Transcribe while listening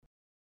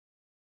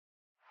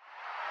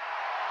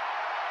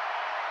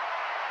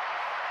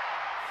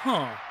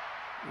Huh.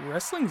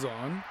 Wrestling's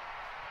on.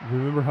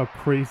 Remember how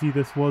crazy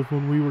this was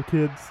when we were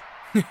kids?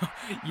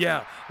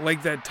 Yeah,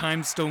 like that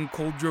time Stone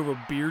Cold drove a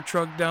beer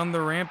truck down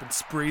the ramp and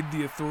sprayed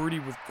the Authority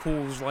with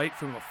Coors Light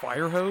from a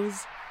fire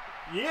hose?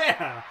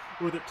 Yeah!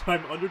 Or that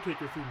time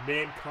Undertaker threw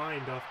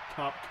Mankind off the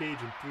top cage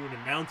and threw an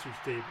announcer's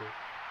table.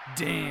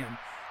 Damn,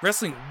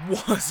 wrestling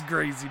was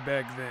crazy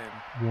back then.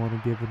 Want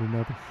to give it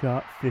another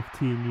shot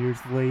 15 years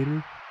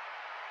later?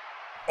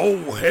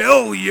 Oh,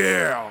 hell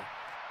yeah!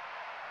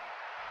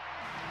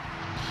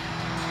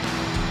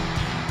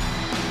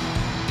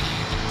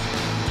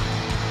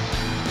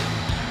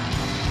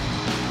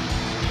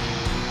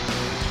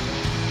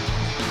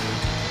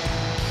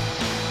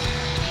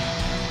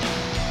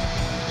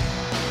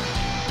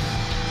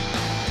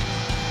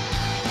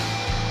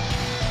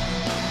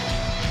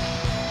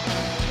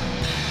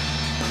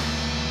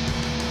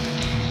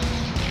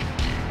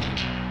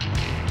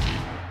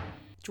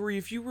 Jory,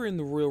 if you were in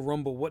the Royal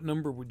Rumble, what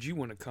number would you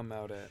want to come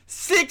out at?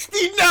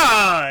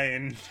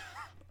 69!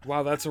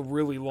 Wow, that's a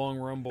really long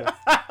Rumble.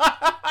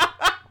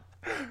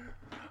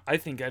 I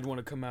think I'd want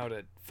to come out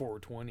at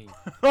 420.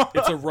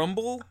 It's a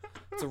Rumble,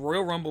 it's a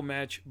Royal Rumble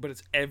match, but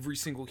it's every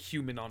single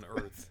human on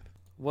Earth.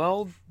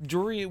 Well,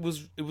 Jory, it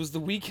was the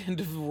weekend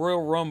of the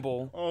Royal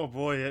Rumble. Oh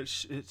boy,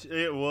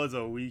 it was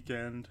a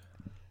weekend.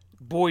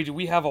 Boy, do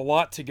we have a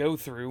lot to go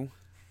through.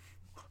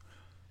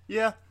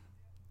 Yeah.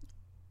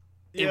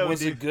 It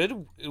was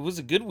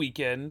a good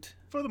weekend.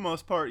 For the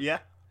most part, yeah.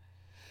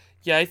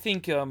 Yeah, I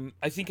think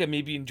I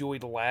maybe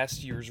enjoyed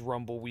last year's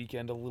Rumble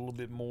weekend a little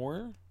bit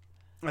more.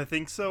 I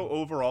think so.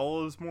 Overall,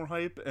 it was more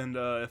hype, and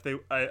I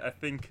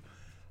think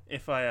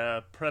if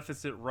I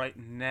preface it right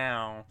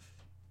now,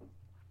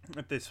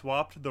 if they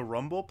swapped the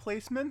Rumble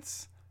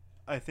placements,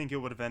 I think it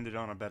would have ended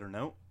on a better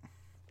note.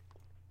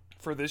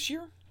 For this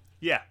year?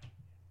 Yeah.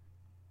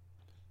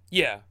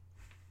 Yeah.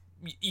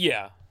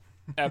 Yeah.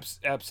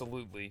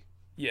 Absolutely.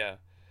 Yeah.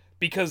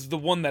 Because the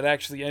one that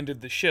actually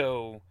ended the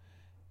show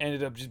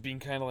ended up just being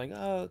kind of like,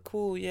 oh,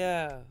 cool,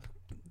 yeah.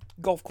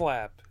 Golf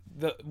clap.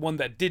 The one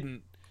that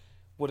didn't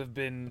would have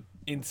been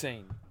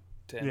insane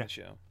to end the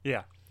show.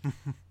 Yeah.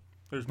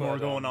 There's more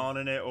going on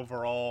in it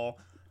overall.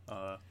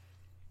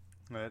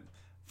 But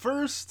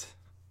first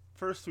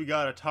we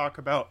got to talk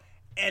about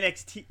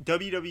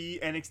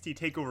WWE NXT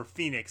TakeOver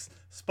Phoenix,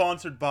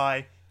 sponsored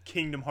by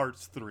Kingdom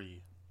Hearts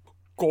 3.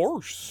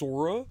 Gosh,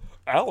 Sora,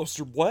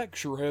 Aleister Black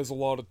sure has a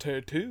lot of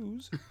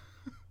tattoos.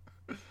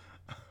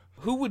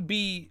 Who would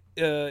be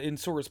in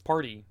Sora's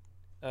party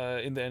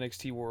in the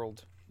NXT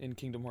world in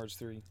Kingdom Hearts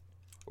 3?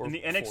 Or in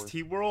the 4?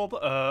 NXT world,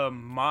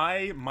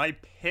 my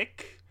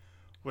pick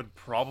would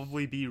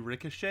probably be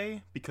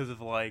Ricochet, because of,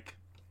 like,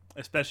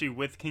 especially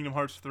with Kingdom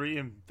Hearts 3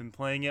 and been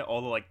playing it, all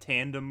the, like,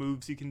 tandem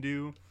moves you can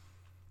do.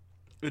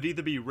 It'd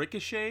either be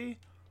Ricochet.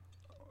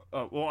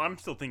 Well, I'm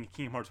still thinking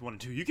Kingdom Hearts 1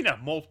 and 2. You can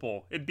have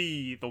multiple. It'd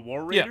be the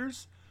War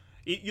Raiders.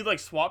 Yeah. You like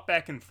swap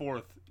back and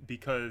forth,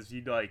 because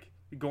you'd like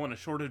go on a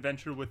short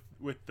adventure with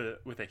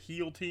a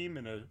heel team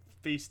and a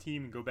face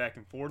team and go back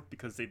and forth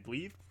because they'd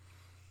leave.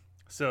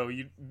 So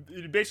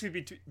it'd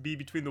basically be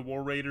between the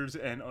War Raiders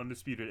and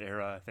Undisputed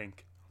Era, I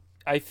think.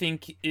 I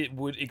think it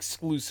would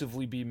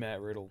exclusively be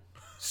Matt Riddle.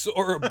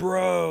 Sora,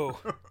 bro.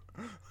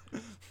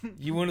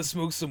 You want to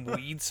smoke some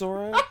weed,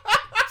 Sora?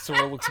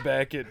 Sora looks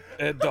back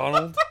at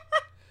Donald.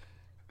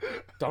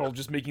 Donald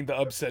just making the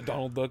upset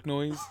Donald Duck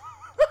noise.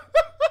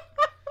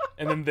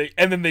 And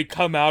then they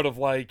come out of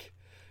like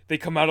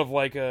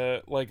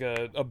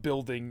a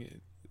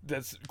building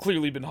that's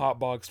clearly been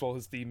hotboxed while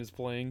his theme is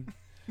playing.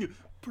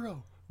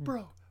 Bro.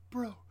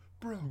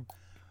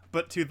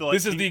 But to the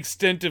this is the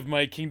extent of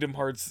my Kingdom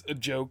Hearts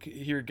joke.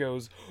 Here it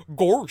goes.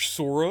 Gosh,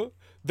 Sora,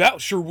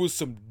 that sure was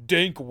some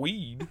dank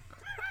weed.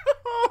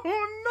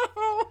 Oh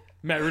no!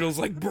 Matt Riddle's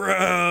like,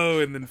 bro,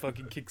 and then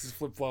fucking kicks his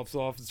flip-flops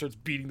off and starts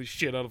beating the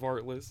shit out of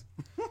Heartless.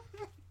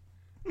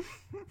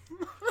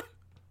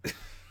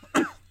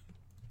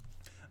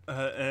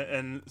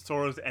 And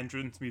Sora's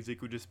entrance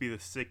music would just be the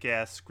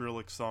sick-ass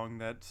Skrillex song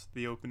that's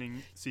the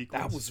opening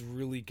sequence. That was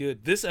really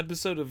good. This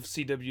episode of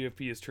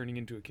CWFP is turning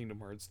into a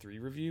Kingdom Hearts 3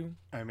 review.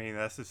 I mean,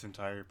 that's this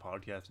entire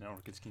podcast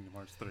network is Kingdom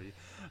Hearts 3.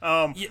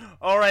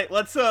 All right,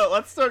 let's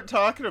start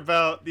talking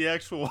about the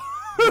actual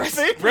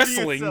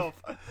wrestling itself.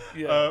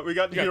 Yeah. We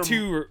got to hear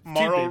two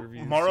Mauro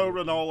pay-per-views.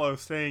 Ranallo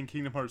saying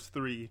Kingdom Hearts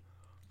 3.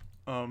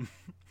 Yeah.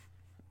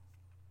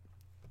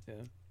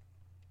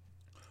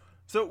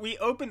 So we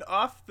opened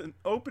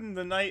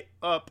the night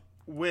up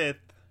with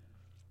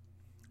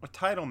a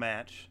title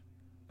match,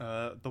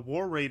 the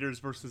War Raiders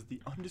versus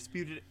the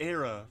Undisputed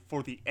Era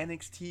for the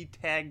NXT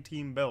Tag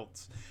Team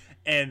belts,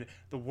 and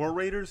the War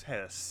Raiders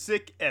had a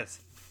sick as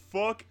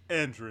fuck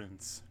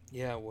entrance.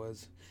 Yeah, it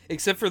was.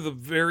 Except for the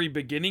very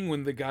beginning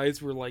when the guys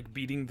were like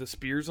beating the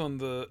spears on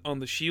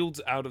the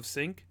shields out of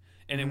sync,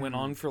 and it went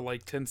on for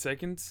like 10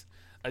 seconds.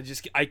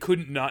 I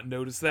couldn't not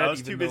notice that. I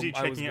was too busy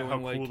checking out how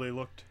cool they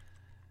looked.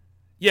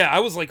 Yeah,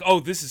 I was like, oh,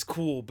 this is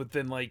cool, but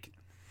then, like,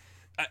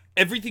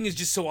 everything is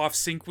just so off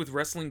sync with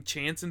wrestling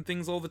chants and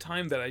things all the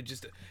time that I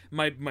just,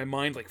 my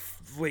mind, like,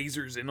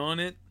 lasers in on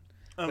it.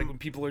 Like when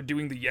people are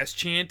doing the yes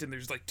chant and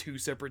there's like two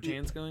separate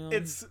chants going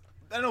on.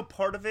 I know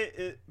part of it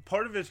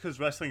is because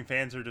wrestling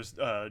fans are just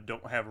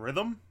don't have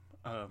rhythm.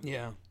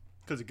 Yeah.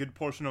 Because a good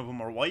portion of them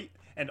are white,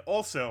 and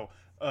also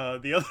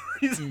the other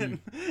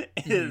reason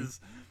is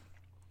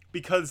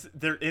because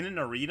they're in an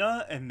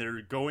arena and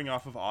they're going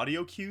off of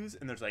audio cues,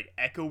 and there's like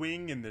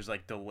echoing and there's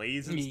like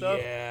delays and stuff.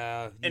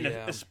 Yeah. And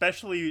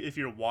especially if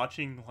you're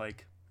watching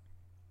like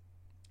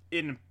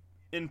in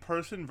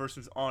person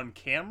versus on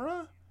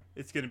camera,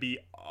 it's gonna be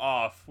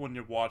off when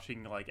you're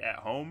watching like at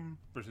home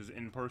versus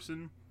in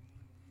person.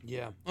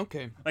 Yeah.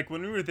 Okay. Like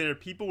when we were there,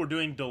 people were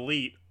doing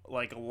delete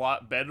like a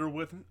lot better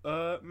with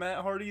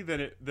Matt Hardy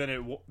than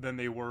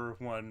they were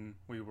when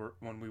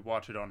we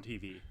watch it on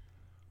TV.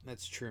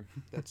 That's true.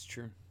 That's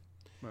true.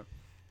 But,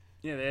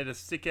 yeah, they had a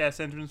sick ass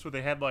entrance where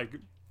they had like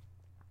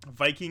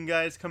Viking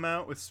guys come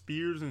out with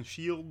spears and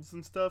shields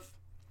and stuff,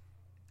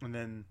 and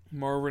then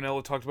Mauro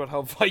Ranallo talked about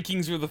how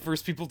Vikings were the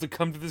first people to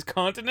come to this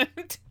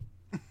continent.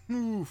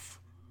 oof.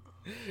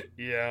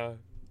 Yeah.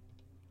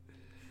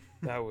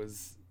 That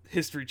was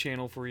History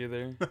Channel for you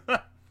there.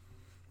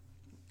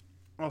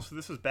 Oh, so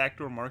this is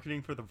backdoor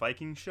marketing for the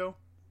Vikings show?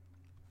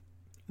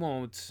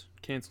 Well, it's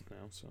canceled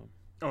now, so.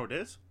 Oh, it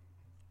is?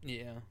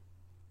 Yeah.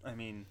 I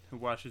mean, who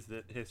watches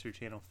the History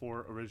Channel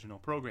for original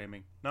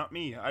programming? Not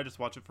me. I just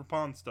watch it for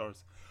Pawn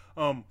Stars.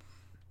 Yeah.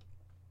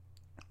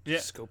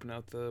 Scoping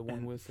out the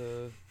one with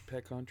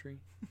Pat Country.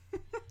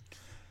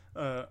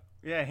 Yeah,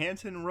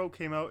 Hanson and Rowe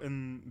came out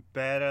in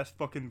badass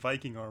fucking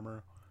Viking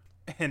armor,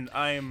 and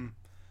I'm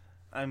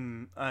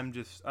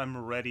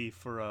ready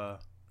for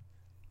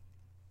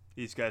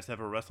these guys to have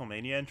a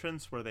WrestleMania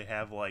entrance where they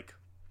have like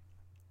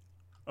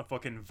a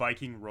fucking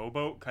Viking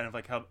rowboat, kind of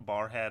like how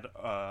Bar had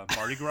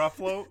Mardi Gras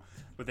float,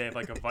 but they have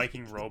like a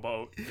Viking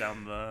rowboat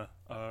down the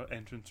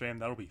entrance ramp.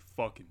 That'll be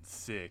fucking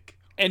sick.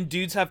 And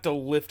dudes have to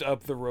lift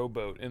up the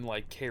rowboat and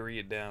like carry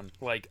it down,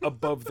 like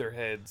above their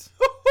heads.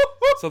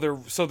 So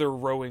they're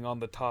rowing on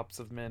the tops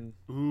of men.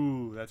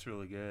 Ooh, that's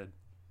really good.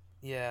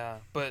 Yeah,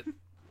 but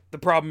the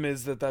problem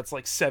is that that's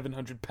like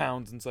 700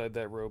 pounds inside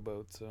that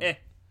rowboat. So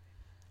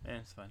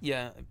it's fine.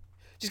 yeah,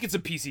 just get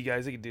some PC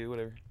guys. They can do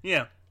whatever.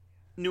 Yeah.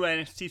 New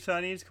NXT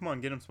signees, come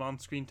on, get them some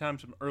on-screen time,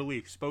 some early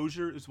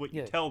exposure is what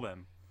you tell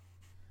them.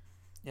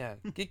 Yeah,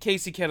 get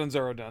Casey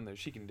Catanzaro down there.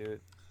 She can do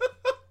it.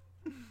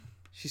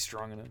 She's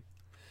strong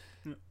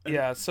enough.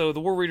 Yeah, so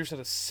the War Raiders had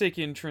a sick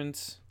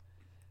entrance.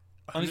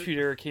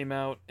 Undisputed Era came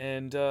out,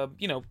 and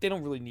they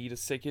don't really need a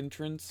sick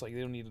entrance. Like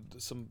they don't need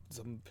some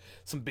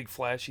big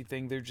flashy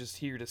thing. They're just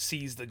here to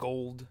seize the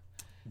gold.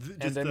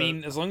 And I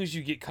mean, as long as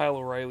you get Kyle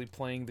O'Reilly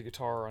playing the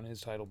guitar on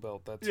his title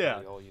belt, that's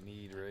really all you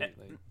need, right?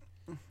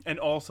 And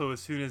also, as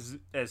soon as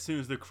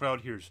the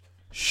crowd hears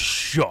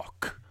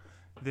shock,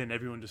 then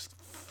everyone just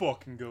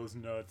fucking goes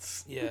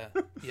nuts. Yeah.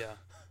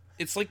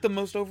 It's like the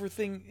most over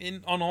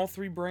thing on all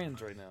three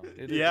brands right now.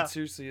 It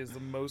seriously is the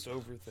most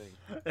over thing.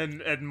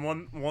 And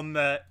one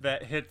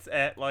that hits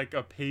at like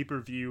a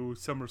pay-per-view,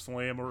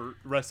 SummerSlam or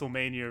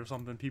WrestleMania or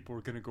something, people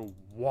are gonna go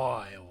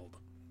wild.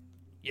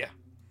 Yeah,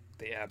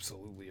 they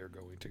absolutely are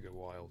going to go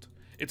wild.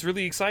 It's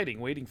really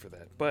exciting waiting for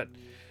that. But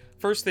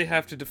first they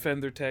have to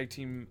defend their tag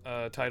team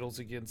titles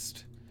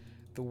against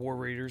the War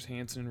Raiders,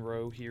 Hanson and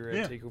Rowe here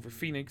at TakeOver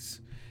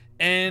Phoenix.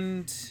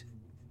 And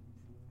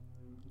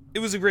it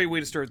was a great way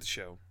to start the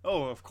show.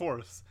 Oh, of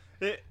course.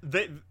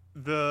 The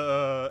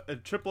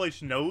Triple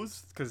H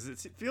knows, because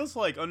it feels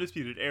like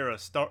Undisputed Era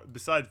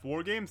besides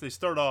War Games, they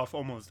start off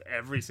almost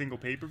every single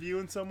pay-per-view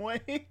in some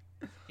way.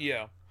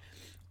 Yeah.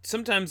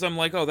 Sometimes I'm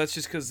like, oh, that's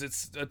just because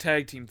it's a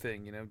tag team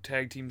thing. You know,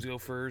 tag teams go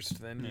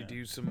first, then you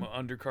do some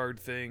undercard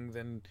thing,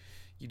 then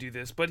you do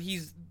this. But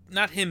he's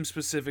not him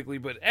specifically,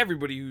 but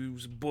everybody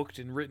who's booked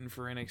and written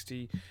for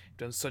NXT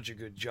done such a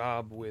good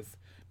job with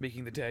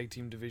making the tag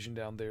team division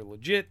down there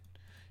legit.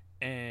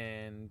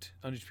 And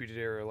Undisputed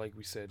Era, like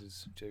we said,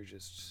 they're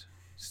just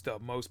the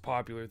most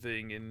popular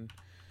thing in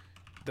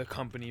the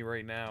company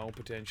right now,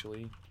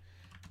 potentially.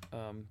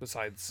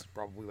 Besides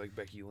probably like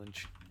Becky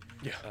Lynch.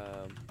 Yeah.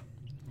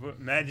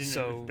 Imagine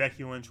if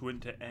Becky Lynch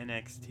went to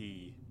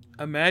NXT.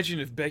 Imagine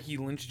if Becky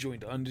Lynch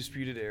joined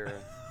Undisputed Era.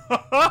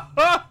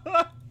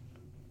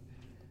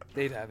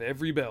 They'd have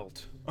every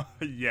belt.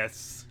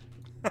 Yes.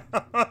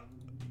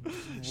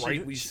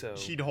 Rightly so.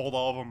 She'd hold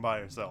all of them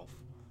by herself.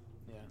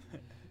 Yeah.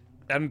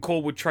 Adam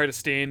Cole would try to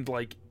stand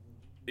like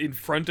in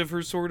front of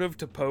her, sort of,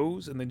 to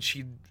pose, and then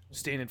she'd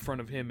stand in front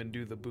of him and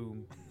do the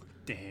boom.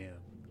 Damn.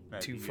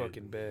 Too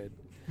fucking bad.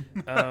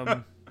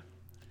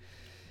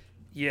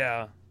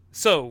 Yeah.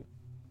 So,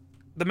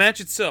 the match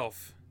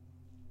itself.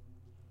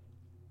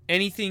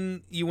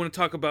 Anything you want to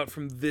talk about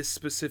from this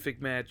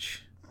specific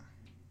match?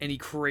 Any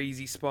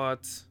crazy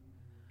spots?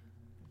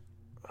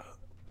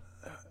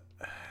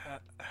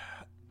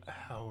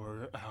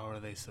 How are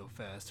they so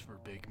fast for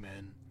big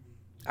men?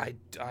 I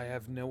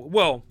have no...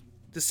 Well,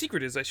 the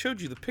secret is I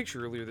showed you the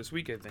picture earlier this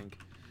week, I think.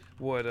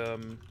 What,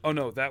 Oh,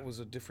 no, that was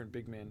a different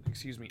big man.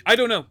 Excuse me. I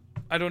don't know.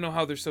 I don't know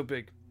how they're so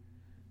big.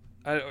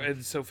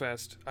 It's so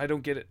fast. I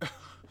don't get it.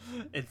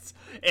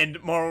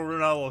 And Mauro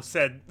Ranallo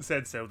said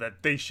so,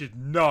 that they should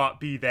not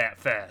be that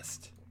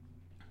fast.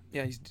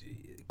 Yeah, he's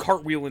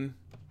cartwheeling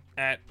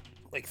at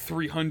like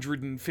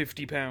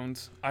 350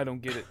 pounds. I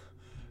don't get it.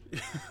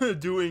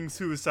 Doing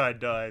suicide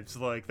dives,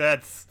 like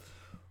that's,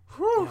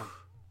 whew.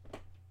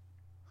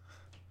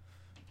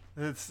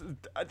 Yeah.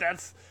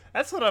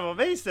 That's what I'm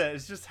amazed at.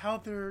 Is just how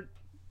they're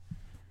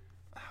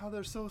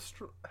so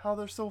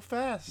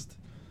fast.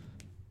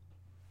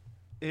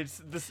 It's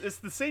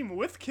the same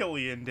with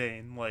Killian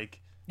Dane. Like,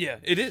 Yeah,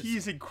 it is.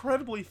 he's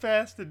incredibly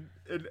fast and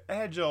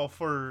agile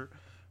for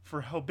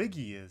how big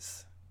he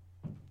is.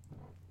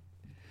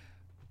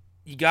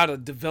 You gotta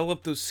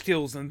develop those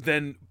skills and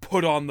then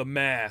put on the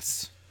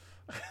mass.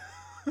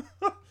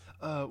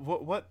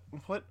 What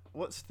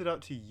stood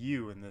out to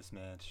you in this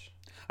match?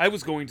 I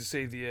was going to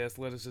say the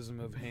athleticism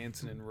of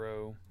Hansen and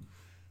Rowe.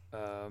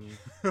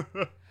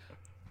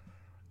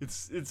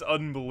 It's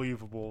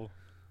unbelievable.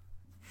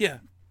 Yeah,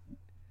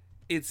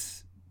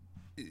 it's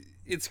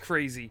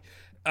crazy.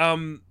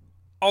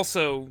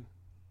 Also,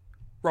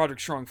 Roderick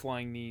Strong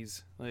flying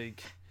knees,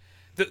 like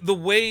the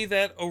way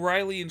that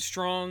O'Reilly and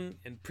Strong,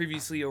 and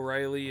previously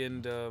O'Reilly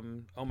and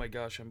oh my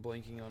gosh, I'm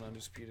blanking on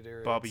Undisputed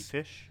Era. Bobby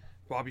Fish.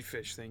 Bobby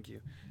Fish, thank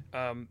you.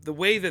 The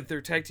way that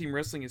their tag team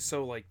wrestling is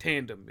so like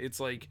tandem. It's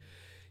like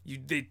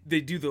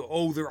they do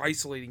they're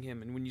isolating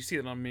him, and when you see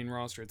it on main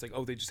roster, it's like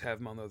they just have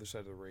him on the other side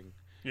of the ring.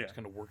 Yeah. Just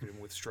kind of working him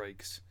with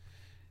strikes.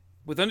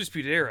 With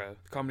Undisputed Era,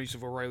 the combination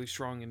of O'Reilly,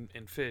 Strong,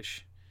 and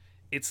Fish,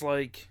 it's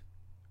like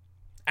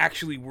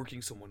actually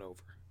working someone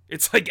over.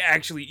 It's like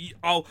actually,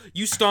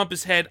 you stomp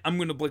his head, I'm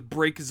gonna like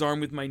break his arm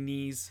with my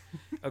knees,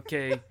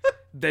 okay?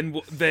 then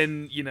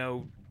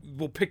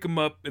we'll pick him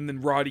up, and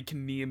then Roddy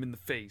can knee him in the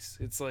face.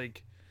 It's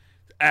like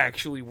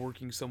actually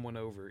working someone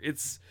over.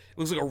 It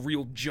looks like a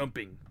real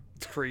jumping.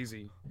 It's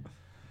crazy.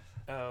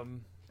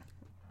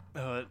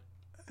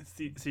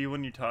 See,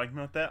 when you're talking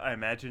about that, I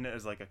imagine it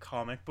as like a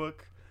comic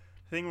book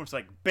thing where it's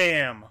like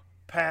bam,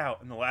 pow,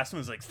 and the last one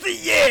was like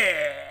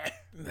yeah,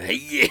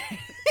 Yeah.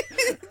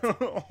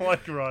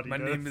 like Roddy. My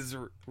does. name is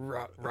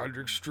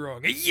Roderick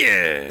Strong.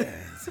 Yeah.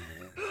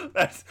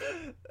 That's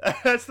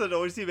the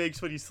noise he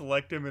makes when you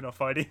select him in a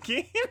fighting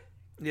game.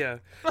 Yeah,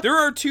 there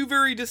are two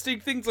very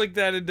distinct things like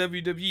that in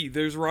WWE.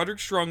 There's Roderick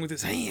Strong with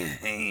his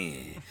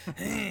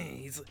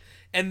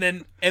and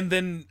then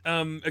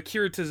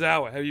Akira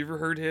Tozawa. Have you ever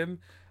heard him?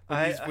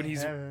 When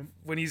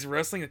he's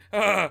wrestling,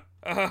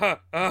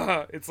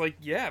 it's like,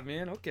 yeah,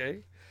 man,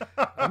 okay,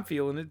 I'm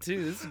feeling it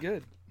too. This is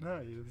good.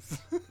 Nice.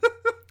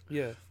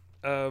 Yeah.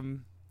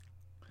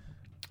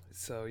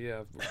 So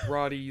yeah,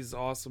 Roddy's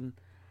awesome.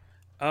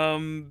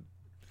 You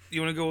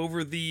want to go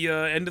over the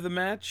end of the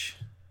match?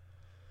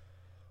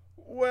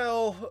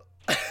 Well,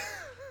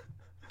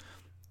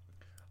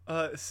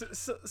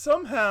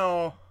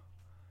 somehow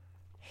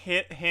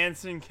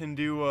Hansen can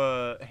do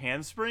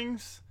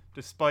handsprings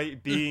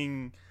despite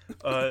being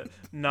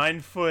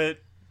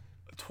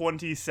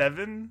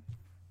 9'27"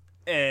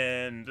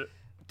 and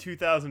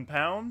 2,000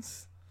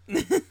 pounds,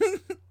 and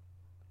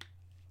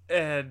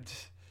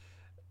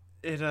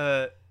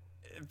it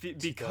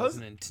because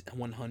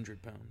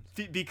 100 pounds.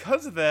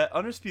 Because of that,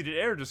 Undisputed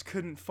Era just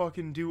couldn't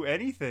fucking do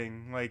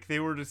anything. Like, they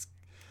were just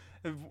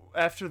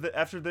after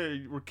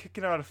they were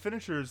kicking out of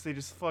finishers, they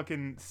just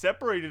fucking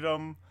separated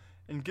them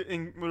and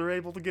were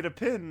able to get a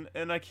pin,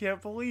 and I can't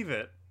believe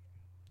it.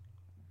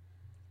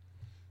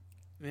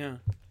 Yeah.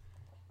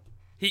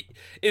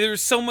 There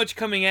was so much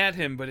coming at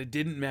him, but it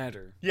didn't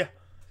matter. Yeah.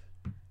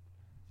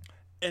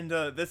 And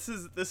this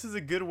is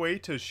a good way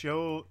to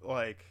show,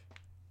 like,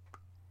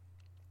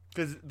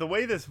 because the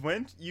way this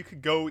went, you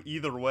could go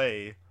either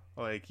way.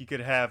 Like, you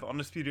could have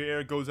Undisputed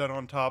Era goes out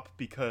on top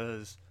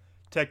because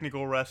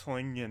technical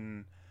wrestling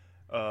and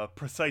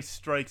precise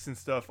strikes and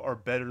stuff are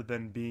better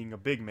than being a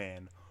big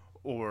man,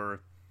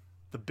 or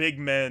the big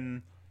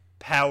men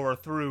power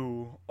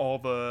through all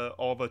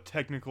the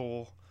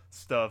technical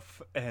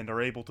stuff and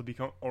are able to be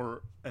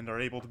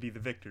the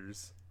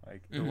victors.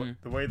 Like,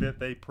 the way that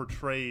they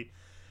portray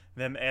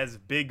them as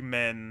big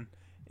men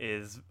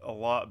is a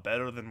lot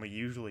better than we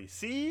usually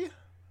see.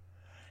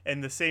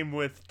 And the same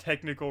with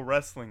technical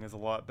wrestling is a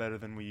lot better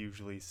than we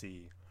usually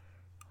see.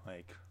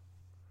 Like,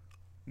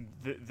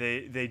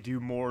 they do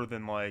more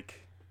than,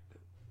 like,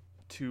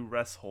 2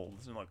 rest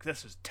holds. And, like,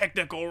 this is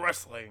technical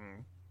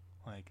wrestling.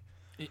 Like,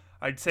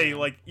 I'd say,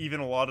 like,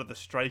 even a lot of the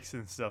strikes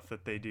and stuff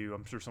that they do,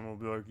 I'm sure someone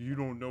will be like, you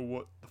don't know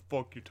what the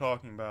fuck you're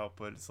talking about.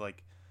 But it's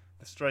like,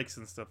 the strikes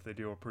and stuff they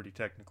do are pretty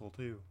technical,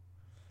 too.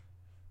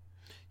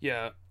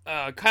 Yeah.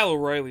 Kyle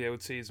O'Reilly, I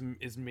would say,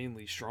 is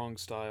mainly strong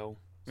style.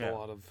 There's a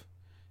lot of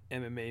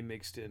MMA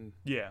mixed in.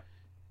 Yeah.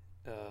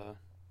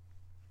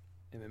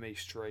 MMA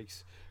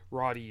strikes.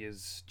 Roddy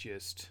is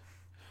just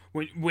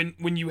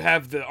when you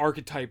have the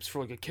archetypes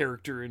for like a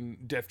character in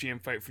Def Jam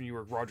Fight for New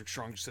York, Roderick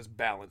Strong just says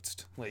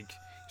balanced. Like,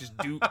 you just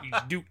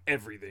do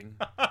everything.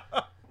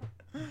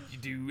 You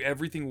do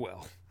everything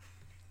well.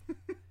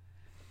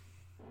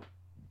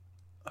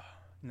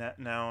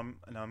 Now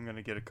I'm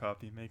gonna get a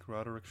copy. Make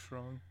Roderick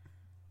Strong.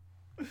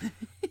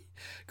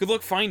 Good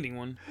luck finding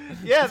one.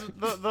 Yeah,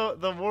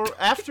 the war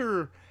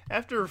after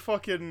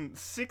fucking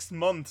 6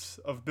 months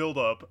of build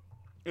up,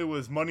 it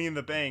was Money in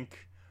the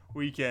Bank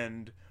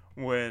weekend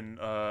when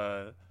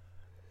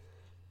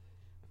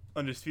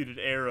Undisputed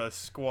Era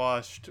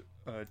squashed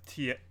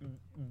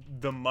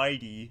the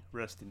Mighty,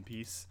 rest in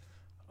peace.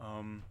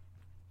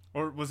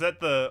 Or was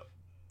that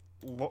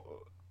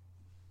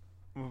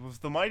was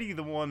the Mighty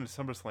the one at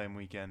SummerSlam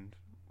weekend?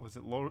 Was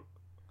it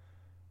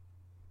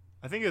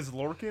I think it was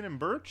Lorcan and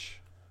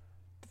Birch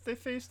that they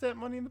faced at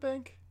Money in the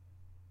Bank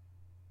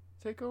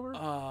takeover.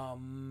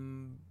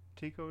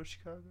 Takeover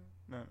Chicago.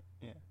 No,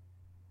 yeah.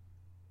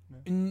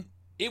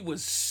 It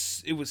was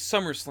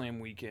SummerSlam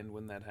weekend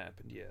when that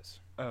happened. Yes.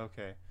 Oh,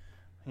 okay.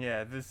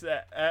 Yeah. This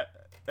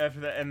after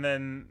that, and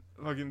then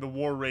fucking the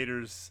War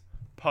Raiders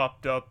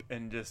popped up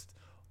and just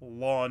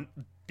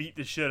beat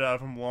the shit out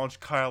of him. Launched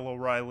Kyle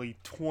O'Reilly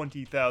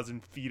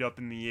 20,000 feet up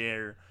in the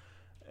air,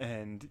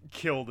 and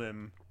killed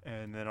him.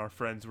 And then our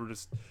friends were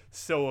just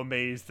so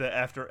amazed that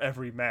after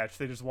every match,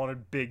 they just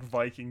wanted big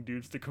Viking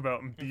dudes to come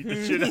out and beat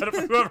the shit out of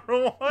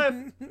whoever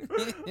won.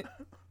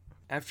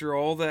 After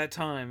all that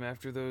time,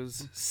 after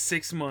those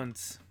 6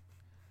 months,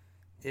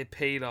 it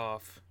paid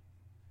off.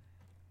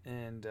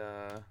 And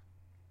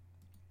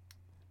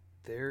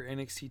they're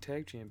NXT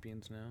Tag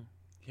Champions now.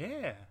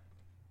 Yeah.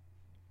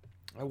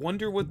 I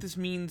wonder what this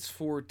means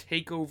for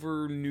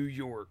TakeOver New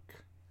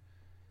York.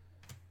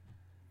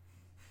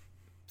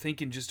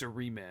 Thinking just a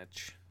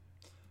rematch.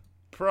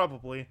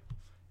 Probably.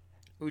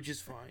 Which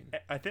is fine.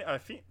 I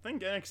think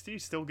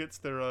NXT still gets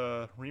their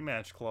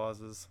rematch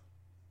clauses.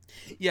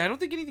 Yeah, I don't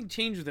think anything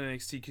changed with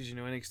NXT because,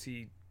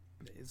 NXT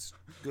is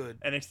good.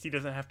 NXT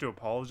doesn't have to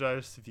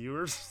apologize to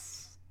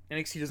viewers.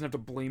 NXT doesn't have to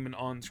blame an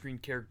on-screen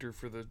character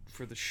for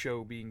the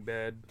show being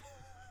bad.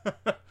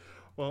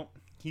 Well,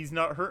 he's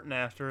not hurting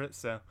after it,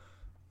 so.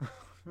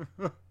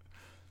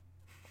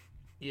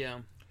 Yeah.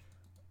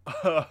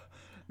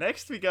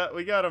 Next we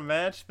got a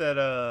match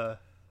that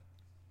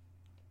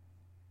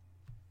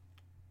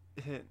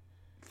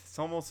it's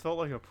almost felt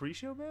like a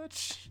pre-show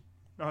match.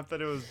 Not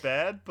that it was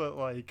bad, but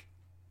like.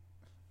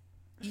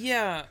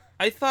 Yeah,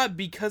 I thought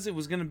because it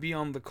was gonna be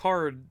on the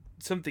card,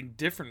 something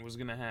different was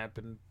gonna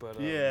happen, but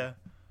yeah.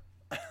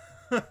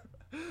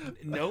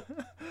 Nope.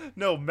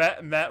 No,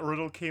 Matt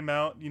Riddle came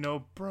out,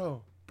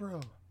 bro,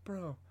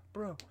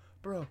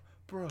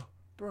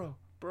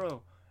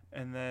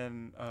 and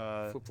then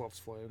flip-flops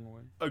flying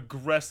away.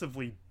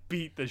 Aggressively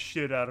beat the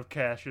shit out of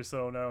Cassius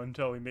Ohno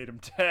until he made him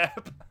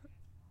tap.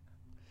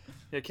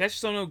 Yeah,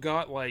 Cassius Ohno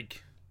got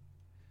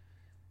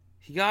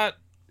he got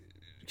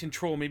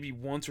control maybe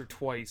once or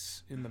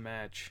twice in the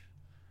match.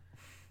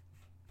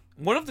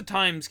 One of the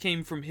times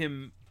came from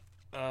him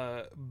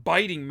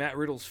biting Matt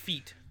Riddle's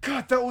feet.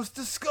 God, that was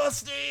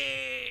disgusting.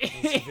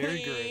 It's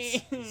very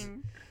gross.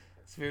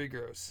 It's very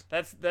gross.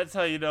 That's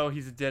how you know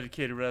he's a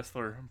dedicated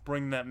wrestler.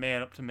 Bring that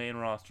man up to main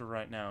roster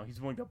right now. He's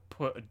willing to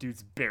put a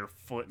dude's bare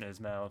foot in his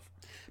mouth.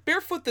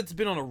 Barefoot that's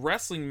been on a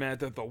wrestling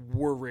mat that the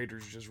War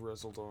Raiders just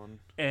wrestled on.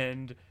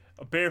 And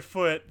a bare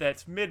foot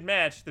that's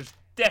mid-match, there's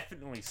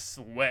definitely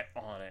sweat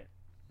on it.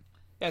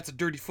 Yeah, it's a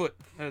dirty foot.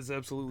 That is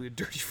absolutely a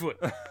dirty foot.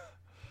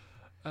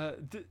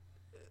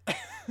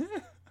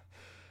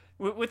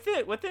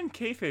 Within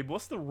kayfabe,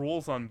 what's the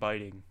rules on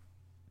biting?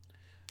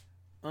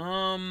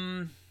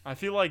 I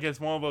feel like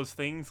it's one of those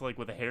things like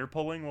with the hair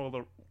pulling,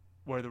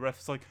 where the ref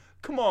is like,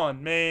 "Come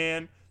on,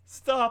 man,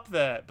 stop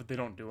that," but they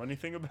don't do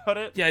anything about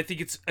it. Yeah, I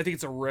think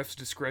it's a ref's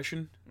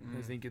discretion.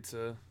 I think it's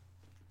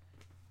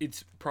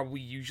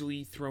probably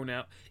usually thrown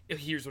out.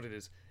 Here's what it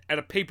is: at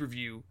a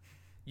pay-per-view,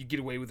 you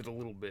get away with it a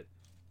little bit.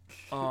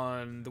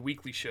 On the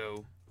weekly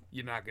show,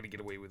 you're not gonna get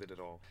away with it at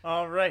all.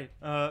 All right,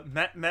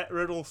 Matt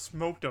Riddle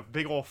smoked a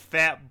big old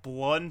fat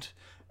blunt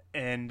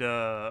and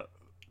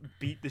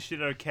beat the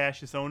shit out of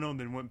Cassius Ohno, and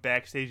then went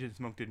backstage and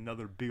smoked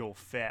another big old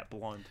fat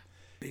blunt.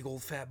 Big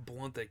old fat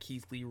blunt that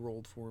Keith Lee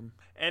rolled for him.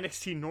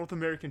 NXT North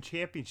American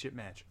Championship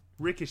match: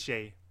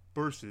 Ricochet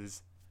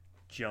versus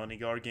Johnny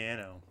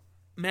Gargano.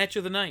 Match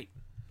of the night.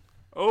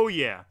 Oh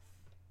yeah,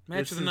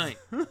 match of the night.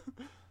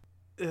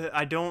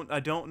 I don't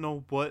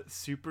know what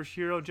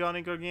superhero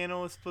Johnny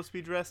Gargano is supposed to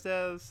be dressed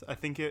as. I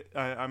think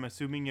I'm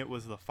assuming it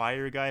was the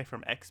fire guy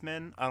from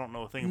X-Men. I don't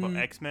know a thing about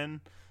X-Men.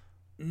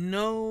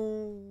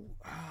 No,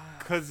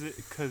 because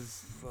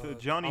the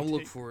Johnny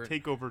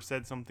takeover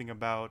said something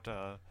about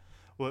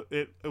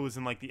it was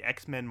in like the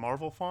X-Men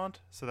Marvel font,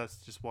 so that's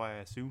just why I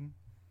assume.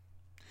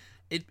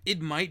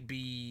 It might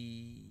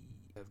be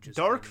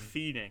Dark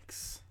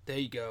Phoenix. There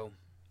you go.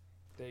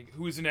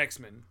 Who is an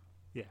X-Men?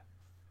 Yeah.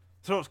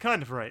 So it was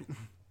kind of right.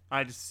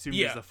 I just assumed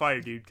it was a fire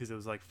dude because it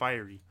was like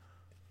fiery.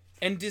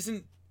 And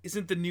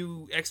isn't the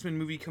new X-Men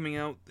movie coming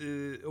out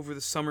over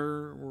the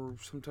summer or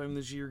sometime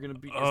this year going to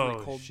be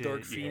called shit.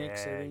 Dark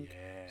Phoenix, I think?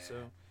 Yeah. So,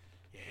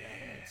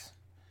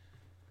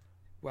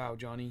 wow,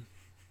 Johnny.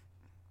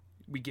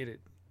 We get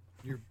it.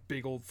 You're a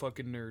big old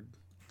fucking nerd.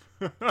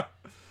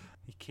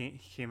 He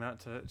came out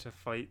to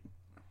fight,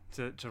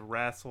 to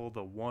wrestle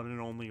the one and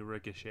only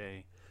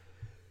Ricochet.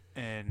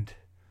 And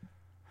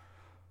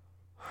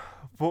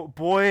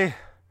boy,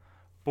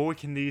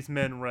 can these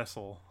men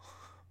wrestle.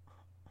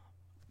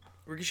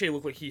 Ricochet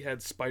looked like he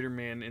had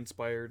Spider-Man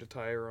inspired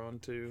attire on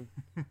too,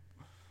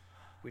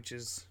 which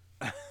is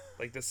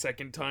like the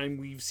second time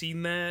we've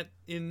seen that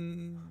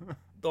in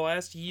the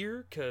last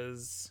year.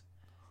 Cause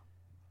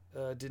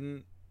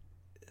didn't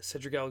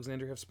Cedric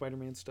Alexander have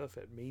Spider-Man stuff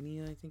at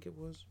Mania? I think it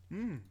was.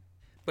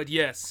 But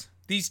yes,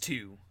 these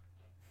two,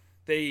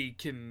 they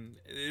can.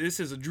 This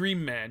is a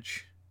dream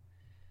match,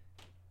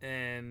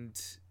 and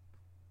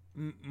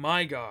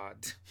my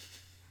God.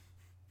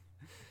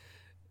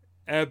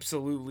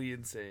 Absolutely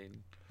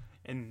insane.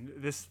 And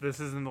this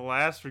isn't the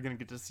last we're gonna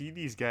get to see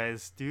these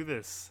guys do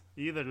this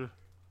either.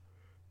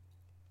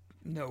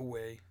 No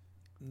way.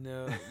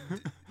 No.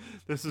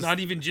 This is not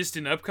even just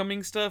in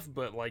upcoming stuff,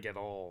 but like at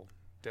all.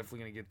 Definitely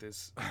gonna get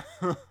this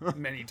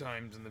many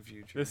times in the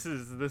future. This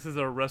is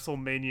a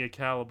WrestleMania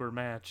caliber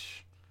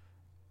match.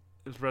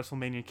 It's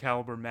WrestleMania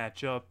caliber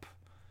matchup.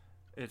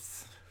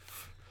 It's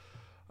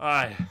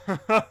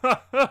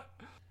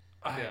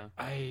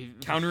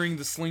countering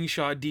the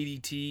slingshot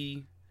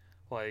DDT.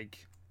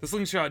 Like, the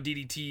slingshot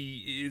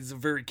DDT is a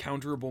very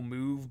counterable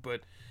move,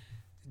 but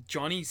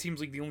Johnny seems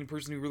like the only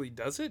person who really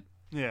does it.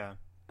 Yeah.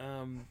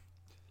 And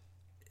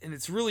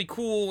it's really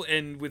cool,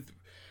 and with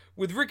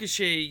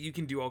Ricochet, you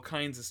can do all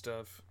kinds of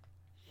stuff.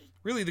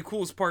 Really, the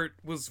coolest part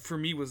was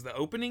the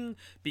opening,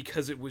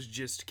 because it was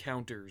just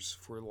counters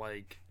for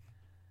like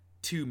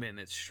 2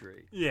 minutes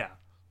straight. Yeah.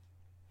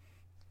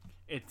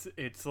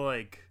 It's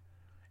like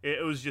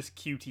it was just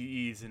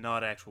QTEs and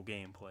not actual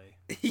gameplay.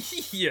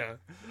 Yeah.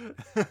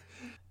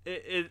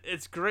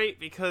 It's great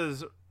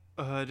because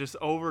just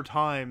over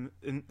time,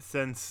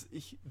 since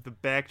the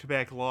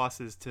back-to-back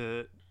losses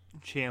to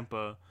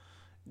Ciampa,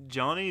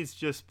 Johnny's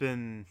just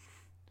been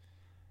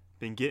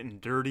getting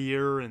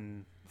dirtier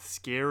and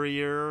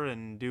scarier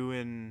and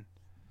doing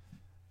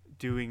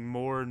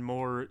more and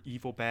more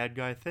evil bad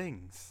guy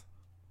things.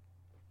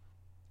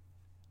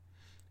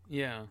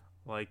 Yeah.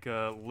 Like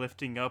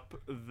lifting up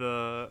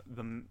the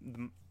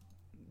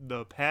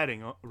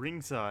padding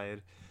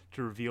ringside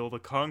to reveal the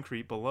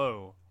concrete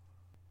below.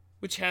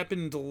 Which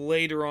happened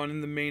later on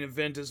in the main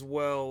event as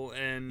well,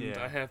 and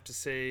Yeah. I have to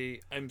say,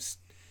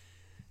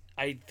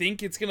 I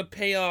think it's gonna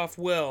pay off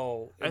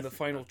well in the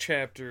final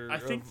chapter. I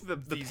think the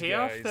these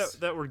payoff guys.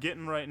 that we're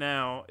getting right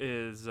now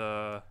is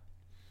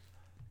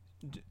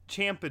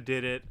Ciampa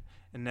did it,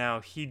 and now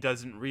he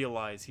doesn't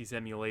realize he's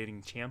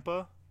emulating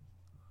Ciampa.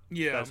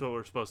 Yeah, That's what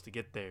we're supposed to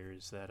get there,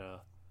 is that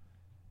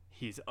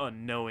he's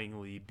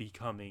unknowingly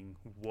becoming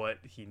what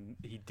he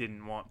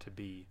didn't want to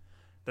be,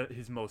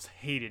 his most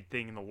hated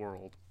thing in the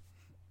world.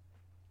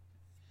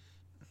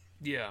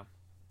 yeah.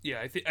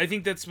 I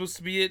think that's supposed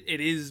to be it. It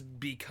is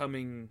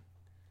becoming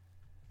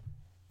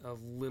a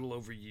little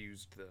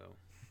overused, though.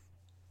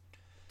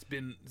 It's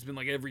been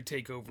like every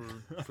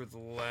takeover for the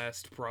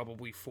last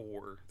probably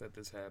 4 that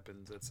this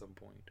happens at some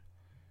point.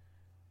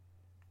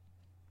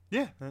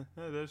 Yeah,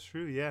 that's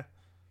true. Yeah.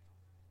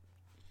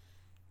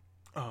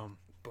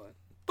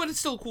 But it's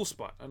still a cool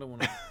spot. I don't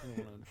want to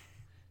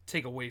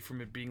take away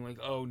from it being like,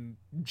 oh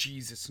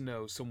Jesus,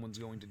 no, someone's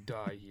going to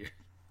die here.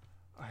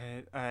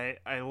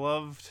 I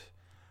loved.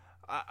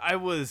 I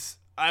was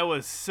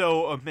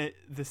so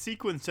the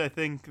sequence. I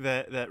think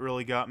that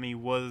really got me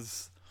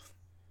was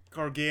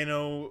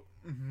Gargano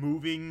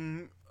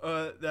moving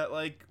that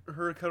like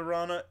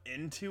Hurricanrana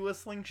into a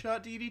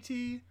slingshot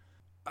DDT.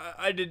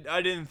 I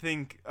didn't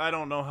think. I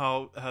don't know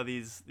how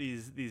these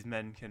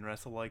men can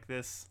wrestle like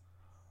this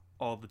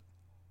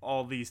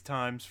all these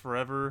times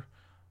forever.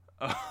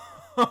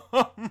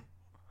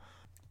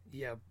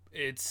 Yeah,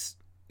 it's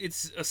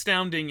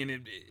astounding,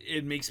 and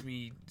it makes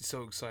me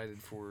so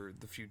excited for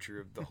the future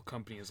of the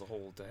company as a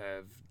whole to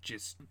have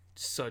just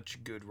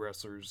such good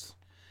wrestlers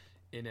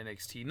in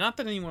NXT. Not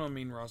that anyone on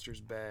main roster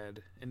is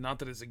bad, and not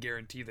that it's a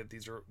guarantee that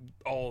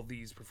all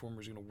these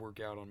performers are going to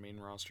work out on main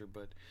roster,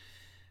 but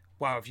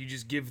wow, if you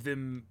just give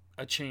them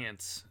a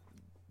chance,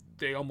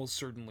 they almost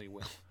certainly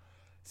will.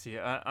 See,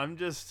 I'm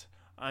just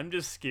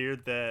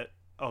scared that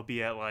I'll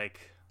be at like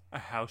a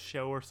house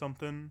show or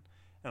something,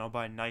 and I'll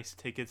buy nice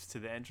tickets to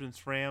the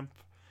entrance ramp,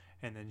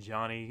 and then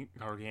Johnny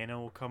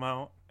Gargano will come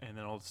out, and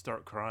then I'll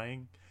start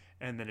crying,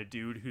 and then a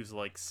dude who's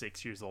like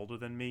 6 years older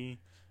than me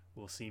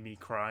will see me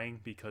crying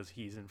because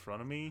he's in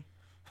front of me.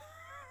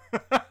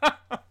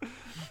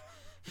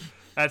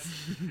 That's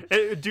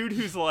a dude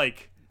who's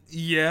like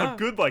a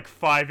good like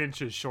 5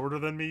 inches shorter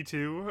than me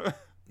too.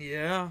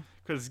 Yeah.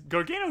 Because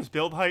Gargano's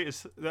build height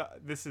is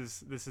this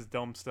is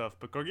dumb stuff,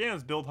 but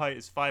Gargano's build height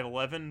is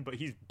 5'11", but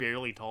he's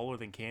barely taller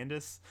than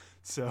Candice.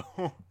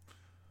 So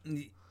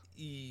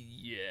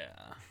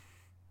yeah,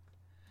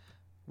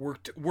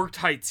 worked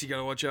heights. You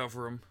gotta watch out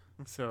for him.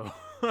 So,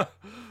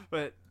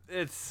 but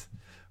it's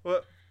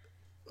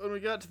when we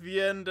got to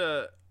the end,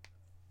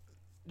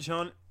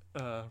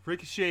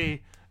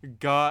 Ricochet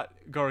got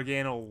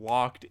Gargano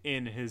locked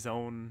in his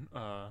own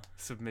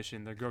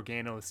submission, the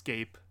Gargano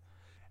escape,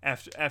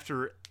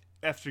 after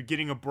after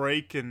getting a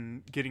break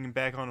and getting him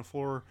back on the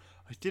floor,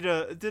 I did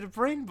a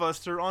brain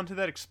buster onto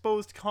that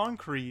exposed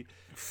concrete,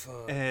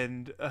 Fuck.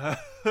 and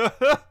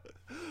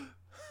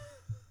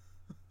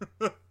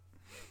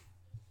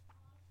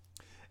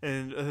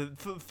and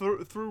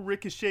threw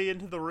Ricochet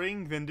into the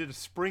ring, then did a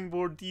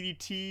springboard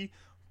DDT,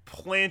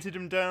 planted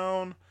him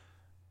down,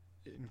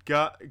 and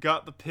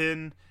got the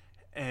pin,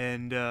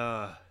 and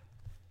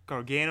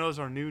Gargano's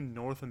our new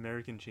North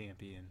American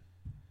champion.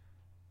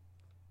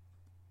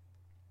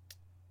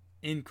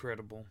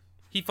 Incredible.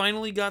 He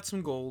finally got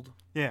some gold.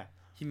 Yeah.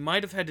 He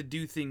might have had to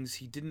do things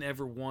he didn't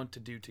ever want to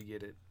do to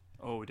get it.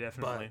 Oh,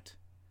 definitely. But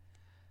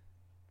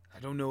I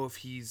don't know if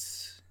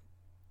he's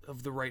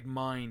of the right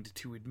mind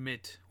to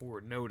admit or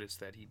notice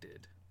that he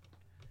did.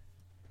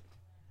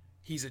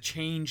 He's a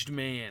changed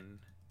man,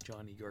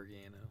 Johnny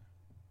Gargano.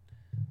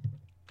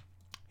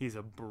 He's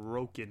a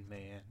broken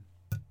man.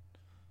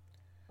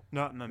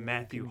 Not in the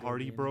Matthew Broken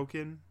Hardy Gargano.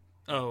 broken.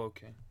 Oh,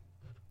 okay.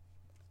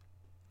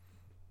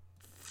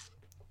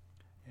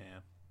 Yeah.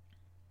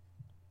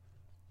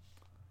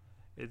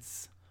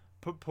 It's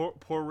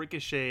poor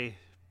Ricochet.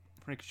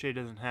 Ricochet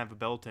doesn't have a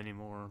belt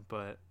anymore,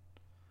 but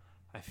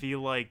I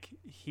feel like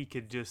he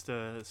could just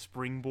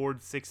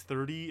springboard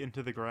 630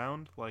 into the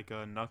ground like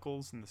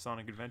Knuckles in the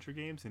Sonic Adventure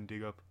games and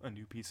dig up a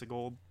new piece of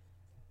gold.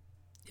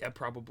 Yeah,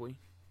 probably.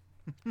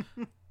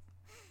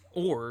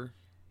 Or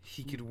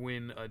he could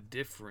win a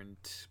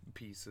different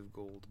piece of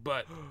gold,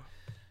 but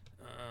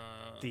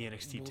The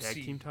NXT we'll Tag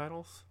see. Team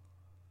titles?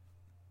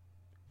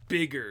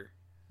 Bigger.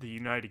 The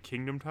United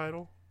Kingdom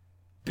title?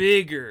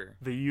 Bigger.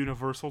 The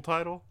Universal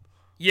title?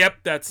 Yep,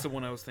 that's the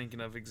one I was thinking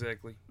of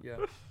exactly. Yeah. I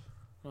don't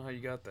know how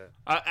you got that.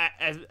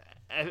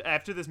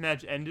 After this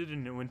match ended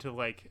and it went to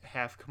like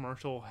half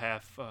commercial,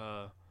 half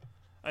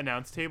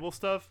announce table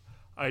stuff,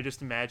 I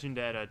just imagined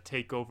at a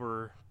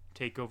takeover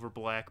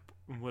Black,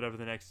 whatever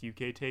the next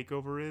UK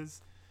takeover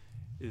is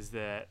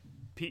that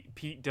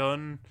Pete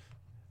Dunne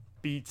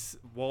beats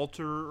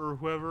Walter or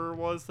whoever it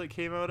was that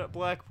came out at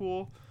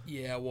Blackpool.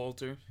 Yeah,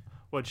 Walter.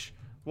 Which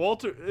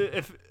Walter,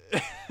 if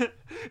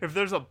if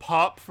there's a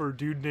pop for a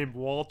dude named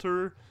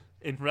Walter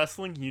in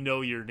wrestling, you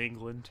know you're in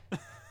England.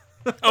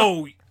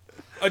 Oh,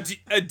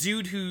 a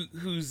dude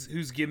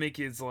whose gimmick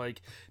is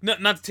like not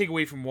to take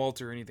away from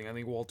Walter or anything. I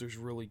think Walter's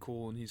really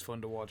cool and he's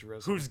fun to watch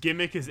wrestle. Whose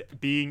gimmick is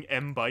being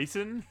M.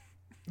 Bison.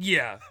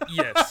 Yeah,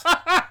 yes,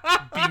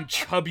 being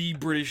chubby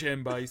British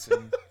M.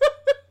 Bison.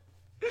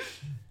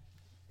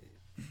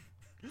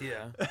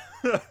 Yeah,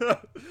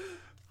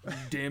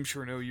 damn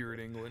sure know you're in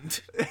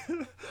England.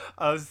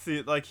 I was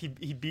seeing like he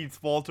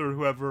beats Walter or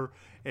whoever,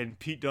 and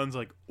Pete Dunne's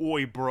like,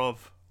 "Oi, bruv,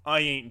 I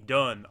ain't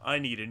done. I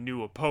need a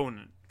new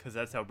opponent." Because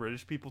that's how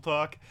British people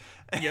talk.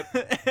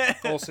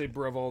 Yep, I'll say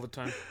bruv all the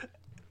time.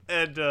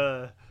 And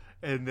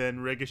then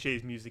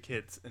Ricochet's music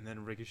hits, and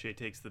then Ricochet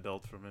takes the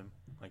belt from him.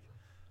 Like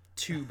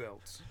 2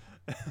 belts.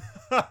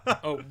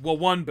 Oh, well,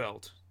 1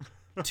 belt.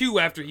 2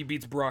 after he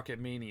beats Brock at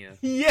Mania.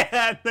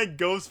 yeah, and then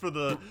goes for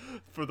the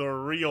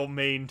real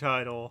main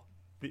title,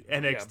 the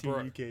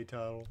NXT UK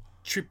title.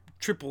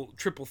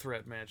 Triple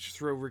threat match.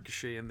 Throw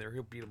Ricochet in there.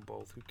 He'll beat them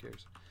both. Who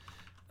cares?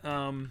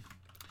 All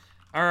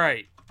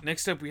right.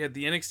 Next up, we had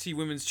the NXT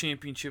Women's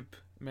Championship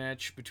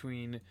match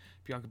between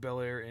Bianca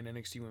Belair and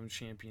NXT Women's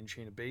Champion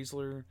Shayna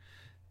Baszler.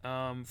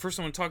 First,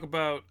 I want to talk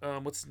about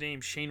what's his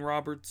name? Shane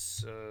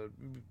Roberts,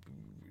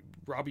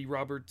 Robbie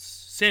Roberts,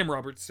 Sam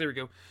Roberts. There we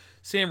go.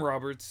 Sam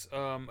Roberts.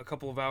 A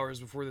couple of hours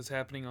before this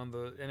happening on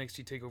the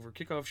NXT Takeover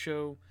Kickoff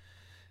show,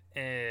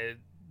 and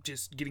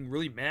just getting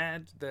really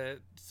mad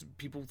that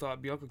people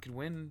thought Bianca could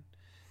win,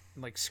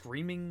 and like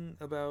screaming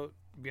about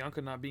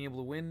Bianca not being able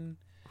to win.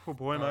 Oh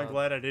boy, am I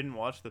glad I didn't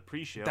watch the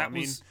pre-show. I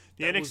mean,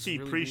 the NXT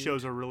really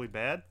pre-shows are really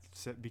bad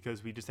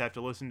because we just have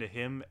to listen to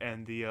him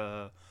and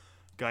the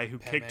guy who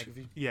Pat kicked,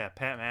 McAfee?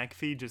 Pat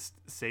McAfee, just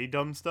say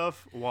dumb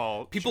stuff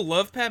while People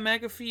love Pat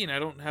McAfee, and I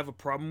don't have a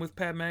problem with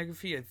Pat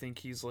McAfee. I think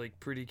he's like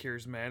pretty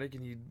charismatic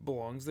and he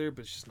belongs there,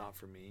 but it's just not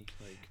for me.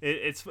 Like,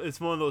 it's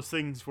one of those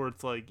things where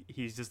it's like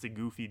he's just a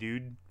goofy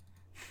dude.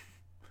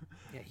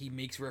 yeah, he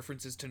makes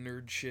references to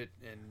nerd shit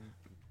and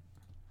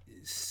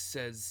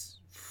says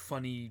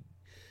funny,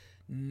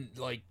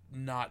 like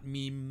not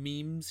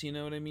memes. You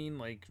know what I mean?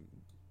 Like,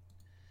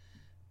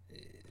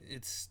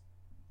 it's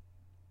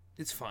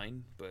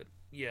fine, but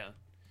yeah,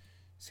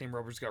 Sam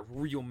Roberts got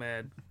real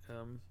mad.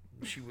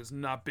 She was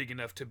not big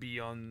enough to be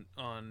on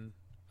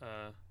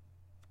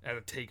at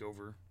a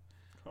takeover.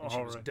 And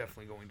she was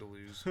definitely going to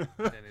lose.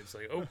 And it's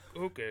like, oh,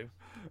 okay.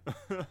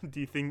 Do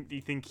you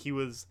think he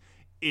was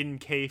in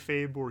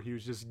kayfabe or he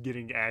was just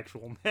getting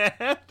actual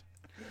mad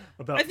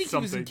about I think something?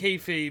 he was in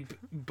kayfabe,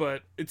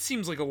 but it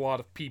seems like a lot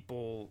of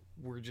people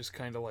were just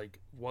kind of like,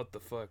 what the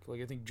fuck? Like,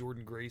 I think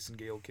Jordan Grace and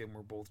Gail Kim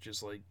were both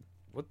just like,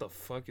 what the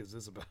fuck is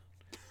this about?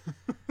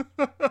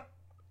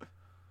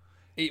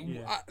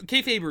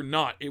 Kayfabe or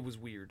not, it was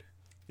weird.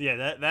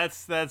 Yeah,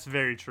 that's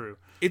very true.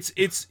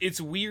 It's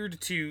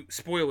weird to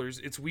spoilers.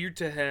 It's weird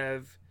to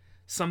have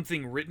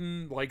something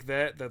written like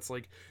that that's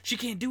like, she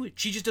can't do it,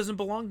 she just doesn't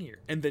belong here,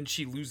 and then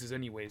she loses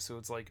anyway. So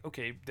it's like,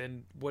 okay,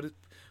 then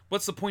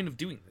what's the point of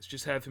doing this?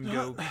 Just have him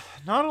go.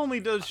 Not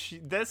only does she,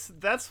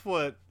 that's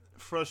what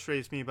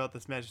frustrates me about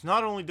this match.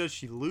 Not only does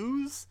she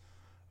lose,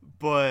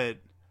 but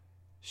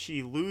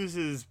she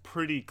loses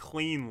pretty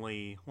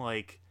cleanly.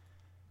 Like,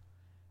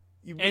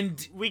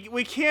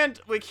 we can't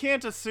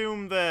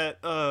assume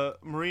that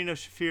Marina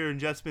Shafir and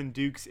Jessamyn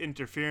Duke's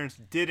interference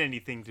did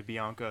anything to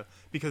Bianca,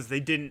 because they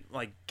didn't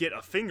like get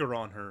a finger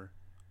on her.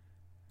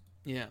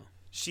 Yeah.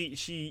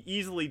 She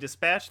easily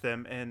dispatched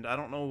them, and I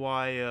don't know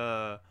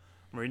why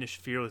Marina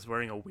Shafir was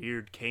wearing a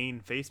weird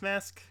Kane face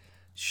mask.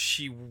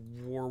 She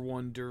wore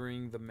one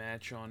during the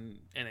match on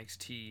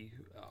NXT,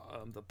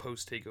 the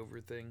post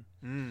takeover thing.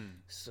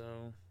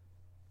 So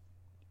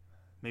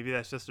maybe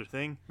that's just her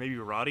thing. Maybe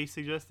Roddy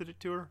suggested it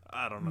to her.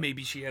 I don't know.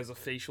 Maybe she has a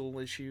facial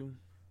issue.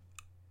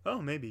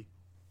 Oh, maybe.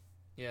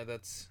 Yeah,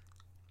 that's.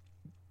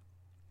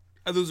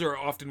 Those are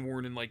often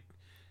worn in like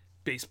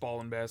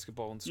baseball and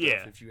basketball and stuff.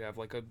 Yeah. If you have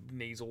like a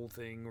nasal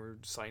thing or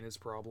sinus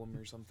problem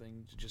or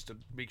something, just to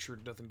make sure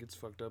nothing gets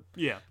fucked up.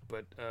 Yeah.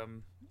 But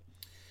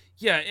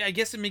yeah, I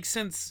guess it makes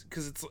sense,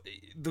 because it's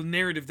the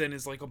narrative then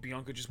is like, oh,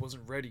 Bianca just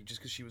wasn't ready just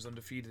because she was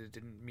undefeated. It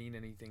didn't mean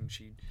anything.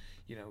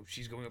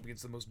 She's going up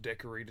against the most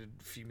decorated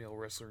female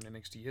wrestler in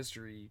NXT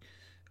history.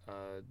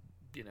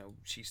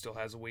 She still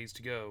has a ways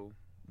to go,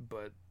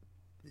 but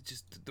it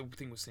just, the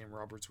thing with Sam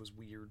Roberts was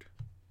weird.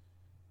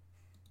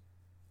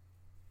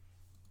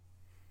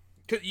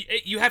 'Cause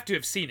you have to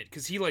have seen it,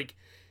 because he like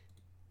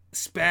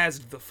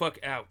spazzed the fuck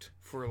out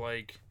for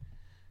like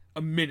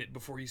a minute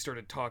before he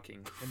started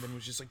talking, and then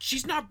was just like,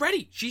 she's not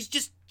ready.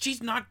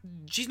 She's not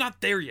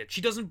there yet.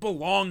 She doesn't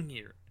belong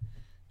here.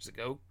 He's like,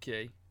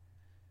 okay.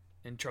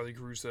 And Charlie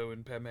Caruso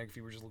and Pat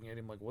McAfee were just looking at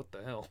him like, what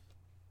the hell?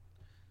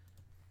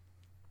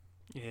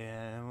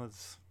 Yeah, it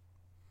was.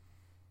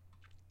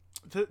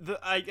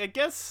 I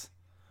guess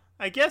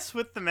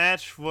with the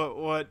match,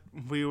 what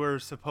we were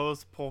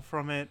supposed to pull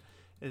from it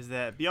is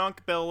that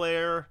Bianca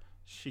Belair,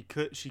 she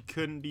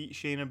couldn't beat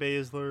Shayna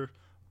Baszler,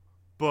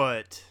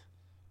 but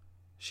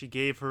she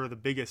gave her the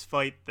biggest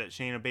fight that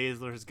Shayna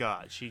Baszler has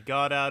got. She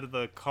got out of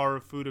the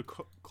Karafuda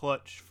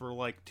clutch for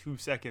like 2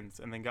 seconds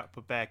and then got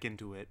put back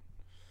into it.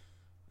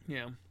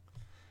 Yeah.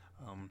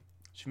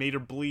 She made her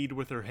bleed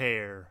with her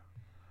hair.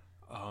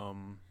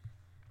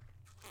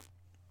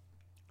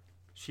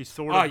 She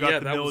sort of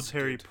got the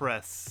military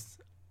press.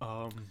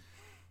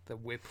 The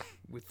whip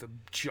with the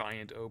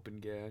giant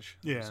open gash.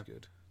 Yeah. That was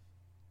good.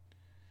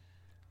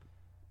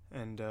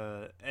 And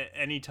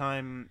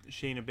anytime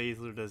Shayna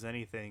Baszler does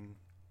anything,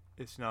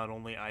 it's not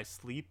only I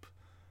sleep,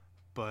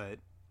 but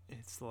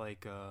it's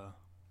like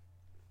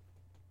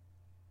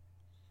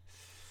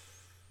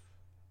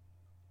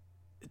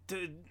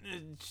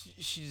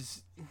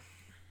she's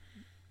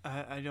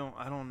I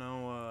don't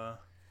know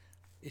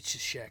It's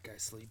just Shaq I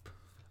sleep.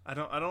 I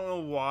don't know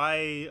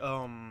why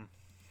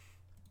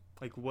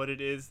like what it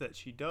is that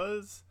she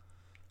does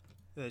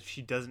that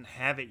she doesn't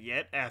have it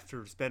yet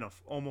after it's been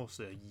almost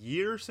a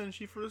year since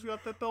she first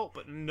got that belt,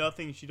 but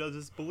nothing she does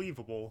is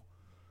believable.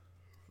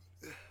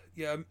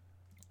 Yeah,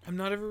 I'm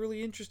not ever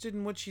really interested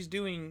in what she's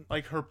doing.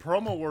 Like, her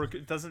promo work,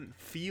 it doesn't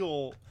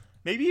feel...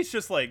 Maybe it's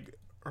just, like,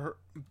 her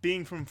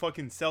being from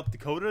fucking South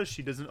Dakota,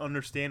 she doesn't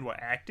understand what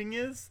acting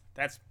is?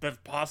 That's a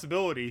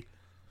possibility.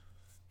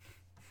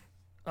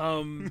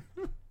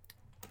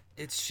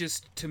 It's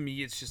just, to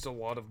me, it's just a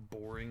lot of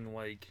boring,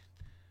 like...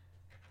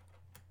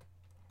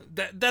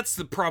 That's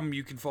the problem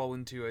you can fall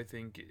into, I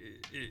think,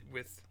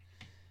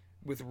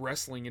 with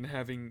wrestling and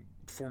having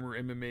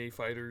former MMA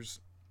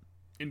fighters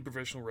in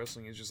professional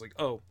wrestling. Is just like,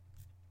 oh,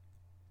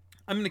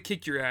 I'm gonna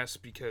kick your ass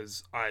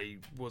because I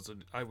was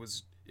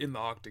in the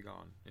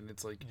octagon, and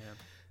it's like, yeah.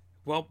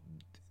 Well,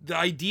 the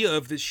idea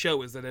of this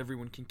show is that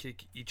everyone can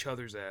kick each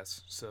other's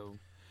ass, so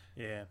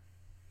yeah,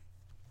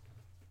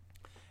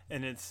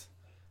 and it's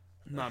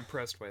I'm not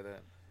impressed by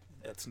that.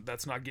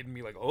 That's not getting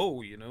me like,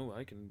 oh,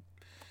 I can.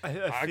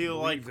 I feel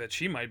like that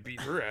she might beat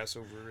her ass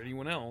over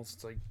anyone else.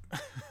 It's like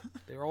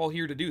they're all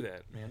here to do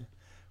that, man.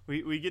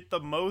 We get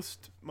the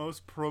most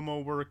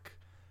promo work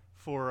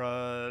for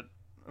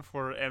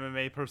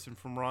MMA person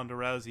from Ronda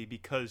Rousey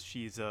because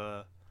she's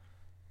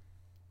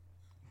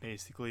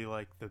basically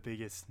like the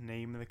biggest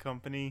name in the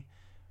company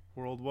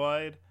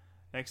worldwide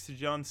next to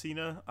John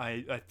Cena.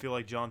 I feel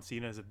like John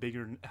Cena is a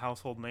bigger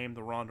household name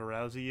than Ronda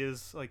Rousey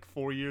is, like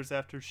 4 years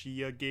after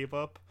she gave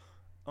up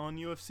on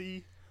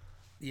UFC.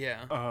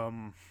 Yeah.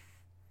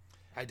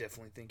 I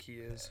definitely think he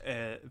is.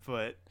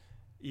 But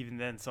even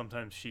then,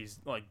 sometimes she's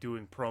like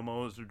doing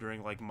promos or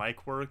during like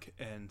mic work,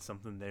 and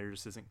something there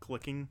just isn't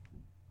clicking.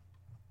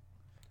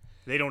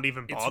 They don't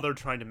even bother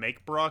trying to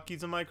make Brock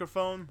use a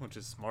microphone, which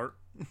is smart.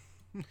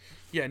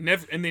 Yeah,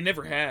 never, and they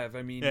never have.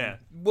 I mean, yeah.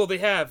 Well, they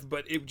have,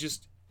 but it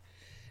just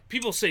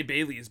people say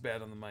Bayley is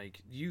bad on the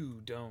mic.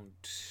 You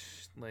don't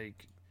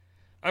like.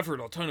 I've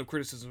heard a ton of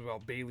criticism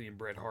about Bayley and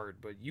Bret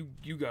Hart, but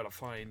you gotta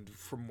find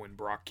from when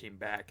Brock came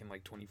back in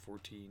like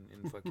 2014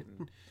 and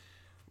fucking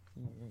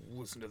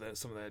listen to that.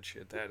 Some of that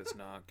shit. That is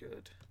not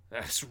good.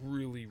 That's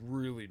really,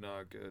 really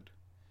not good.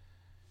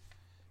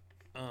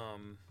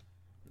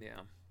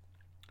 Yeah.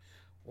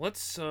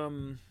 Let's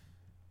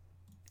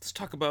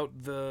talk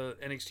about the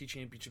NXT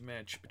Championship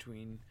match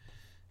between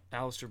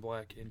Aleister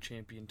Black and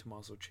champion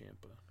Tommaso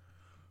Ciampa.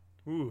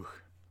 Ooh.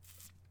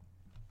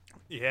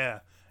 Yeah.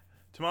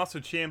 Tommaso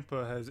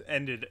Ciampa has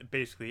ended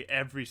basically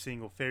every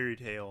single fairy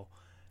tale,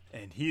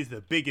 and he's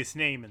the biggest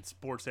name in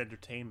sports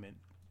entertainment.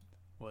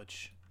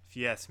 Which, if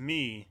you ask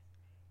me,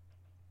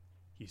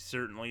 he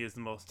certainly is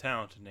the most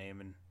talented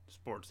name in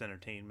sports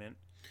entertainment.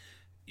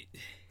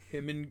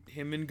 Him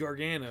and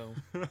Gargano.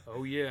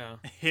 Oh yeah.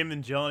 Him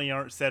and Johnny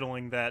aren't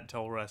settling that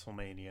till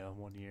WrestleMania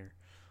one year.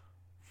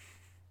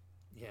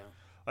 Yeah.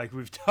 Like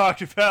we've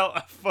talked about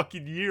a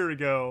fucking year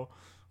ago,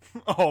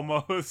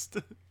 almost.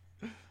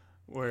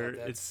 Where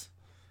it's...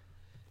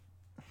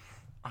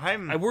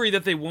 I worry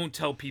that they won't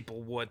tell people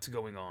what's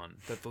going on.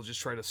 That they'll just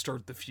try to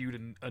start the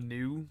feud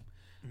anew.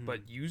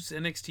 But use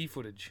NXT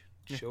footage.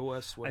 Show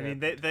us what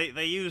happened.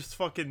 They used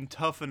fucking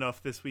Tough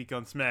Enough this week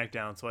on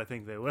SmackDown, so I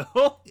think they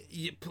will.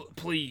 Yeah,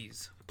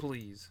 please.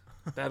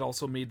 That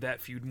also made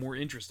that feud more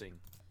interesting.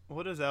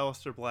 What does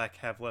Aleister Black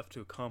have left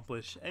to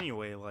accomplish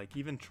anyway? Like,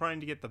 even trying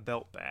to get the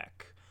belt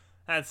back.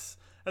 That's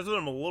what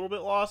I'm a little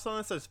bit lost on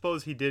this. I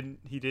suppose he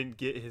didn't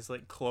get his,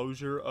 like,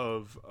 closure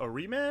of a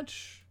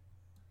rematch?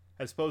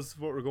 I suppose is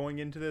what we're going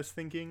into this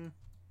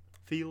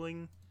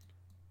feeling.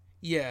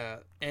 Yeah,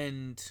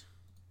 and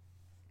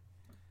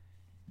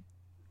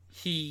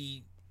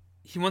he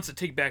wants to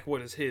take back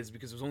what is his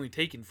because it was only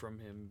taken from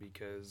him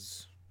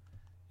because,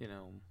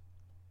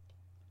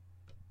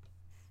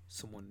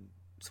 someone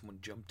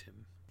jumped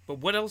him. But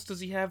what else does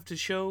he have to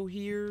show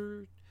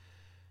here?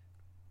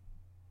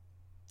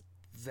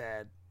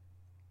 That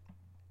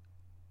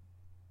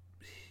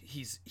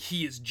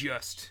he is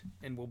just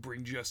and will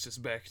bring justice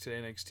back to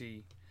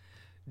NXT.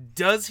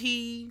 Does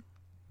he?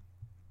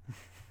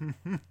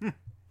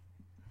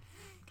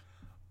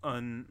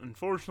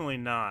 Unfortunately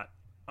not.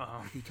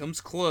 He comes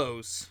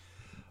close.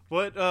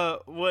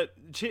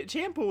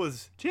 Ciampa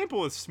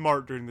was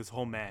smart during this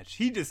whole match.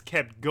 He just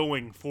kept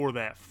going for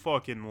that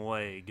fucking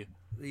leg.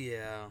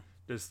 Yeah.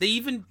 They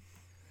even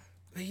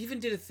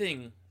did a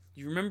thing.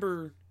 You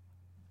remember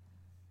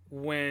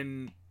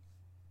when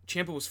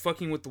Ciampa was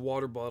fucking with the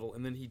water bottle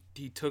and then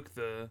he took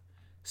the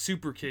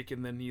super kick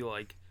and then the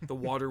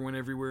water went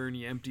everywhere and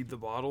he emptied the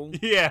bottle?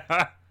 Yeah.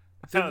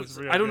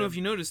 I don't know if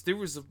you noticed, there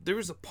was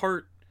a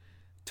part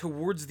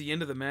towards the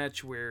end of the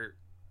match where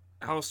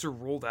Aleister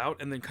rolled out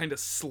and then kind of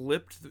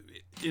slipped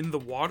in the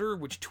water,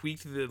 which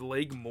tweaked the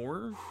leg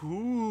more.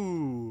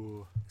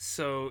 Ooh.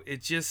 So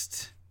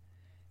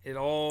it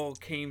all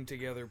came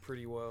together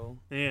pretty well.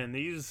 Man,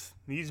 these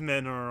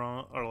men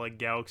are like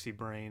galaxy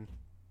brain.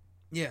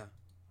 Yeah.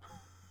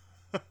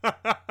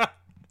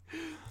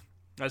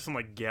 That's some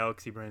like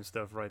galaxy brain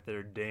stuff right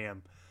there.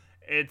 Damn.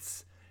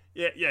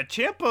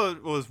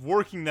 Ciampa was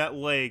working that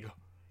leg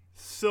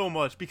so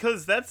much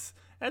because that's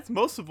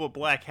most of what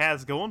Black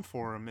has going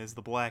for him is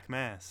the Black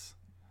Mass.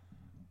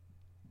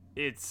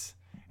 It's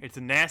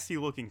a nasty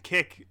looking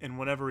kick, and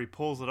whenever he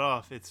pulls it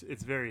off, it's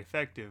very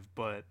effective.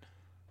 But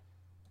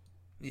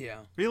yeah,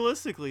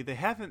 realistically,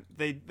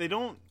 they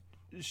don't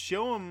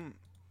show him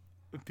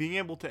being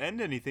able to end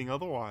anything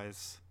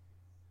otherwise.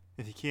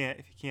 If you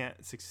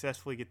can't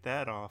successfully get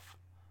that off,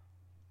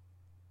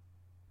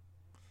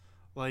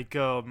 like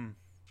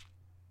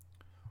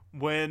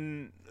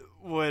when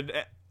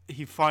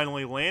he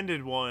finally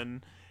landed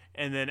one,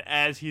 and then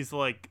as he's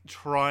like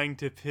trying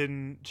to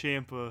pin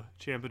Ciampa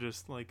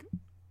just like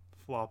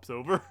flops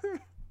over.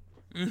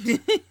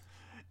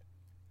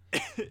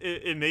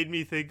 it made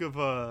me think of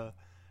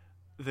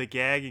the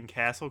gag in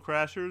Castle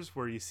Crashers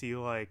where you see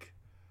like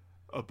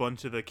a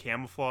bunch of the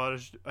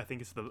camouflaged, I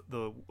think it's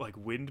the like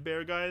wind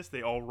bear guys,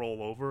 they all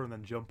roll over and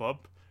then jump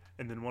up,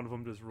 and then one of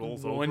them just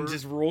rolls over. One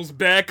just rolls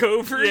back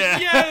over. Yeah.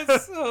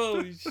 Yes.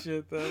 Holy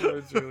shit, that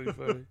was really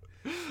funny.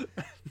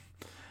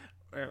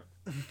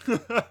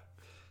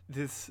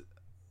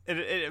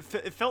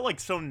 It felt like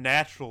so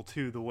natural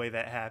too, the way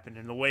that happened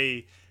and the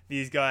way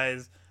these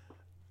guys,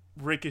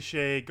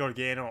 Ricochet,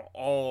 Gargano,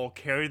 all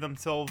carry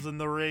themselves in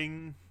the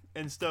ring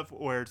and stuff,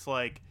 where it's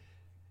like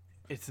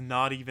it's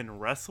not even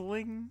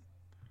wrestling,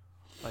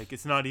 like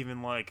it's not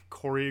even like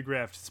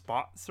choreographed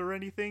spots or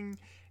anything.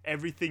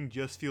 Everything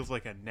just feels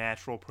like a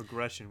natural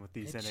progression with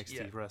these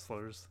NXT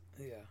wrestlers.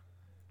 Yeah,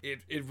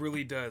 it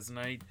really does, and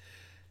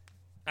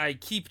I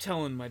keep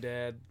telling my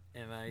dad,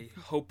 and I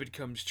hope it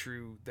comes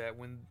true, that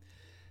when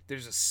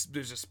there's a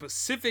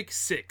specific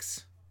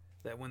 6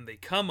 that when they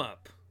come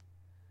up,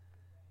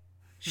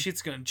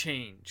 shit's gonna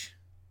change.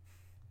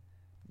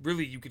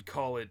 Really, you could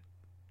call it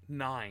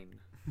 9.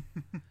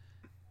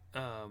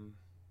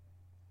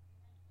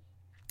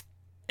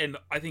 And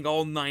I think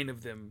all 9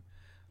 of them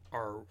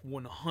are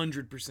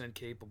 100%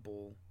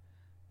 capable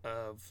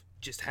of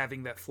just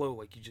having that flow,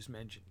 like you just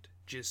mentioned,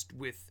 just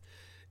with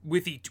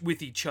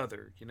each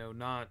other,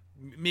 not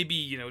maybe,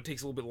 it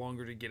takes a little bit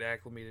longer to get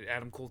acclimated.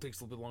 Adam Cole takes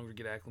a little bit longer to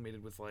get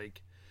acclimated with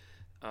like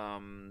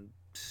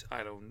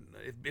I don't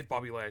if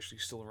Bobby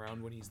Lashley's still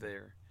around when he's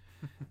there.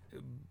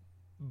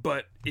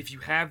 But if you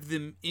have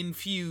them in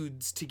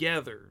feuds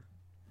together,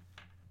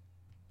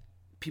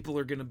 people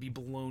are going to be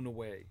blown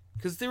away.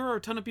 Because there are a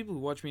ton of people who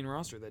watch main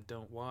roster that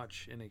don't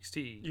watch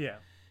NXT. Yeah.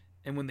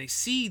 And when they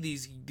see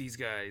these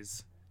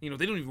guys, they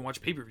don't even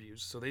watch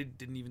pay-per-views, so they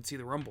didn't even see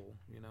the Rumble,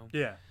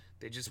 Yeah.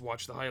 They just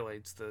watch the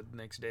highlights the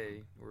next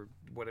day or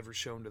whatever's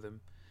shown to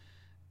them.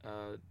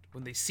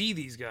 When they see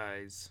these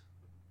guys,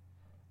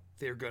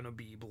 they're going to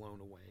be blown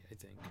away, I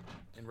think.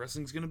 And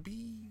wrestling's going to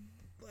be,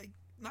 like,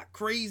 not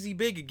crazy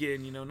big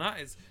again, not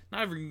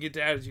ever going to get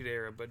to Attitude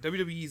Era, but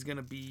WWE is going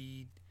to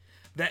be...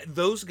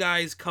 Those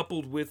guys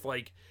coupled with,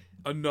 like,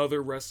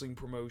 another wrestling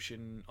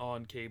promotion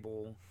on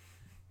cable,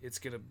 it's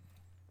gonna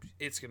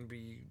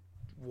be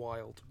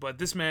wild. But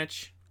this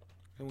match,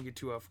 I won't get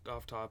too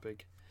off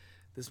topic.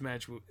 This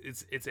match,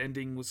 its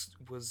ending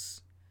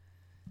was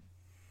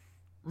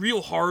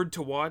real hard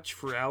to watch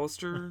for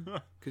Alistair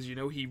because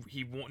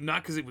he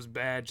not because it was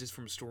bad, just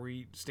from a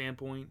story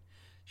standpoint.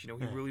 He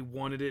really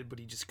wanted it, but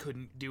he just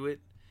couldn't do it.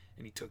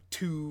 And he took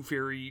 2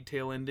 fairy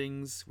tale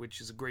endings,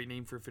 which is a great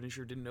name for a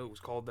finisher. Didn't know it was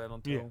called that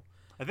until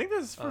I think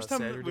this is the first time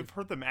Saturday. we've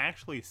heard them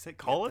actually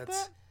call it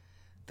that.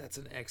 That's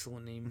an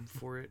excellent name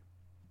for it.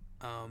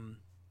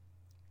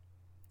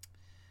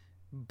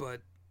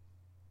 But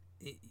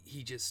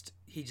he just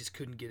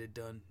couldn't get it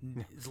done.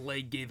 His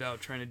leg gave out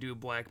trying to do a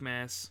black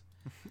mass.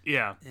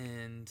 Yeah.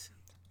 And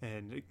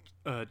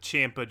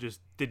Ciampa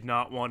just did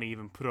not want to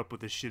even put up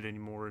with this shit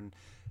anymore. And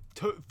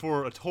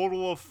for a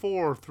total of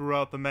 4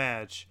 throughout the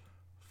match,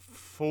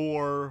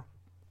 4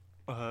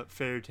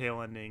 fairy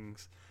tale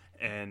endings,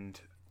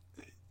 and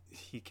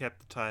he kept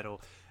the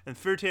title. And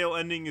fairy tale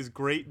ending is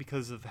great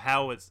because of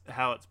how it's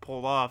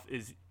pulled off.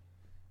 Is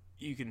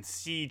you can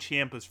see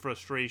Ciampa's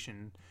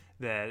frustration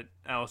that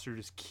Alistair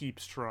just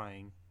keeps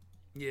trying.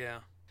 Yeah,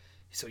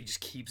 so he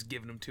just keeps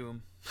giving them to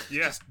him.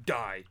 Yeah.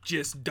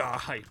 just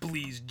die,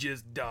 please,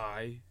 just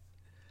die.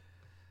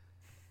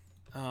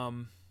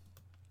 And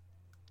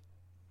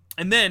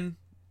then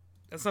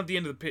that's not the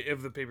end of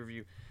the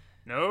pay-per-view.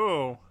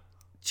 No.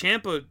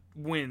 Ciampa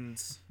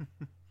wins.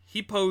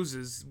 He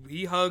poses.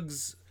 He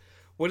hugs.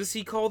 What does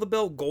he call the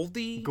belt?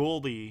 Goldie?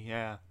 Goldie,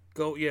 yeah.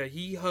 Yeah,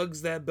 he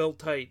hugs that belt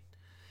tight.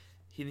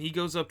 He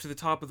goes up to the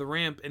top of the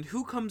ramp, and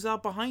who comes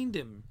out behind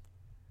him?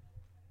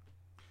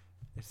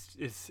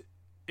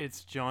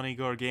 It's Johnny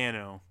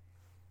Gargano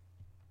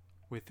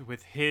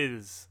with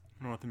his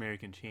North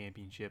American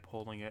Championship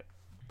holding it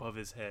above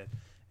his head,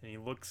 and he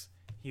looks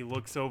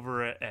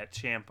over at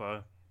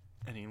Ciampa,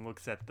 and he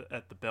looks at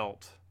the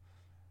belt,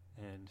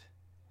 and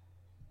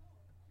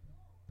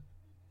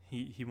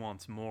he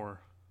wants more.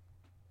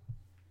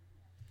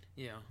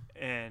 Yeah.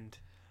 And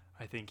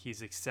I think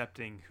he's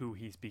accepting who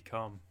he's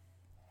become.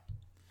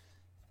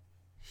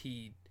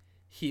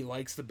 He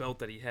likes the belt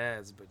that he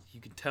has, but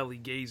you can tell he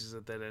gazes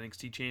at that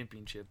NXT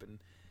Championship, and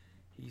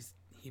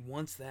he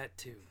wants that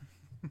too.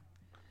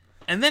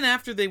 And then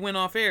after they went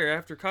off air,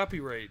 after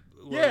copyright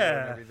and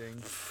everything,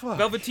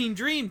 Velveteen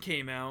Dream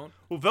came out.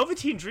 Well,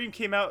 Velveteen Dream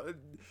came out.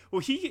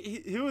 Well,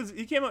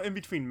 he came out in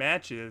between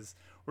matches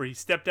where he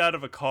stepped out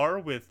of a car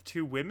with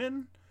 2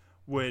 women,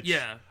 which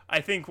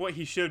I think what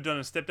he should have done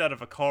is stepped out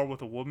of a car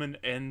with a woman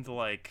and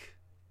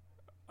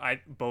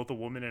both a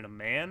woman and a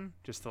man,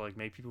 just to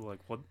make people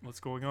what's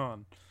going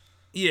on.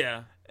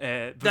 Yeah,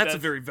 that's a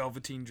very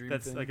Velveteen Dream.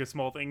 That's thing. a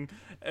small thing,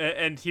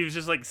 and he was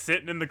just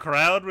sitting in the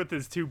crowd with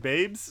his 2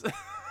 babes.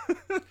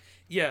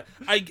 Yeah,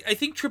 I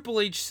think Triple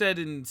H said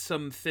in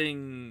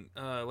something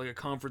like a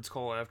conference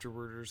call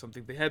afterward or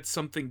something, they had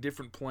something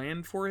different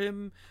planned for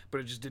him,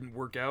 but it just didn't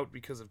work out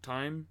because of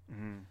time.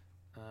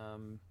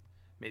 Mm-hmm.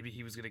 Maybe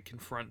he was going to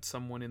confront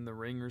someone in the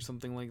ring or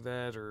something like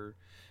that, or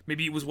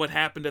maybe it was what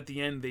happened at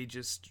the end. They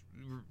just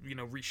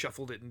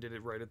reshuffled it and did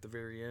it right at the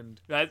very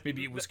end.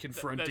 Maybe it was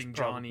confronting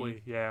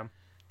Johnny. Yeah.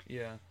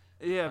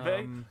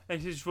 It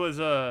just was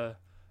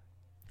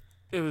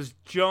it was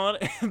John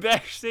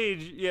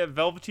backstage. Yeah,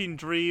 Velveteen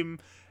Dream,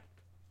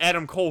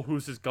 Adam Cole,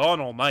 who's just gone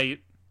all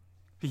night.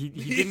 He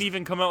didn't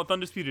even come out with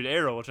Undisputed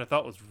Era, which I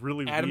thought was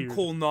really weird. Adam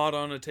Cole not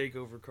on a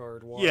takeover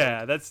card. Wow.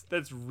 Yeah,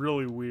 that's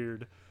really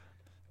weird.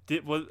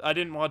 I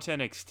didn't watch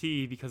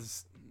NXT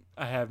because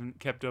I haven't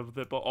kept up with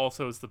it, but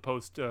also it's the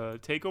post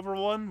takeover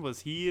one.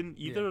 Was he in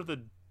either of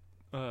the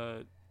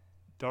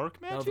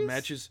dark matches? No,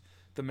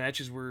 the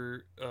matches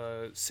were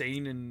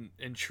Sane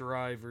and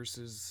Shirai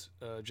versus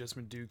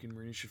Jessamine Duke and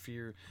Marina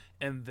Shafir,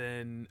 and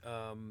then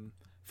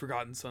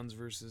Forgotten Sons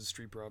versus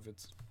Street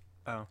Profits.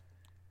 Oh.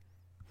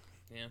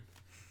 Yeah.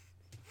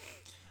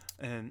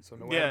 And so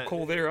no Adam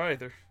Cole there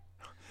either.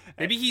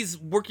 Maybe he's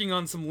working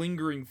on some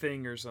lingering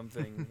thing or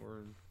something.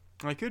 Or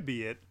that could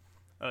be it.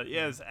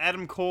 It's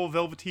Adam Cole,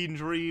 Velveteen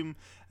Dream,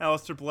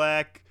 Aleister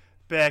Black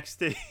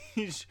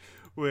backstage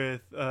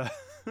with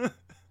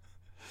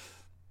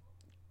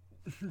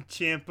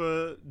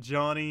Ciampa,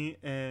 Johnny,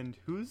 and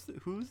who's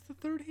the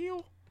third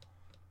heel?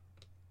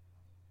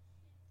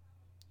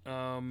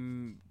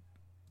 Adam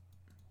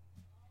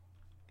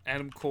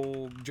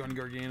Cole, Johnny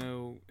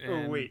Gargano,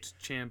 and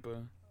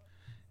Ciampa.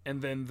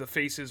 and then the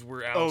faces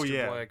were Aleister Oh,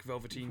 yeah. Black,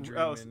 Velveteen Dream,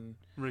 Alice- and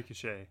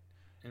Ricochet.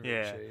 Yeah.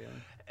 Ricochet. Yeah.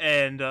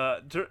 And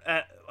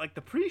at like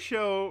the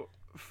pre-show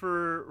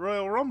for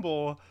Royal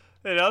Rumble,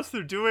 they announced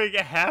they're doing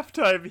a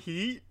halftime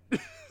heat.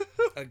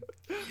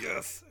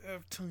 Yes,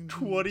 halftime.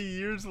 20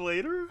 years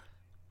later.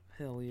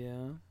 Hell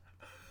yeah.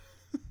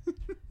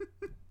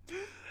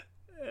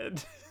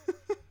 And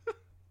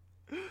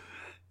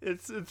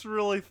it's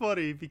really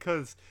funny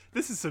because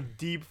this is some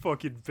deep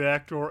fucking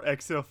backdoor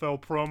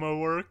XFL promo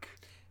work.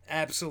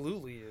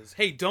 Absolutely is.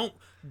 Hey, don't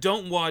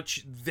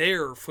watch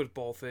their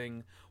football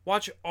thing.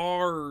 Watch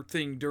our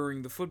thing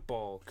during the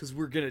football, because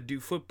we're gonna do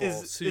football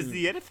soon. Is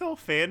the NFL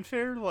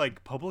fanfare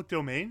like public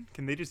domain?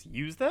 Can they just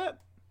use that?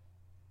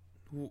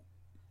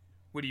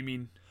 What do you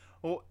mean?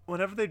 Well,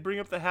 whenever they bring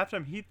up the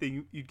halftime heat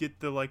thing, you get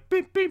the like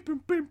bing, bing,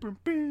 bing, bing, bing,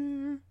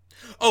 bing.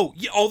 Oh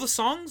yeah, all the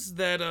songs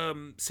that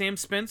Sam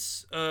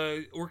Spence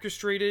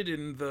orchestrated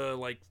in the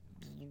like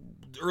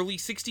early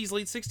 '60s,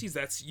 late '60s.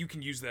 That's, you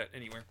can use that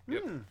anywhere.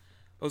 Yep.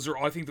 Those are,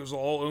 I think those are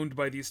all owned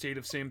by the estate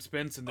of Sam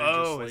Spence, and they're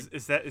just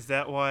like, is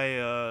that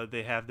why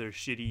they have their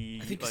shitty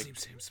I think like his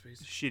name's Sam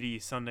Spence.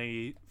 shitty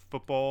Sunday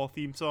football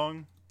theme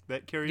song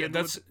that Carrie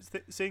Underwood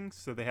sings?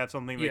 So they have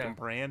something they can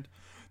brand.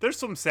 There's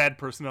some sad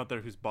person out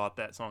there who's bought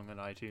that song on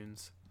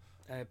iTunes.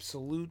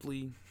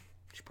 Absolutely,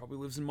 she probably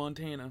lives in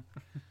Montana.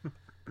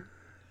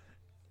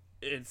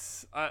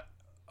 It's I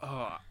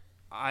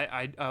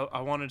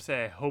wanted to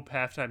say I hope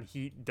halftime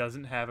heat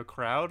doesn't have a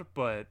crowd,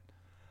 but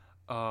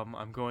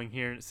I'm going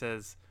here and it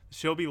says the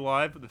show will be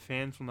live, but the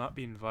fans will not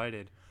be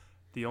invited.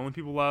 The only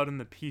people allowed in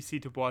the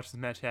PC to watch this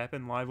match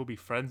happen live will be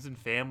friends and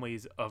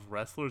families of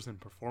wrestlers and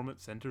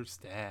performance center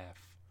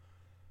staff.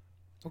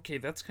 Okay,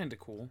 that's kind of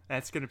cool.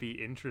 That's gonna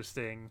be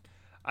interesting.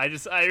 I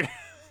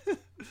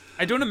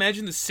I don't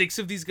imagine the 6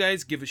 of these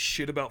guys give a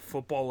shit about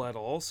football at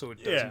all, so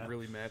it doesn't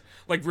really matter.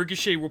 Like,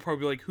 Ricochet will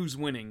probably be like, who's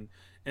winning?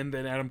 And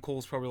then Adam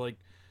Cole's probably like,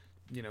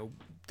 you know,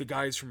 the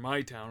guys from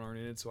my town aren't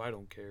in it, so I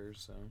don't care,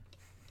 so.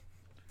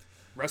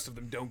 Rest of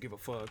them don't give a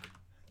fuck.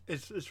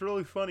 It's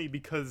really funny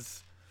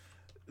because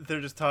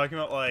they're just talking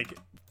about, like,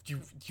 you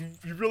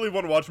really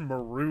want to watch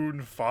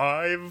Maroon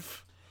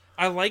 5?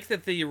 I like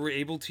that they were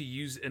able to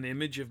use an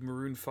image of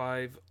Maroon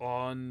 5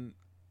 on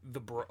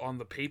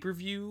the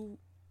pay-per-view,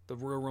 the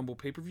Royal Rumble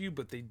pay-per-view,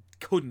 but they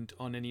couldn't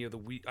on any of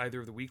the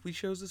either of the weekly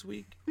shows this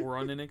week or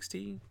on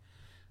NXT.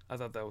 I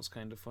thought that was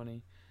kind of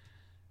funny.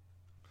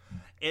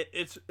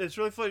 It's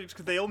really funny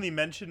because they only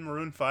mentioned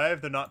Maroon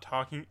 5. They're not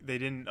talking. They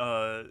didn't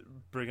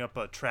bring up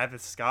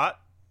Travis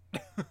Scott.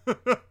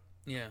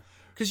 Yeah,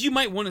 because you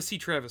might want to see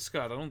Travis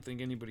Scott. I don't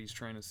think anybody's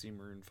trying to see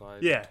Maroon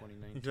 5 in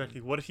 2019.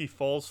 Exactly. What if he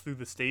falls through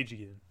the stage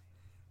again?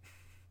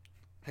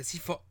 Has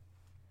he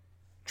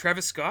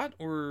Travis Scott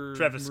or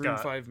Travis Maroon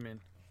Scott. 5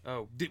 man?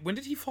 Oh, when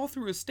did he fall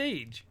through a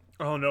stage?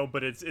 Oh no,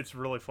 but it's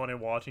really funny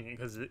watching it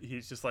because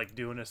he's just like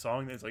doing a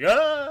song and it's like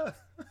ah.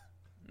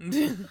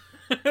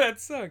 That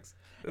sucks.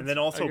 And then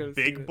also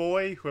Big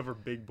Boy, whoever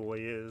Big Boy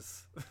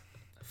is.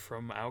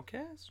 From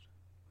Outkast?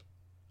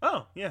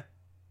 Oh, yeah.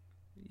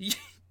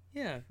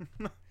 Yeah.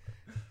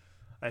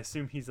 I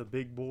assume he's a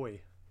big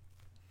boy.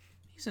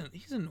 He's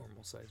a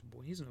normal sized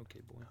boy. He's an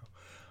okay boy.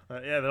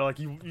 Yeah, they're like,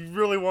 you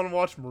really want to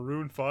watch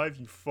Maroon 5,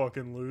 you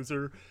fucking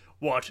loser?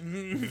 Watch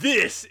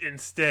this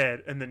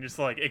instead. And then just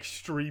like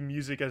extreme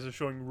music as they're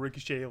showing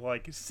Ricochet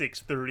like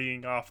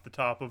 630ing off the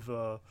top of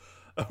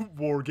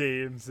War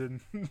Games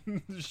and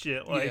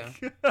shit.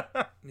 Like,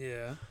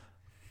 yeah.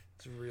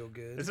 It's real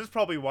good. This is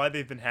probably why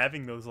they've been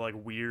having those like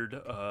weird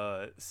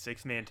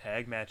 6-man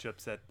tag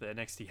matchups at the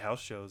NXT house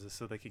shows, is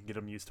so they can get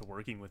them used to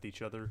working with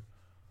each other.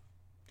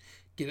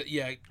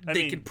 They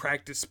can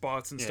practice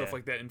spots and stuff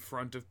like that in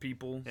front of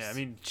people. Yeah, I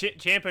mean,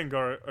 Ciampa and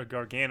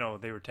Gargano,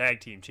 they were tag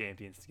team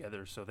champions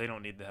together, so they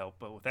don't need the help.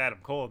 But with Adam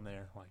Cole in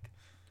there, like,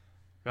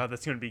 God,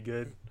 that's gonna be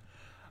good.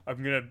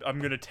 I'm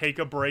gonna take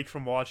a break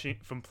from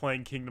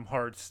playing Kingdom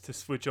Hearts to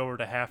switch over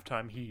to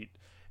Halftime Heat,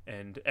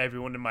 and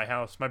everyone in my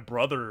house,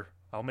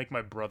 I'll make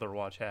my brother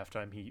watch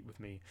Halftime Heat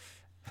with me.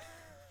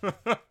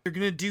 They're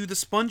gonna do the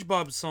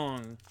SpongeBob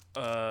song.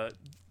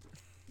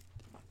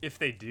 If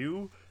they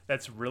do,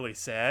 that's really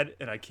sad,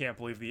 and I can't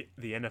believe the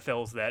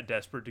NFL is that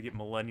desperate to get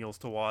millennials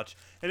to watch.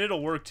 And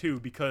it'll work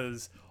too,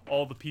 because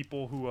all the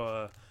people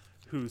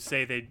who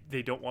say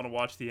they don't want to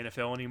watch the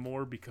NFL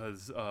anymore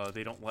because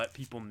they don't let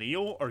people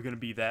kneel are gonna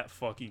be that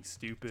fucking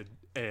stupid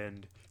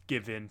and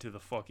give in to the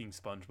fucking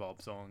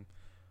SpongeBob song.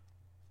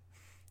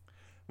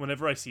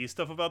 Whenever I see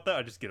stuff about that,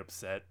 I just get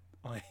upset.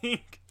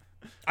 Like,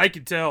 I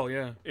could tell,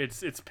 yeah.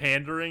 It's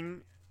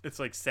pandering. It's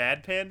like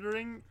sad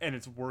pandering, and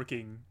it's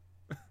working.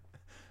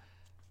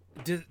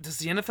 Does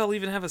the NFL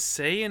even have a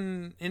say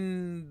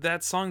in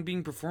that song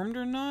being performed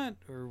or not?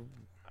 Or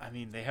I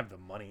mean, they have the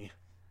money.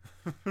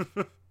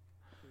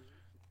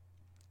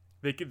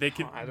 They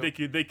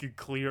could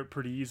clear it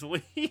pretty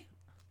easily.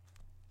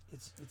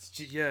 It's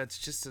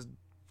just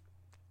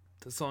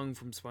the song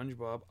from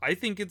SpongeBob. I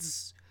think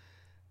it's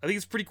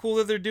pretty cool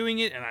that they're doing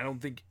it, and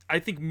I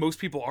think most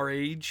people our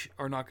age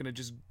are not going to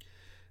just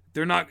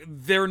they're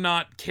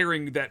not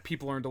caring that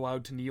people aren't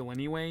allowed to kneel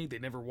anyway. They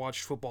never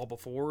watched football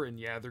before, and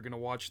yeah, they're gonna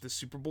watch the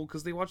Super Bowl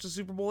because they watch the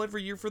Super Bowl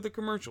every year for the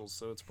commercials.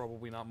 So it's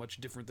probably not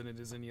much different than it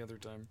is any other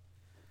time.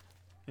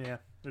 Yeah,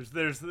 there's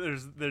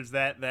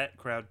that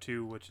crowd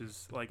too, which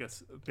is like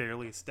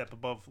barely a step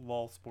above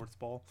LOL sports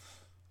ball.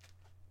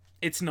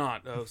 It's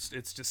not.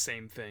 It's just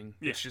same thing.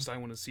 Yeah. It's just I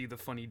want to see the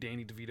funny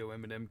Danny DeVito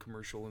Eminem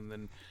commercial, and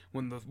then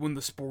when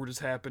the sport is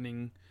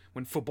happening,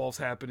 when football's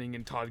happening,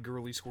 and Todd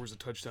Gurley scores a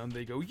touchdown,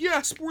 they go,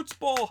 "Yeah, sports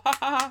ball!" Ha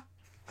ha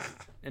ha!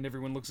 And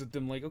everyone looks at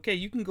them like, "Okay,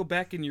 you can go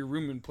back in your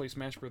room and play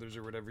Smash Brothers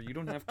or whatever. You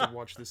don't have to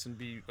watch this and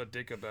be a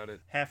dick about it."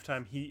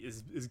 Halftime heat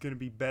is gonna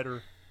be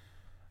better.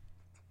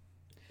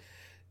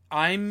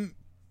 I'm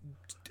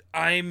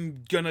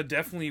gonna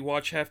definitely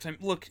watch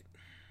halftime. Look,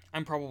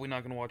 I'm probably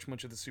not gonna watch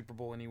much of the Super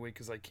Bowl anyway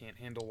because I can't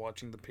handle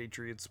watching the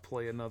Patriots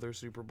play another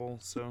Super Bowl.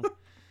 So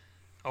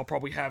I'll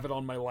probably have it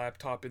on my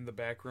laptop in the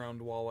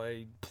background while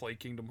I play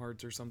Kingdom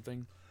Hearts or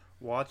something.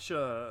 Watch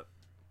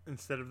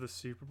instead of the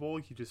Super Bowl,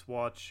 you just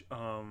watch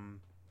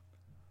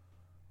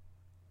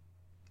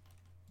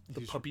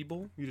The Puppy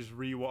Bowl? You just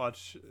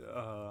rewatch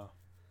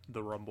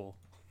the Rumble.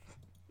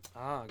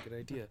 Ah, good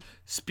idea.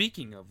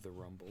 Speaking of the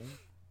Rumble,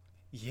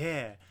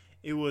 Yeah,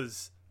 it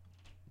was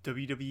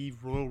WWE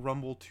Royal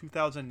Rumble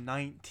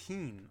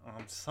 2019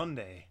 on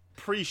Sunday.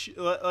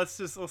 Let's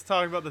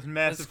talk about this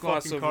massive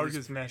fucking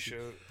Carcass match.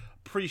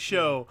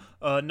 Pre-show,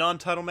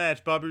 non-title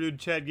match: Bobby Roode,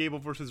 Chad Gable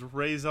versus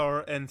Razor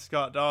and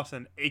Scott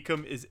Dawson.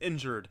 Akam is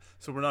injured,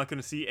 so we're not going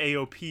to see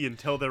AOP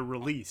until they're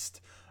released.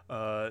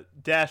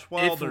 Dash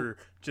Wilder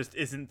just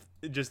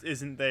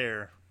isn't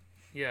there.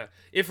 Yeah,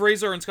 if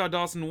Razor and Scott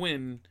Dawson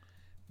win,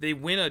 they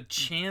win a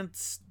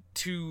chance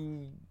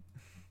to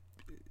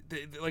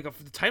like a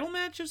title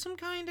match of some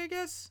kind, I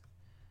guess.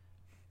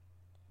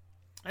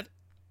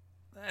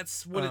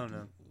 That's what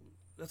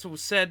that's what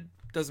was said.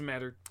 Doesn't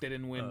matter. They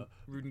didn't win.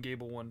 Roode and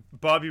Gable won.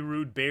 Bobby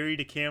Roode buried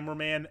a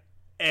cameraman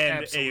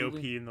and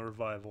Absolutely. AOP in the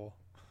revival.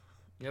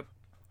 Yep.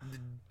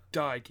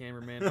 Die,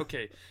 cameraman.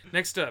 Okay.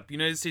 Next up,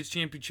 United States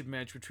Championship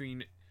match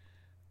between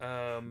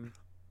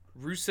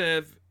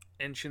Rusev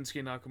and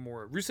Shinsuke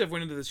Nakamura. Rusev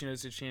went into this United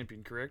States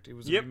champion, correct? It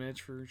was a rematch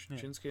for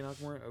Shinsuke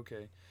Nakamura?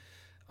 Okay.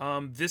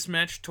 This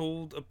match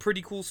told a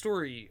pretty cool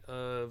story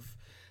of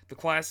the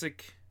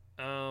classic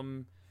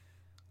Lana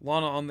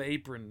on the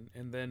apron,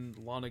 and then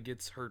Lana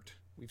gets hurt.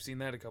 We've seen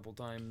that a couple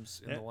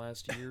times in the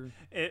last year.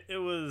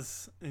 It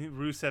was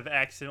Rusev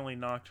accidentally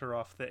knocked her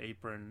off the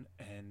apron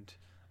and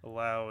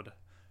allowed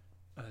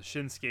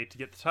Shinsuke to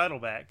get the title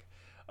back.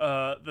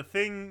 The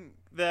thing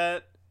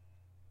that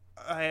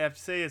I have to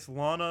say is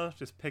Lana,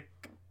 just pick,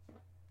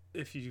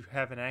 if you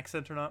have an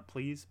accent or not,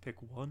 please pick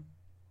one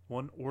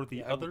or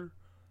the other.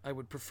 I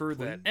would prefer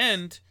Please? that.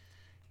 And,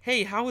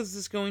 hey, how is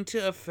this going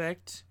to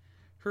affect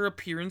her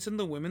appearance in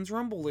the Women's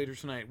Rumble later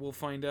tonight? We'll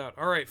find out.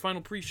 All right,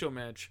 final pre-show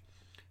match.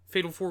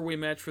 Fatal 4-way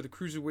match for the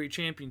Cruiserweight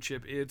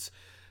Championship. It's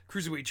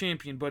Cruiserweight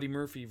Champion Buddy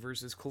Murphy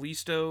versus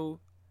Kalisto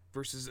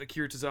versus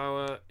Akira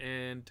Tozawa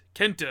and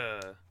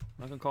Kenta. I'm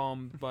not going to call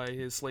him by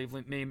his slave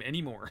name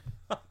anymore.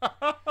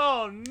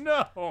 Oh,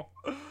 no!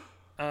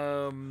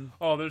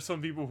 There's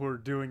some people who are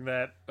doing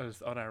that as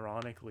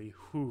unironically.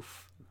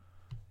 Hoof.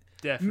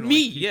 Definitely.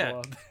 Me,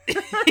 yeah.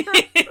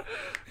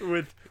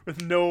 with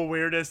no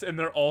awareness, and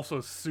they're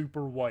also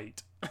super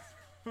white.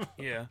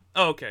 Yeah.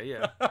 Oh, okay,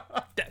 yeah.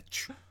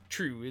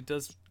 True. It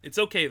does. It's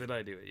okay that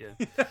I do it, yeah.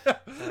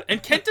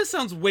 And Kenta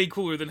sounds way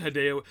cooler than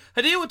Hideo.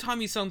 Hideo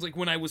Itami sounds like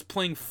when I was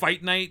playing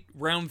Fight Night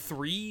Round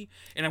 3,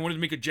 and I wanted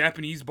to make a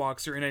Japanese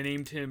boxer, and I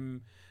named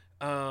him...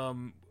 what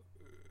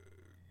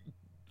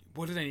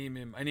did I name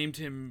him? I named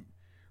him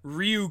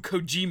Ryu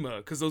Kojima,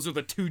 because those are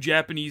the two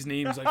Japanese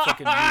names I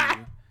fucking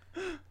knew.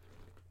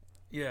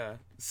 Yeah,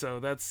 so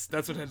that's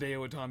what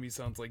Hideo Itami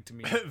sounds like to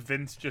me.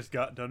 Vince just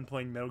got done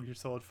playing Metal Gear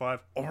Solid 5.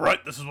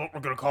 Alright, this is what we're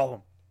gonna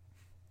call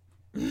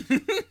him.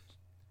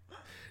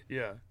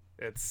 Yeah,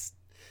 that's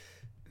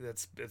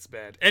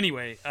bad.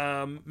 Anyway,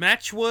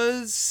 match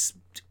was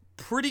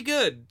pretty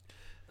good.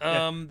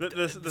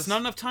 There's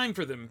not enough time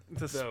for them,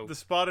 though. The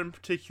spot in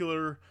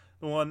particular,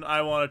 the one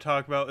I want to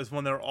talk about, is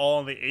when they're all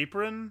on the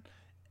apron,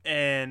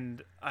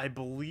 and I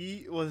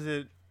believe, it was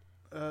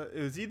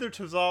either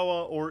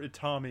Tozawa or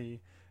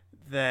Itami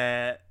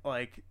that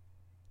like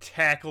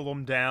tackled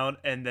him down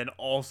and then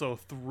also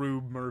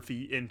threw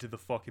Murphy into the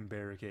fucking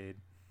barricade.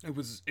 It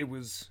was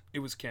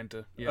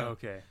Kenta. Yeah.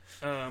 Okay.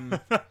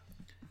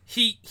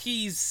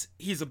 He's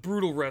a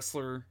brutal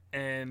wrestler,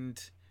 and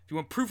if you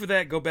want proof of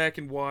that, go back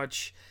and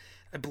watch.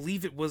 I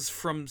believe it was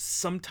from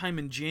sometime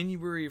in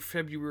January or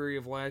February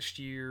of last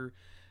year,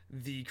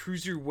 the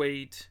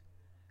Cruiserweight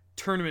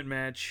tournament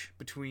match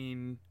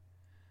between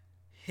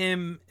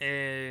him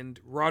and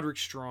Roderick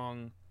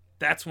Strong.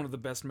 That's one of the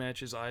best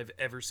matches I've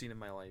ever seen in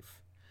my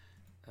life.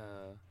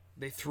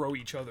 They throw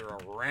each other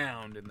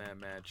around in that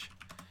match.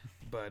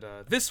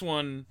 But this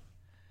one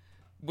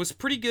was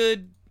pretty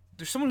good.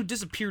 There's someone who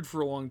disappeared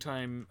for a long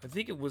time. I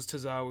think it was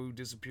Tozawa who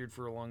disappeared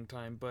for a long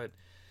time, but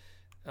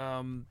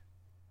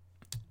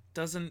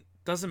doesn't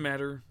Doesn't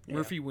matter. Yeah.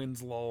 Murphy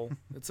wins, lol.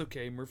 It's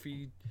okay.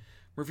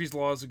 Murphy's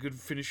Law is a good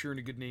finisher and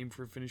a good name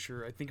for a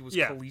finisher. I think it was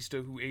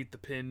Kalisto who ate the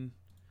pin.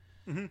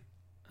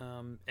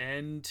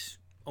 And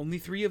only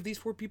 3 of these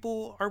 4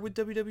 people are with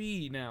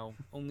WWE now.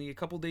 Only a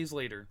couple days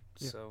later.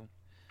 Yeah. So,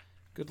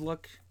 good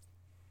luck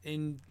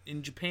in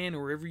Japan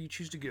or wherever you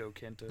choose to go,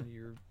 Kenta.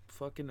 You're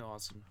fucking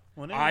awesome.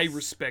 I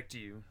respect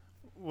you.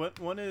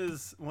 When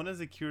is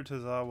Akira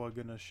Tozawa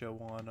gonna show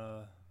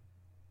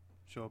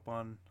up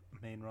on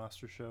a main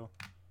roster show?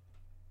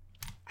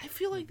 I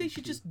feel like they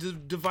should just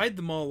divide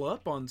them all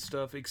up on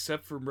stuff,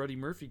 except for Buddy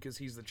Murphy because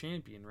he's the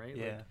champion, right?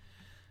 Yeah.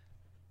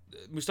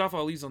 Like, Mustafa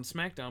Ali's on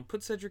SmackDown.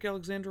 Put Cedric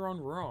Alexander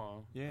on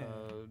Raw. Yeah.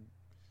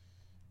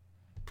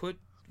 Put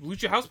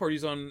Lucha House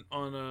Parties on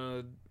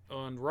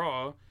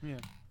Raw. Yeah.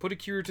 Put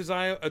Akira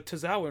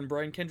Tozawa and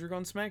Brian Kendrick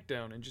on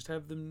SmackDown, and just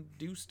have them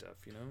do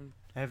stuff. You know.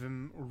 Have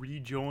him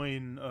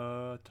rejoin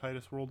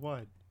Titus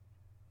Worldwide.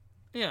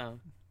 Yeah.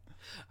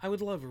 I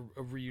would love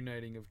a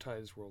reuniting of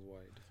Titus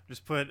Worldwide.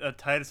 Just put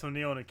Titus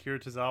O'Neil and Akira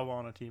Tozawa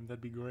on a team.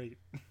 That'd be great.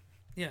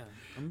 Yeah,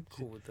 I'm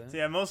cool with that.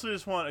 See, I mostly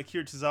just want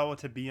Akira Tozawa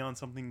to be on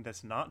something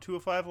that's not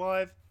 205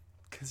 Live,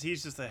 because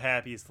he's just the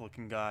happiest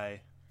looking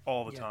guy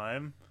all the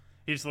time.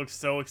 He just looks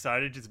so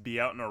excited to just be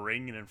out in a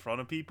ring and in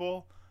front of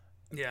people.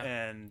 Yeah.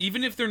 And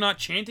even if they're not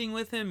chanting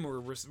with him or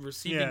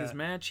receiving his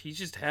match, he's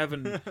just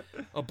having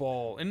a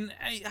ball. And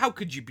how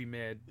could you be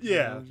mad?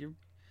 Yeah. You know,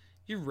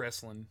 you're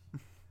wrestling.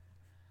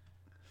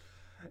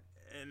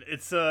 And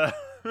it's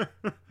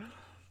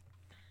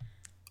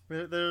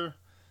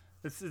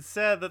it's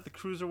sad that the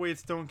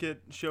cruiserweights don't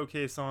get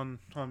showcased on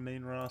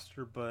main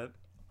roster, but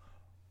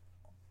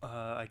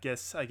I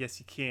guess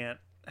you can't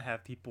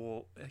have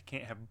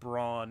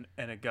Braun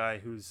and a guy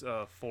who's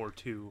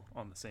 4'2"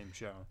 on the same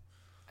show.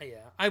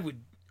 Yeah, I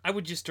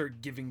would just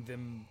start giving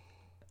them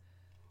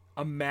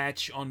a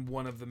match on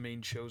one of the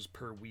main shows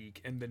per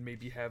week, and then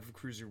maybe have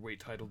cruiserweight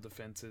title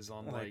defenses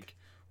on like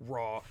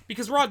Raw,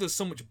 because Raw does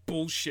so much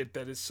bullshit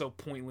that is so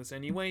pointless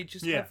anyway.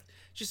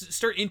 Just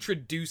start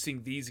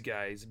introducing these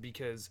guys,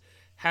 because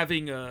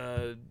having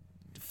a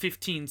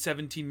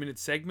 15-17 minute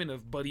segment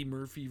of Buddy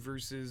Murphy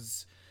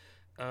versus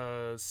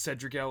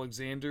Cedric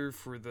Alexander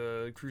for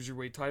the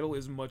cruiserweight title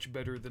is much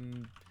better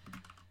than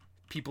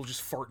people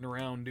just farting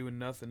around doing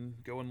nothing,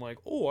 going like,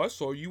 "Oh, I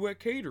saw you at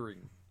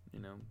catering," you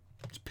know,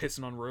 just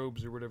pissing on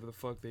robes or whatever the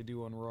fuck they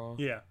do on Raw.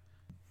 Yeah.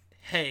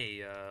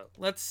 Hey,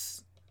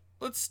 let's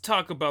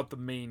talk about the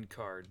main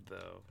card,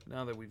 though,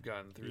 now that we've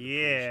gotten through the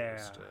pre-show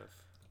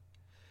stuff.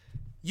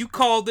 You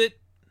called it.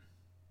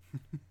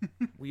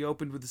 We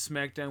opened with the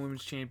SmackDown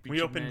Women's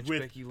Championship match, with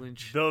Becky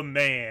Lynch. The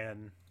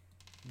man.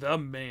 The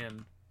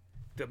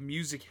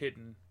music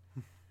hitting.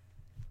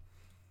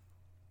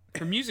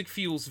 Her music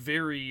feels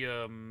very,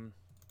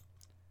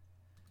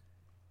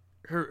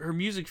 Her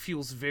music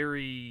feels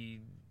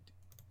very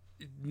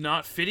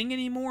not fitting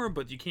anymore,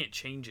 but you can't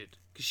change it.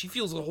 Because she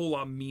feels a whole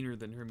lot meaner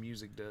than her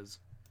music does.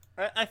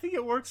 I think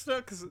it works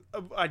though, because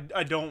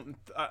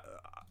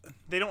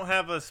they don't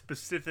have a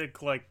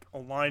specific like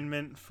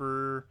alignment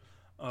for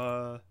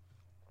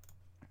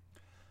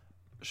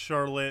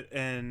Charlotte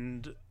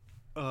and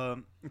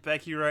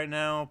Becky right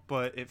now,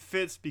 but it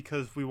fits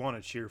because we want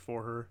to cheer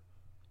for her.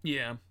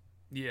 Yeah.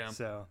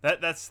 So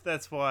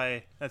that's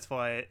why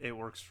it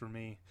works for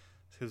me,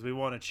 because we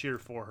want to cheer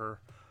for her.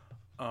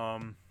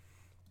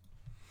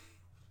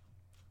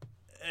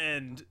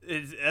 And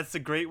that's a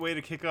great way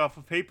to kick off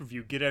a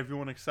pay-per-view. Get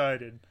everyone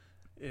excited.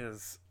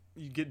 Is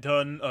you get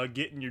done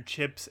getting your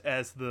chips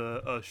as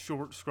the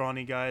short,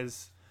 scrawny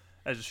guys.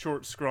 As a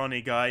short,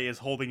 scrawny guy is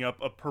holding up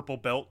a purple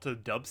belt to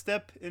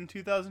dubstep in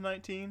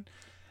 2019.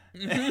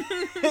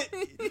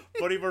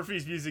 Buddy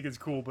Murphy's music is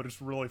cool, but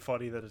it's really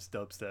funny that it's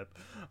dubstep.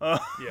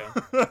 Yeah,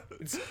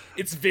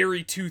 it's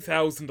very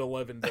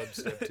 2011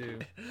 dubstep too.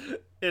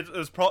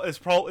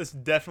 It's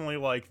definitely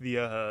like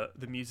the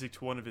music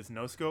to one of his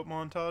no scope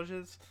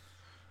montages.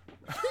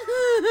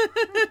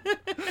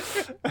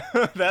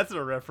 That's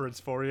a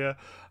reference for you.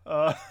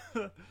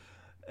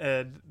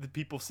 And the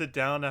people sit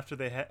down after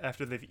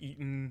they've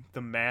eaten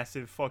the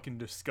massive fucking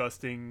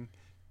disgusting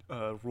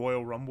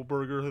Royal Rumble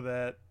burger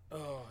that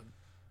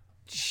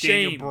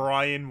shame. Daniel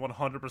Bryan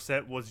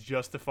 100% was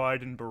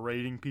justified in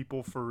berating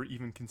people for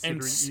even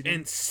considering eating,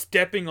 and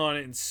stepping on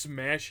it and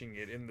smashing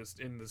it in the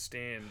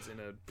stands in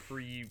a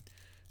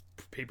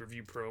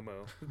pay-per-view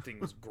promo. The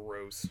thing was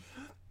gross.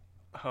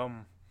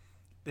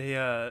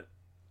 They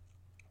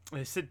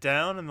sit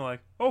down and they're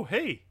like, "Oh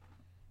hey,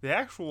 the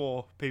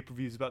actual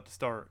pay-per-view is about to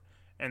start,"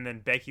 and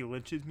then Becky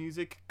Lynch's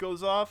music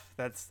goes off.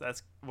 That's a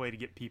way to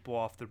get people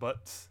off their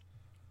butts.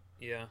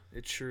 Yeah,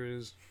 it sure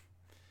is.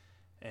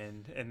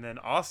 And then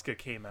Asuka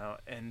came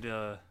out, and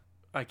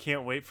I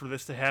can't wait for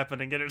this to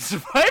happen again at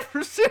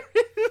Survivor Series.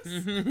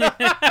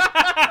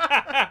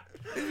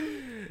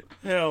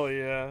 Hell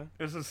yeah!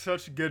 This is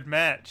such a good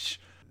match.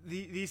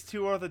 These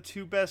two are the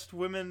two best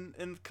women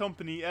in the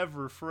company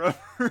ever,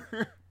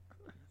 forever.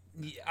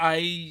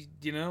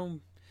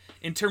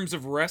 In terms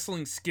of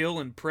wrestling skill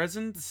and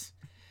presence,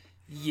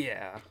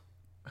 yeah.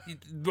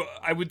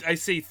 I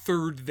say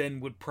third then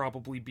would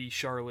probably be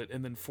Charlotte,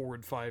 and then 4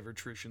 and 5 are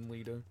Trish and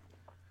Lita.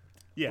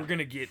 Yeah. We're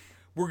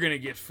gonna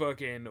get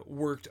fucking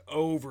worked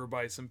over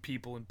by some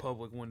people in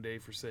public one day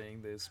for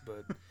saying this,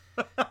 but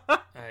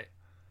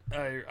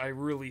I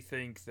really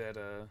think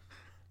that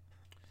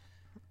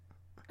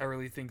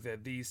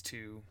these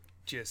two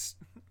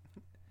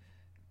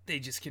they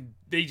just can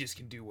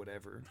do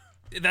whatever.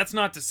 That's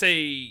not to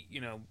say,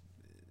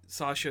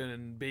 Sasha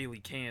and Bayley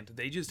can't.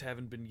 They just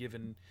haven't been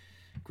given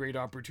great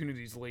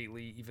opportunities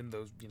lately, even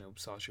though,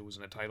 Sasha was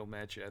in a title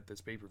match at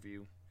this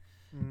pay-per-view.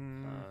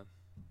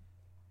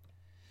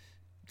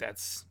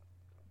 It's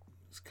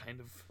kind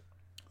of...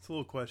 It's a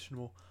little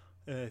questionable,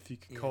 if you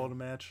could call it a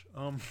match.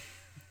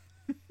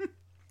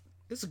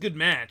 It's a good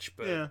match,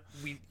 but Yeah.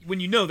 when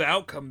you know the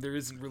outcome, there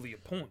isn't really a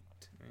point.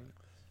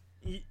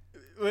 Right?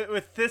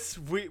 With this,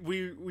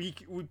 we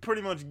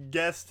pretty much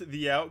guessed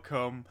the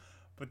outcome,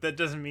 but that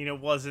doesn't mean it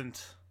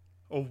wasn't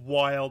a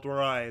wild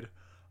ride.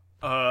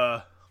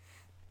 That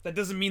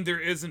doesn't mean there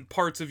isn't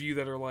parts of you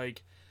that are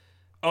like,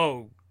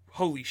 oh,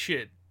 holy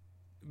shit,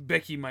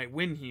 Becky might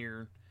win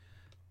here.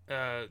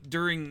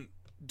 During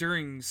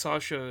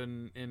Sasha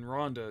and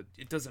Ronda,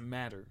 it doesn't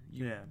matter.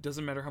 It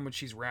doesn't matter how much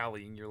she's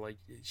rallying. You're like,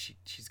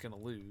 she's gonna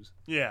lose.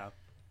 Yeah.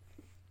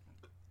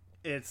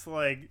 It's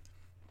like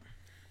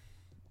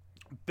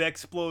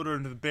Bexploder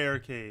into the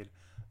barricade,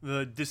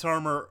 the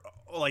disarmer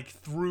like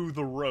through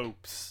the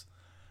ropes.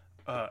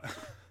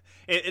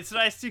 It's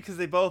nice too because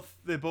they both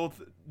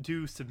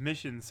do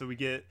submissions, so we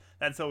get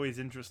that's always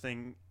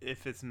interesting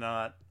if it's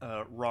not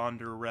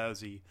Ronda or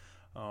Rousey.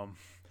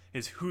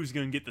 Is who's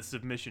gonna get the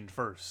submission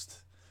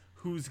first?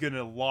 Who's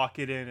gonna lock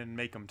it in and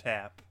make them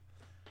tap?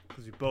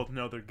 Because we both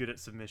know they're good at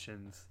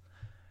submissions.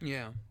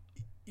 Yeah.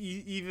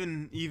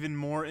 Even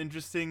more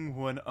interesting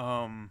when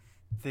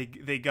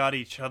they got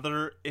each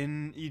other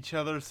in each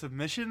other's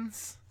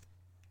submissions.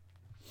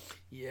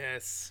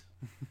 Yes.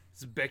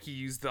 Does Becky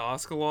use the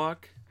Asuka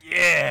lock?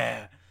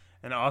 Yeah,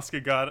 and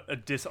Asuka got a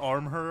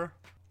disarm her.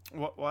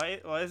 Why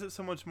is it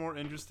so much more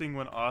interesting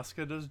when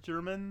Asuka does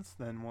Germans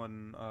than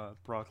when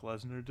Brock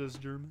Lesnar does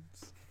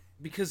Germans?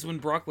 Because when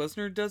Brock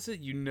Lesnar does it,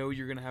 you know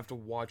you're gonna have to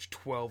watch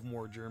 12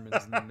 more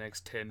Germans in the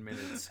next 10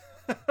 minutes.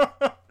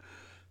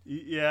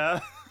 Yeah.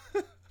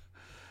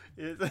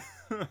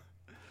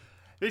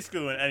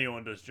 Basically when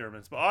anyone does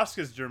Germans, but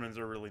Asuka's Germans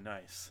are really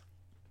nice.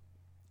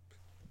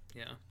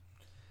 Yeah.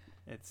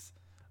 It's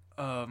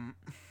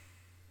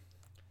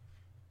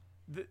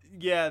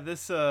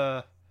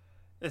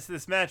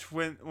this match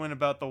went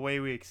about the way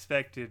we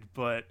expected,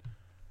 but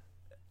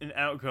an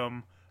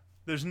outcome.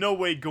 There's no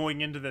way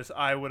going into this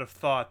I would have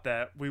thought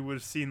that we would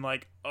have seen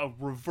like a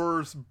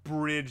reverse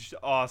bridged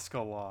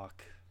Asuka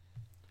lock.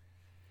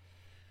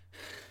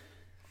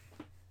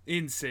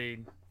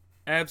 Insane.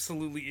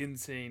 Absolutely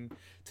insane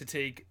to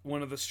take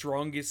one of the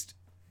strongest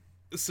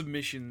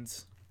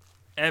submissions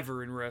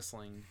ever in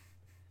wrestling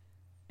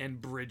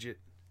and bridge it.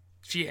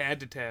 She had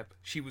to tap.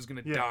 She was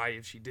gonna die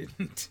if she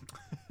didn't.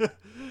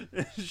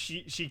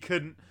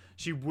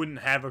 She wouldn't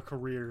have a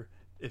career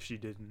if she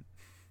didn't.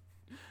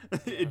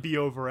 It'd be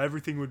over.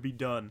 Everything would be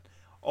done.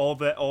 All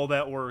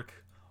that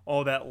work,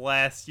 all that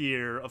last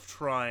year of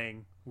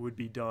trying would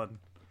be done.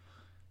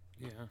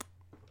 Yeah.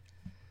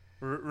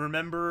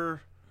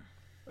 Remember,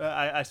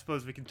 I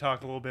suppose we can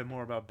talk a little bit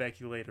more about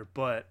Becky later,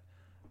 but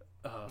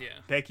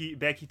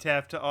Becky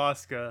tapped to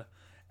Asuka,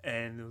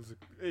 and it was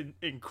an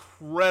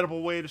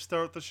incredible way to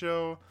start the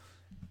show,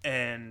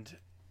 and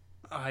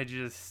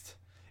it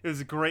was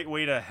a great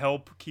way to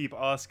help keep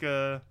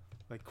Asuka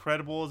like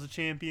credible as a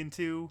champion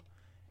too,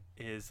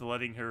 is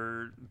letting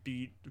her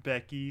beat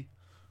Becky,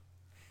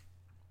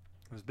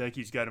 because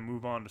Becky's got to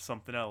move on to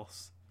something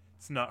else.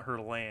 It's not her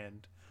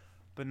land,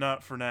 but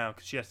not for now,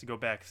 because she has to go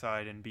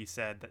backside and be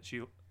sad that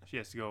she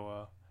has to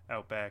go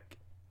out back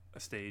a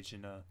stage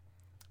and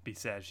be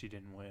sad she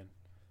didn't win.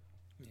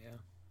 Yeah.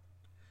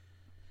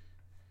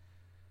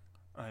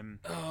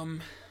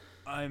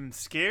 I'm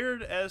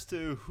scared as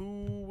to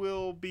who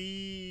will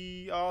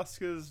be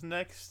Asuka's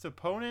next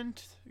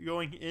opponent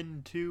going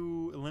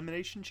into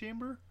Elimination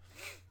Chamber.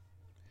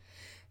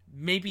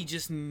 Maybe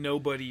just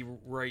nobody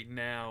right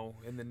now,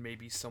 and then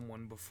maybe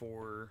someone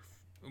before,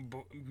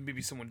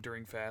 maybe someone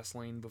during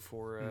Fastlane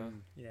before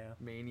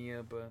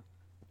Mania, but...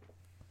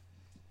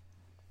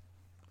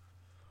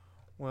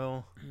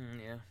 Well...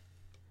 yeah.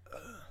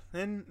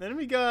 Then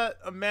we got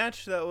a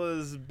match that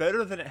was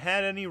better than it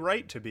had any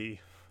right to be.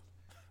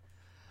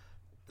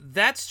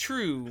 That's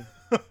true.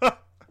 I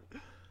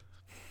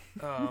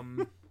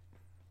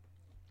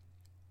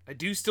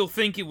do still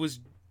think it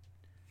was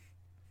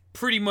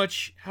pretty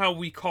much how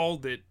we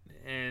called it,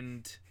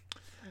 and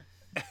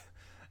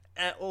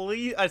at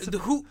least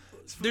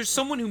there's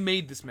someone who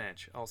made this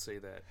match. I'll say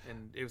that,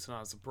 and it was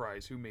not a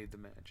surprise who made the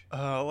match.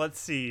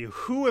 Let's see.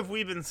 Who have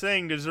we been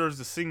saying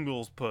deserves a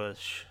singles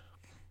push?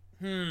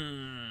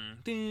 Yeah,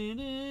 Shane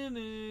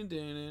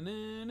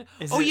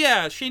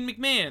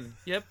McMahon.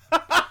 Yep.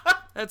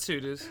 That's who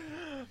it is.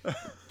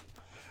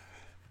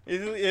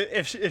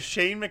 If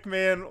Shane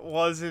McMahon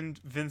wasn't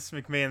Vince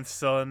McMahon's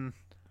son,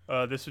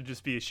 this would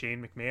just be a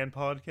Shane McMahon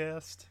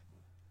podcast.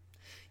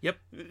 Yep.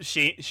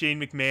 Shane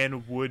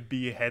McMahon would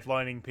be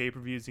headlining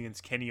pay-per-views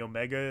against Kenny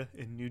Omega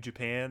in New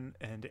Japan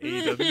and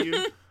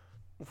AEW.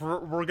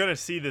 We're gonna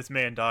see this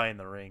man die in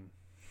the ring.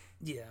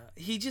 Yeah,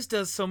 he just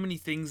does so many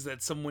things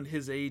that someone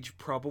his age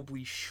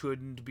probably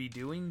shouldn't be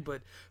doing,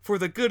 but for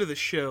the good of the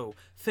show,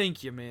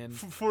 thank you, man.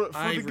 For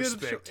I the good of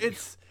the show, respect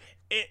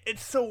you.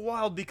 it's so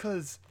wild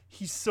because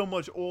he's so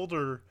much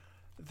older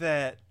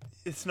that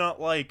it's not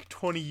like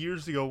 20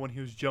 years ago when he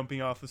was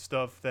jumping off of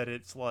stuff that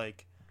it's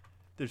like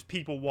there's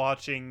people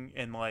watching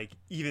and like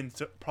even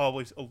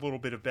probably a little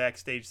bit of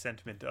backstage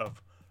sentiment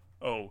of,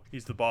 oh,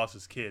 he's the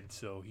boss's kid,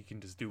 so he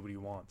can just do what he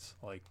wants.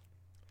 Like,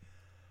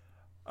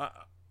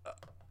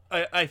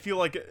 I feel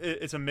like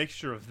it's a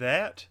mixture of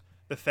that,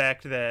 the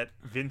fact that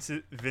Vince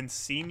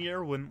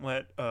Senior wouldn't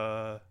let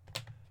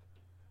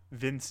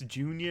Vince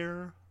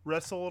Junior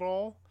wrestle at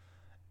all,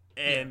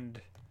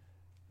 and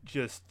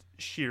just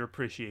sheer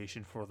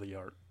appreciation for the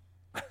art.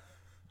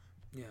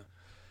 Yeah,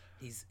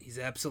 he's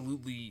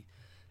absolutely.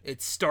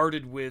 It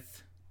started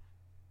with,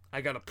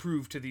 I gotta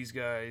prove to these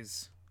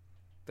guys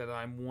that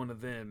I'm one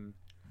of them,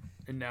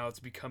 and now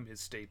it's become his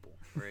staple,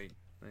 right?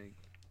 Like,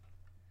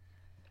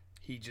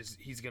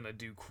 he's gonna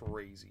do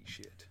crazy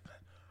shit.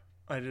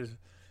 I just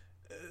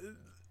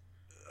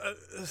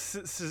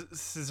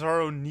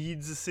Cesaro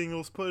needs a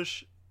singles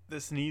push.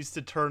 This needs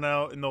to turn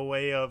out in the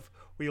way of,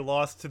 we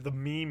lost to the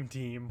meme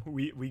team.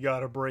 We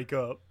gotta break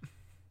up.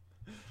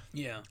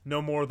 Yeah.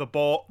 No more the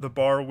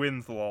bar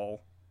wins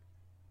lol.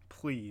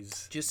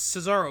 Please. Just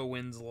Cesaro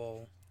wins,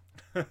 lol.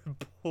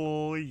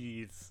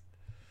 Please.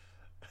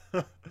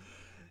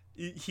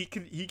 he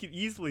could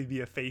easily be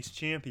a face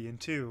champion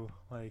too.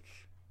 Like,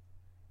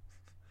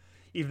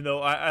 even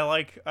though I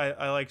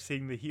like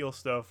seeing the heel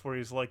stuff where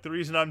he's like, the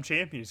reason I'm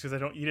champion is because I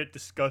don't eat at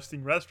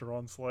disgusting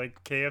restaurants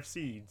like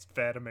KFC,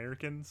 fat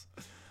Americans.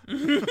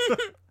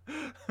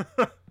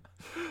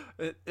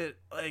 it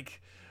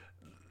like,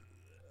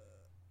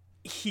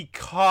 he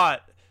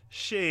caught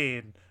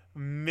Shane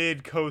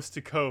mid coast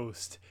to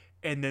coast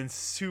and then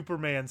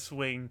Superman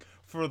swing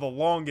for the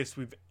longest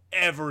we've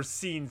ever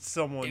seen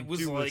someone do. It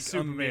was a like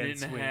Superman a minute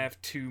swing, and a half,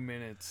 2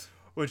 minutes.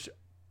 which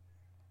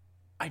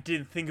I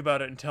didn't think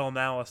about it until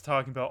now. I was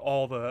talking about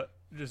all the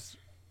just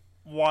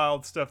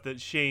wild stuff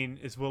that Shane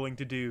is willing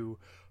to do,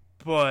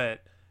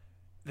 but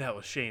that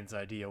was Shane's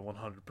idea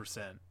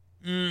 100%.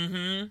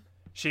 Mm-hmm.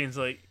 Shane's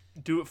like,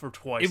 do it for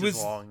twice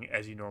as long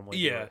as you normally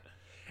do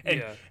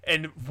it.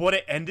 And what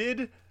it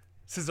ended,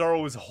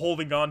 Cesaro was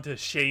holding on to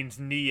Shane's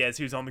knee as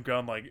he was on the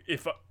ground, like,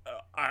 if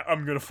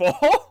I'm gonna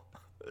fall.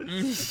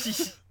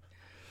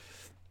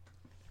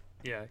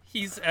 Yeah,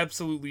 he's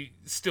absolutely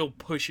still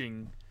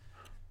pushing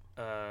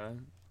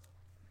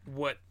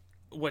what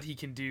he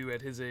can do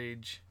at his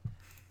age,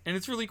 and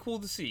it's really cool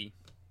to see.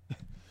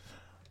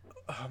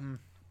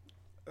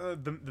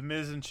 The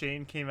Miz and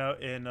Shane came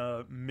out in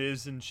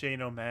Miz and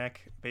Shane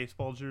O'Mac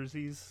baseball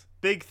jerseys.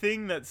 Big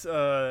thing that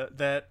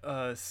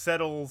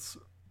settles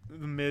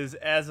the Miz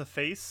as a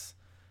face,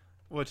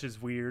 which is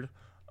weird,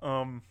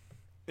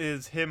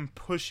 is him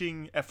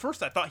pushing. At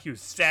first I thought he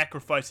was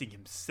sacrificing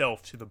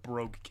himself to the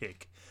brogue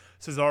kick.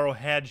 Cesaro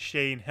had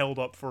Shane held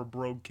up for a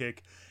brogue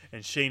kick,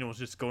 and Shane was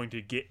just going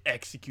to get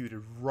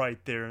executed right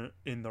there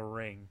in the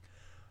ring.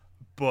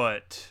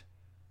 But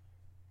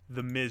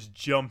the Miz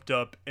jumped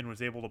up and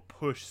was able to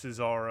push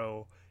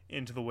Cesaro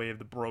into the way of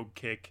the brogue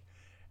kick,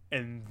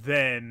 and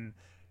then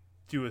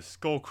do a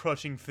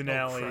skull-crushing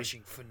finale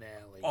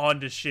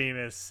onto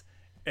Sheamus,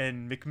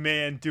 and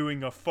McMahon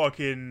doing a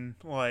fucking,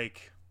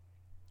 like,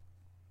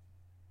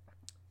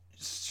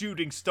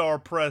 shooting star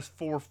press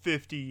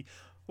 450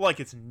 like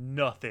it's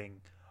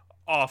nothing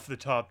off the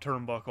top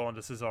turnbuckle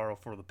onto Cesaro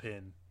for the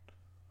pin.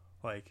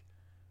 Like,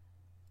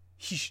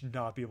 he should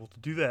not be able to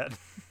do that.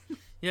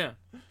 Yeah.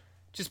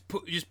 Just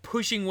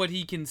pushing what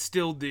he can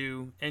still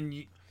do,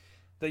 and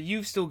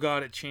you've still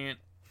got it chant.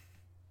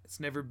 It's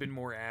never been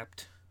more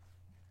apt.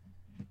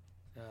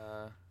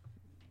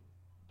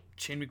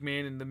 Shane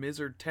McMahon and The Miz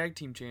are tag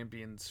team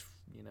champions,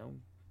 you know.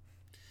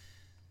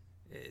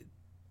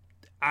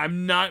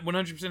 I'm not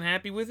 100%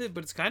 happy with it,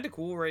 but it's kind of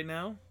cool right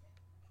now.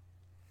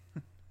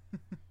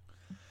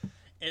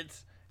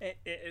 It's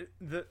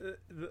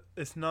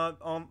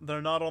not on.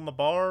 They're not on the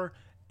bar,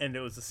 and it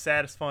was a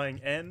satisfying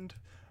end.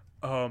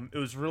 It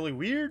was really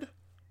weird.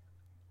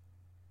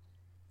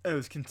 And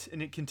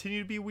it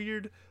continued to be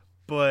weird,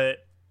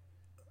 but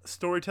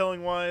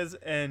storytelling wise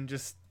and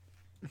just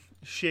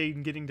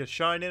Shane getting to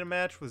shine in a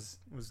match was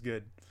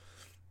good.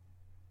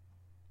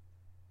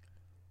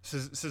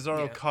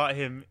 Cesaro caught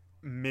him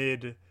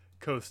mid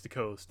coast to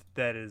coast.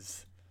 That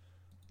was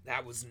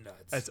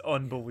nuts. That's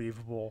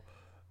unbelievable.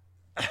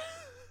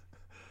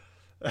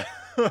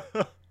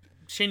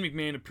 Shane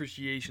McMahon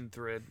appreciation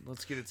thread.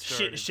 Let's get it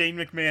started. Shane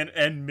McMahon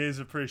and Miz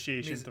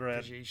appreciation thread.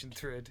 Appreciation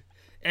thread.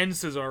 And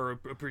Cesaro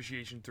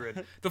appreciation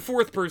thread. The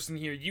fourth person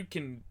here, you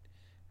can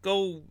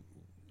go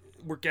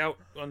work out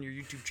on your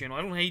YouTube channel.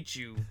 I don't hate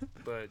you,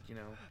 but you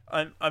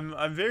know.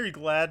 I'm very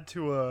glad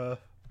to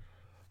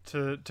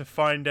to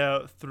find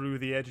out through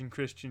the Edge and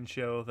Christian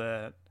show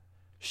that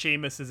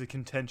Sheamus is a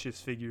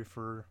contentious figure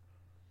for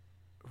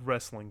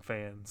wrestling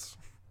fans.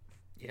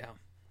 Yeah.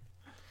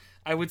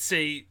 I would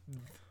say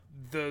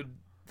the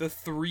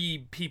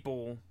three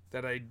people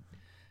that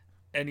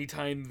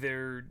anytime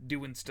they're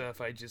doing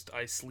stuff, I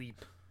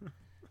sleep,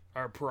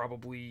 are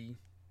probably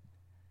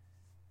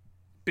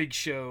Big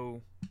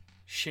Show,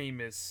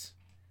 Sheamus,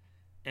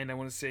 and I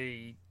want to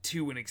say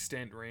to an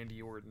extent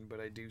Randy Orton, but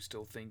I do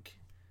still think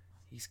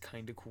he's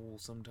kind of cool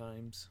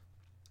sometimes.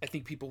 I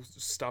think people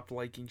stopped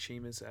liking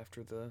Sheamus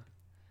after the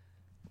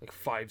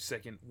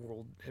 5-second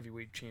World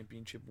Heavyweight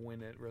Championship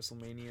win at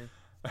WrestleMania.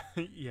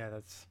 Yeah,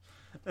 that's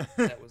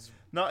That was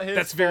not his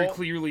that's fault.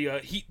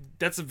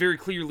 very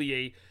clearly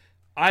a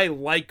I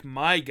like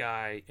my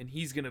guy and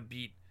he's gonna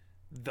beat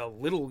the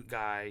little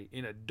guy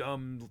in a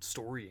dumb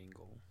story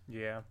angle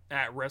Yeah.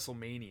 at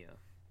WrestleMania.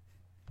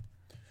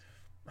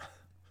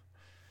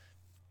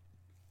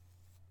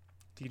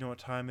 Do you know what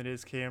time it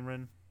is,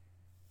 Cameron?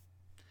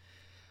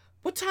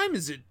 What time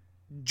is it,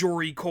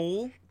 Jory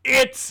Cole?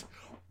 It's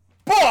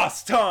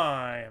boss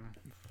time!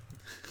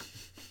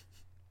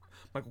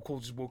 Michael Cole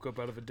just woke up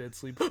out of a dead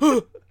sleep.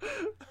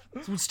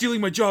 Someone's stealing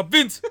my job,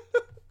 Vince.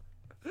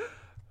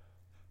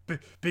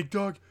 Big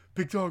dog,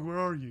 where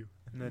are you?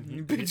 And then he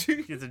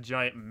gets a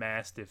giant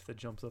mastiff that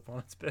jumps up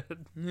on his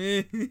bed.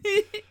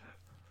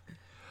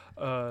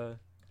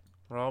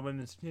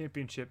 Women's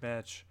Championship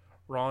match.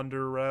 Ronda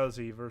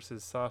Rousey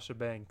versus Sasha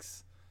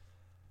Banks.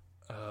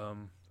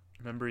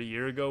 Remember a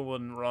year ago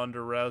when Ronda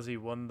Rousey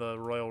won the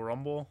Royal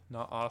Rumble?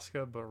 Not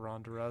Asuka, but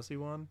Ronda Rousey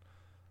won.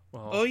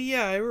 Well, Oh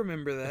yeah, I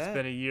remember that. it's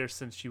been a year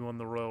since she won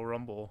the Royal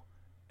Rumble,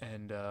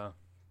 and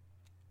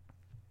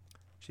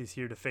she's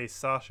here to face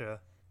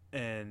Sasha,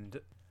 and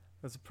it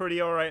was a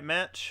pretty alright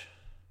match.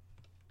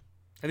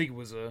 I think it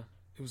was a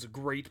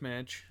great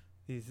match.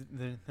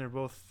 They're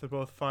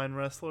both fine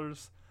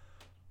wrestlers.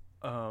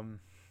 I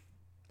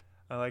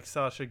like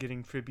Sasha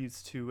getting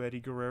tributes to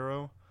Eddie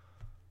Guerrero.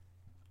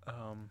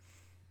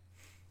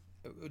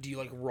 Do you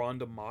like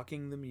Ronda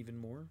mocking them even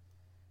more?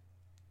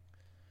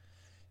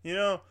 You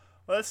know,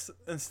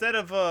 instead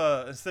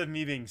of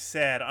me being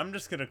sad, I'm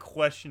just gonna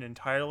question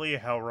entirely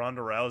how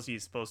Ronda Rousey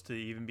is supposed to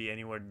even be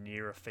anywhere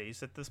near a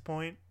face at this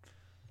point.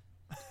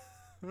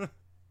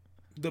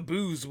 The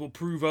booze will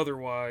prove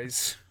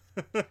otherwise.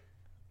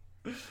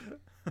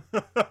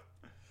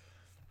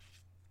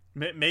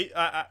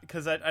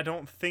 Because I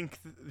don't think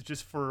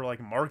just for like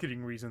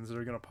marketing reasons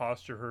they're gonna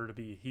posture her to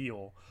be a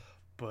heel,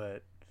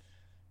 but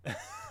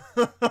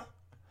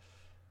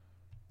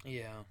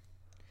Yeah.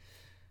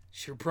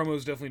 Sure, promos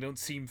definitely don't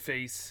seem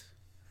face.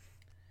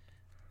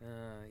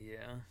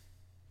 Yeah.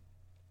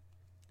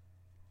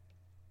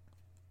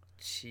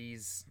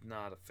 She's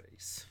not a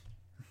face.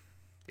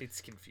 It's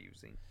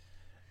confusing.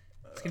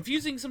 It's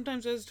confusing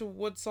sometimes as to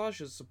what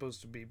Sasha's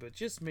supposed to be, but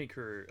just make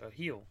her a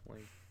heel.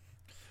 Like,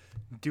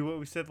 do what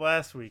we said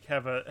last week.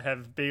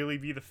 Have Bailey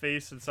be the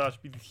face and Sasha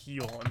be the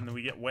heel, and then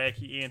we get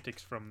wacky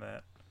antics from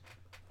that.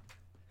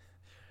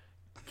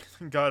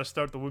 Gotta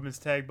start the women's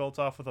tag belts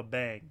off with a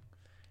bang.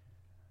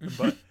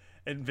 But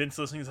and Vince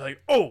listening is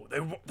like, oh,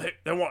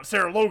 they want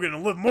Sarah Logan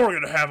and Liv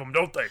Morgan to have them,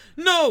 don't they?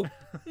 no!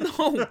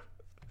 No!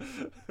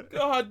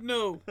 God,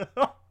 no.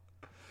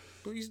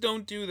 Please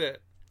don't do that.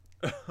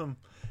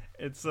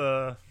 It's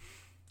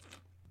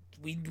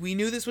We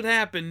knew this would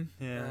happen.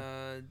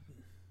 Yeah.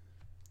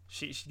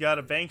 She got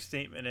a bank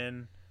statement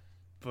in,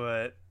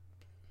 but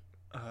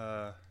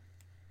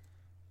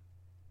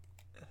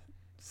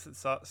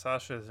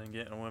Sasha isn't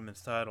getting a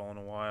women's title in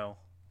a while.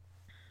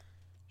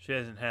 She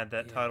hasn't had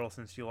that title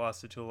since she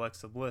lost it to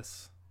Alexa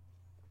Bliss.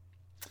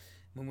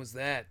 When was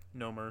that?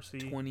 No Mercy.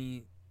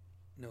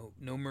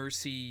 No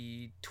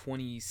Mercy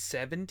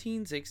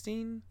 2017,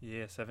 16?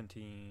 Yeah,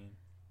 17.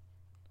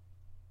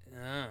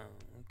 Oh,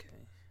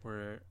 okay.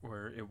 Where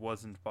it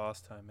wasn't boss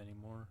time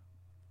anymore.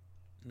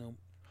 Nope.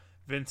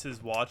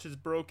 Vince's watch is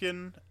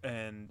broken,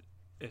 and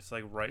it's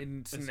like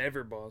It's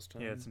never boss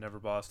time. Yeah, it's never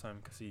boss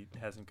time because he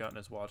hasn't gotten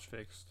his watch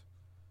fixed.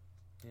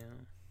 Yeah.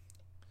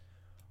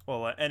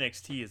 Well,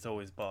 NXT is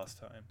always boss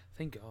time.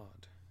 Thank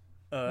God.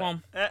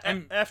 Well,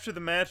 after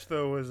the match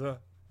though was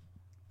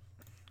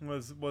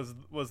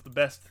the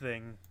best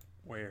thing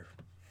where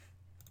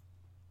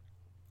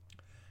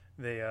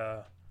they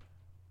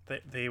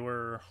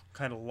were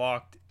kind of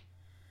locked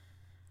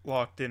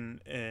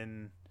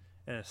in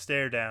a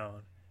stare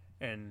down,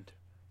 and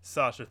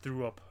Sasha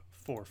threw up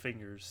 4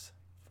 fingers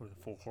for the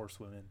 4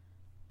 horsewomen,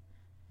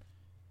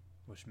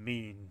 which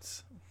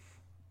means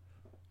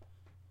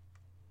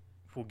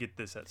we'll get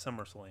this at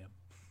SummerSlam.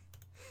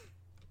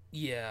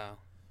 Yeah.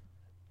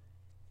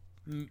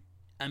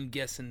 I'm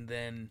guessing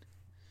then.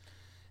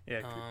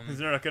 Yeah, because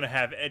they're not going to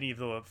have any of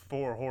the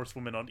 4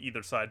 horsewomen on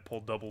either side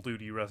pull double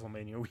duty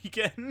WrestleMania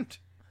weekend.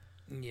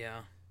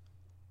 Yeah.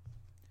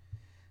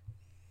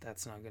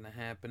 That's not going to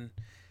happen.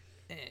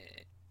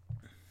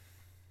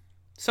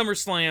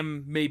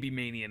 SummerSlam, maybe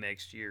Mania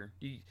next year.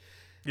 I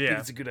think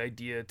it's a good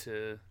idea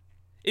to...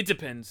 It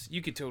depends.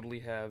 You could totally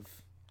have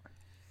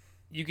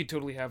you could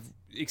totally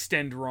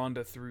extend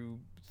Ronda through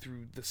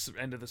the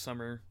end of the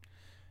summer,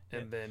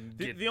 and then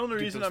the only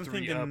reason I'm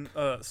thinking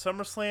up.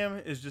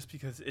 SummerSlam is just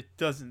because it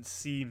doesn't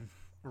seem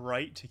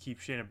right to keep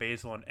Shayna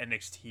Baszler on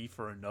NXT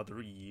for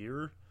another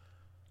year.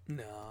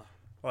 Nah.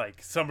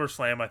 Like,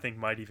 SummerSlam, I think,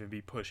 might even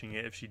be pushing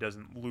it if she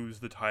doesn't lose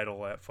the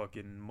title at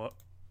fucking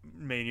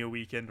Mania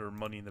weekend or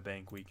Money in the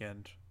Bank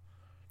weekend.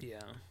 Yeah.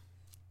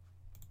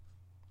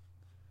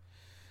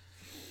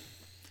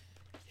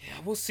 Yeah,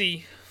 we'll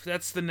see.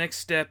 That's the next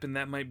step, and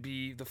that might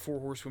be the 4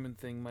 Horsewomen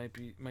thing. Might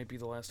be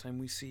the last time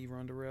we see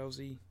Ronda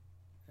Rousey,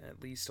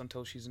 at least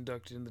until she's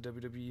inducted in the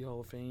WWE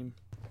Hall of Fame.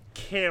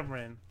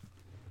 Cameron.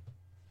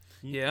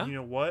 Yeah? You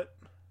know what?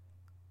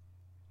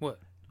 What?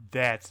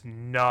 That's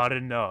not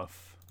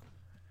enough.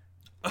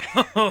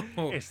 Oh.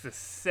 It's the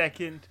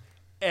second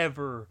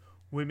ever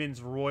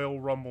Women's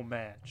Royal Rumble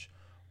match,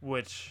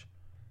 which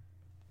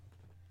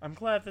I'm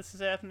glad this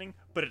is happening,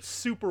 but it's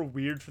super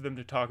weird for them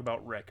to talk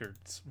about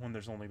records when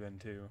there's only been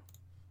 2.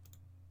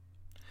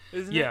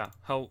 Isn't it?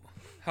 How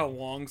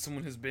long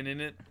someone has been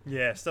in it?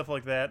 Yeah, stuff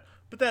like that.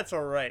 But that's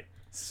all right.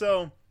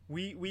 So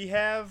we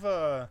have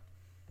I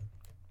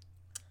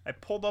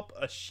pulled up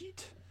a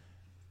sheet.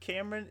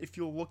 Cameron, if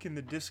you'll look in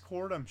the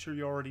Discord, I'm sure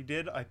you already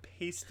did. I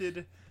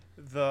pasted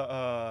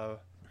the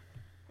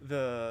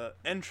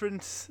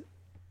entrance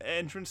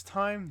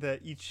time that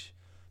each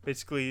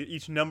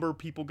number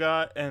people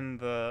got, and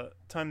the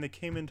time they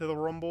came into the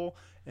Rumble,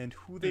 and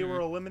who they were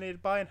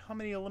eliminated by, and how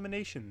many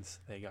eliminations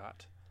they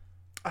got.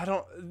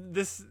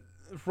 This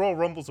Royal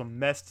Rumble's a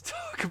mess to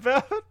talk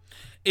about.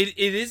 It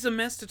is a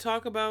mess to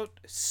talk about,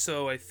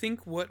 so I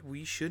think what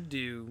we should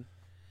do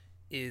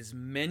is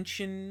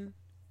mention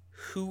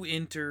who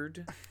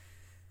entered,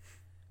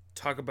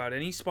 talk about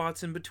any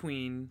spots in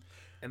between,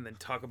 and then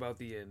talk about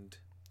the end.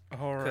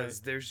 All right.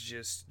 Because there's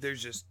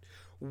just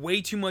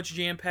way too much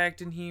jam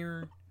packed in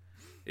here.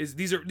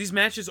 These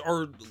matches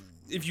are,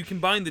 if you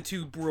combine the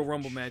 2 Royal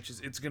Rumble matches,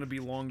 it's gonna be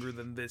longer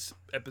than this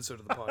episode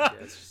of the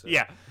podcast. So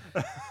Yeah.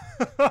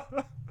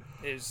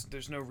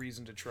 there's no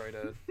reason to try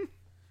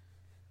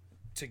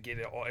to get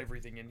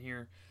everything in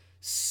here.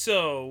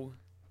 So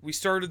we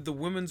started the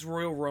Women's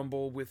Royal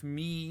Rumble with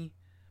me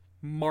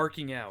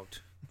marking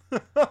out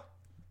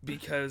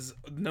because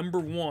number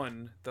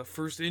 1, the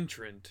first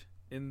entrant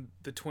in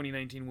the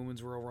 2019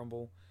 Women's Royal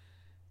Rumble,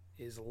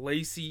 is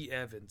Lacey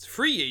Evans,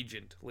 free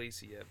agent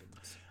Lacey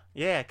Evans.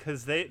 Yeah,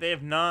 because they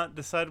have not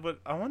decided what.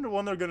 I wonder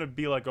when they're gonna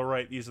be like, all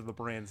right, these are the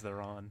brands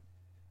they're on.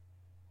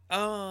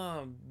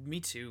 Me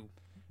too.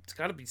 It's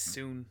got to be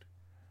soon.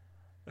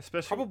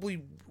 Especially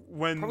probably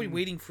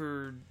waiting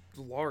for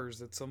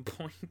Lars at some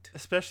point.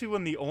 Especially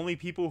when the only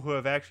people who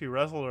have actually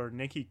wrestled are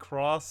Nikki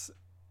Cross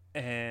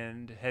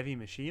and Heavy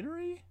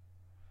Machinery.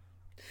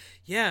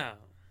 Yeah.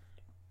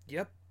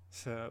 Yep.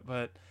 So,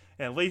 but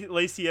and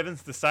Lacey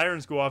Evans, the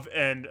sirens go off,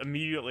 and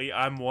immediately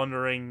I'm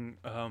wondering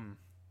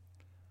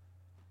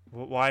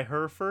why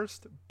her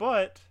first.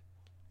 But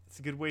it's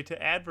a good way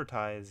to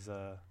advertise.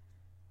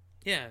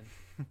 Yeah.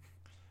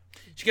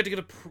 She got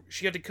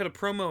to cut a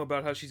promo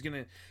about how she's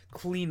gonna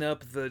clean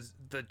up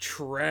the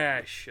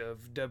trash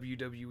of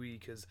WWE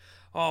because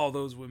all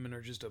those women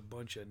are just a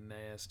bunch of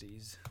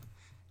nasties.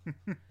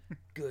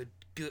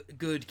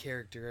 Good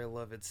character. I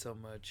love it so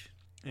much.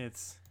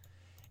 It's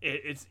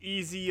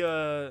easy.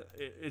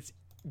 It's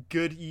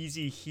good,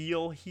 easy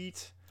heel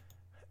heat,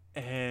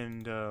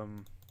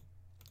 and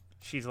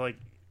she's like,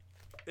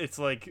 it's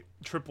like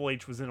Triple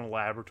H was in a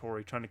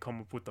laboratory trying to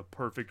come up with the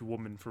perfect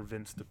woman for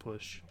Vince to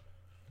push.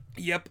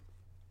 Yep,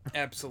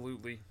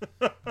 absolutely.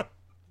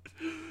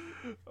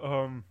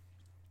 And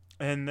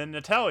then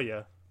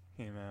Natalya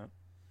came out.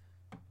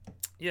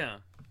 Yeah,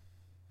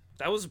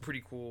 that was a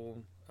pretty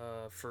cool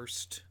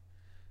first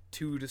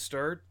 2 to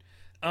start.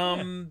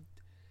 All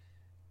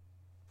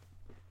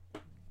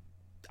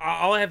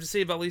I have to say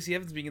about Lacey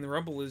Evans being in the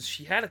Rumble is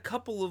she had a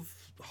couple of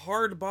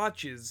hard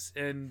botches,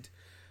 and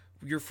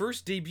your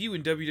first debut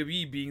in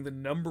WWE being the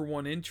number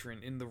 1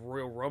 entrant in the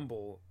Royal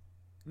Rumble,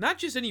 not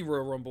just any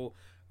Royal Rumble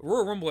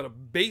at a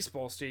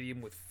baseball stadium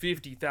with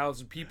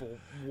 50,000 people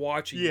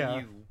watching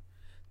you.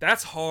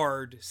 That's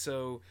hard.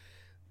 So,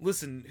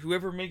 listen,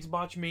 whoever makes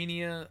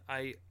Botchmania,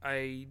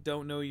 I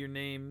don't know your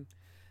name.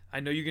 I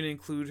know you're going to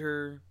include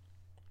her,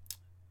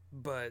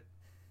 but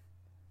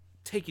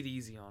take it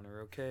easy on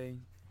her, okay?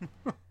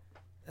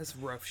 That's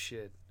rough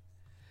shit.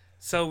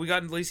 So, we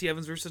got Lacey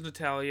Evans versus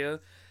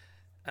Natalya.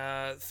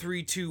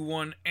 3, 2,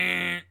 1,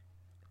 Mandy.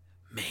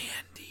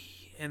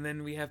 And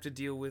then we have to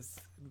deal with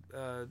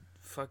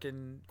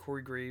fucking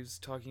Corey Graves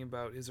talking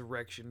about his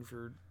erection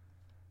for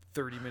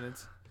 30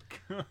 minutes.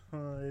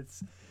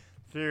 It's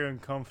very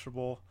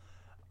uncomfortable.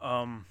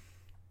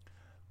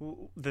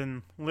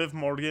 Then Liv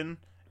Morgan,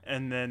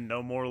 and then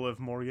no more Liv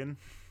Morgan.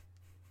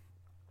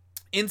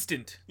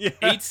 Instant. Yeah.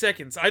 8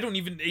 seconds.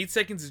 8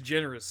 seconds is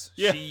generous.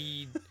 Yeah.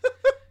 She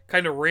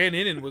kind of ran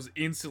in and was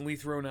instantly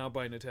thrown out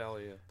by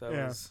Natalya. That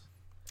was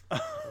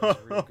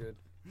real good.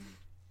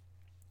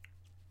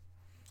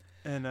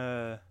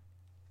 And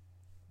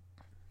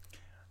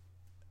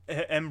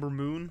Ember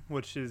Moon,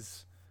 which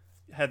is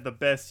had the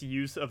best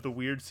use of the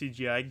weird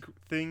CGI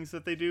things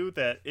that they do.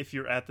 That if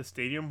you're at the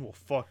stadium, will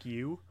fuck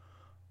you.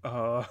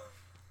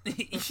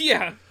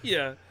 Yeah,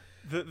 yeah.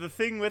 The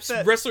thing with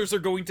that, Wrestlers are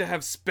going to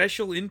have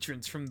special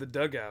entrance from the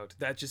dugout.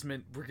 That just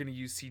meant we're going to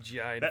use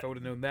CGI, and if I would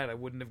have known that, I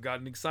wouldn't have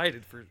gotten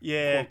excited for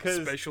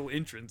quote, special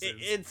entrances.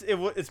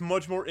 It's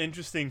much more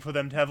interesting for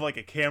them to have like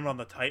a camera on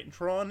the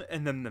Titantron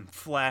and then them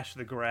flash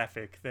the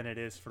graphic than it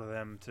is for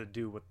them to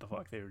do what the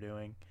fuck they were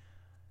doing.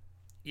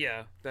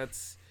 Yeah,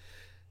 that's...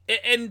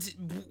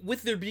 And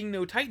with there being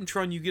no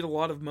Titantron, you get a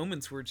lot of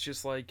moments where it's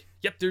just like,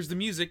 yep, there's the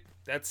music,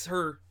 that's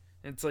her.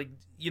 And it's like,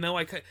 you know,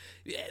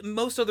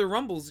 most other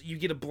Rumbles, you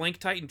get a blank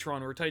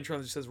Titantron or a Titantron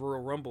that just says Royal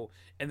Rumble,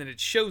 and then it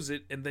shows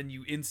it, and then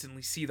you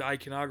instantly see the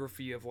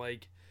iconography of,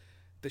 like,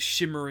 the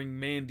shimmering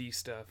Mandy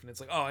stuff, and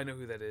it's like, oh, I know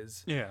who that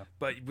is. Yeah.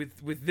 But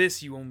with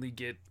this, you only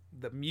get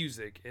the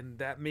music, and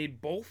that made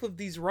both of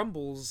these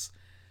Rumbles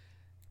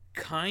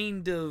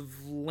kind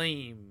of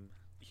lame.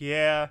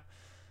 Yeah.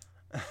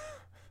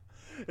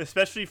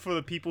 Especially for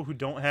the people who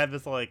don't have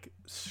this, like,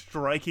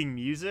 striking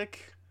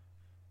music.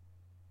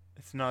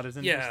 It's not as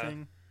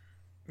interesting.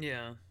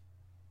 Yeah.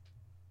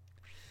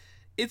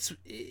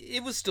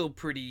 It was still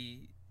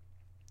pretty...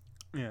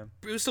 Yeah.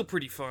 It was still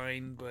pretty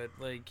fine, but,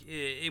 like,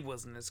 it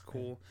wasn't as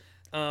cool.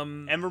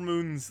 Ember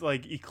Moon's,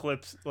 like,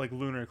 eclipse, like,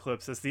 lunar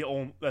eclipse, that's,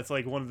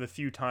 like, one of the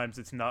few times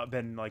it's not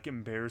been, like,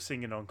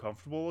 embarrassing and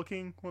uncomfortable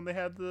looking when they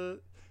had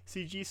the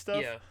CG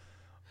stuff. Yeah.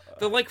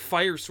 The, like,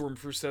 Firestorm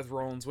for Seth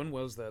Rollins, when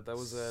was that? That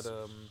was at,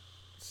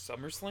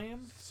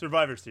 SummerSlam?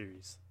 Survivor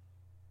Series.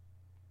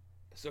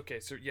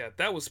 Okay, so yeah,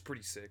 that was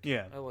pretty sick.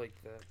 Yeah. I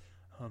liked that.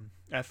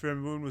 After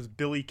Ember Moon was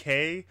Billie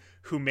Kay,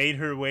 who made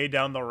her way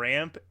down the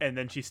ramp, and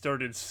then she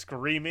started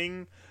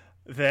screaming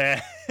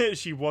that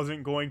she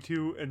wasn't going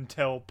to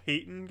until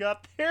Peyton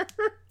got there.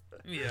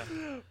 Yeah.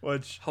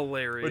 Which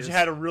hilarious. Which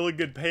had a really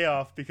good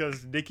payoff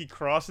because Nikki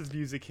Cross's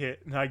music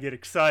hit, and I get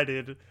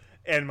excited,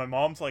 and my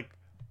mom's like,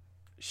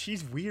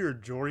 "She's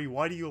weird, Jory.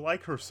 Why do you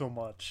like her so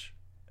much?"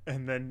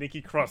 And then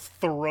Nikki Cross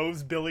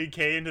throws Billie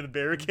Kay into the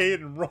barricade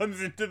and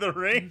runs into the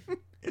ring.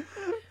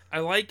 I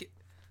like...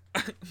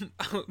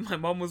 my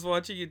mom was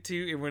watching it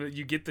too, and when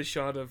you get the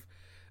shot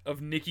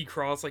of Nikki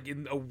Cross, like,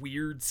 in a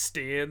weird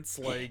stance,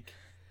 like...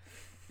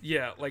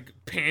 Yeah, like,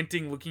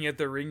 panting, looking at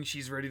the ring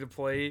she's ready to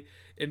play,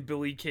 and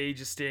Billie Kay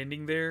just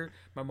standing there.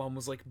 My mom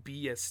was like,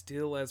 be as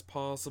still as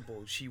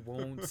possible. She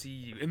won't see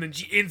you. And then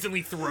she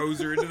instantly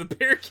throws her into the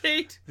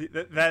barricade.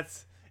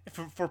 That's...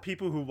 For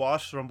people who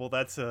watch Rumble,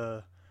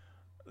 that'd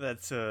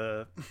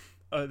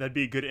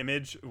be a good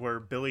image where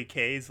Billie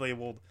Kay's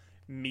labeled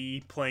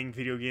me playing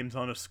video games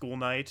on a school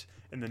night,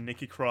 and then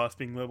Nikki Cross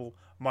being labeled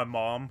my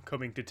mom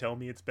coming to tell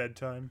me it's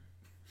bedtime.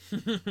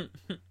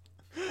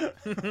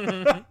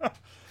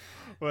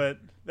 But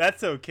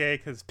that's okay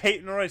because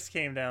Peyton Royce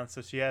came down,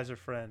 so she has her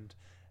friend,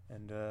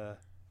 and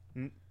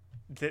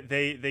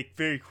they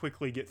very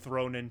quickly get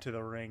thrown into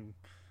the ring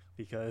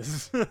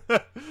because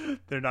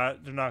they're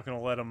not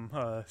gonna let them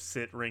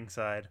sit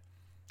ringside.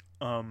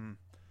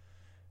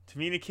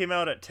 Tamina came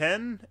out at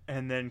 10,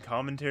 and then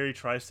commentary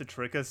tries to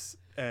trick us,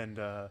 and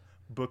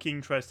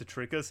booking tries to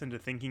trick us into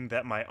thinking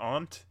that my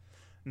aunt,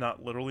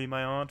 not literally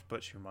my aunt,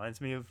 but she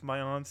reminds me of my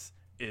aunts,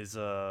 is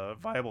a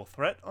viable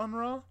threat on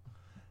Raw.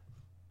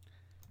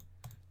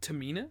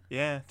 Tamina?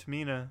 Yeah,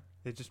 Tamina.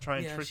 They just try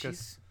and trick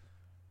us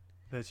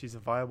that she's a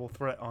viable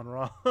threat on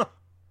Raw.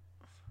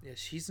 Yeah,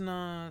 she's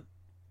not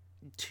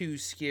too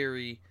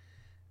scary.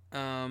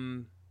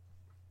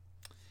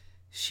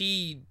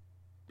 She...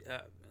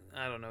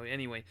 I don't know.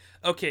 Anyway.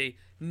 Okay,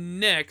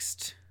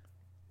 next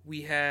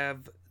we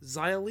have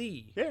Xia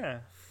Li. Yeah.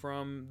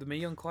 From the Mae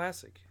Young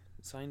Classic.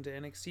 Signed to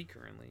NXT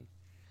currently.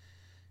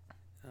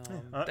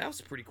 That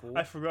was pretty cool.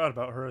 I forgot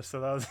about her,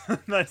 so that was a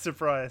nice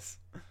surprise.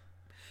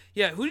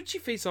 Yeah, who did she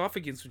face off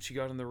against when she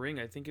got in the ring?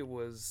 I think it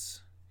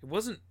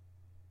wasn't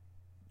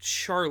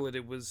Charlotte.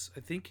 It was, I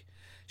think,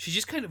 she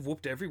just kind of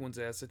whooped everyone's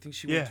ass. I think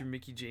she went through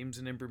Mickie James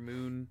and Ember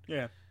Moon.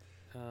 Yeah.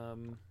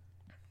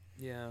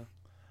 Yeah.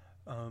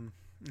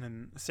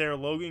 And Sarah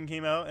Logan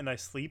came out, and I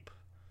sleep.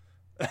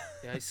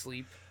 Yeah, I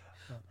sleep.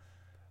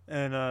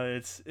 And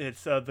it's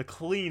the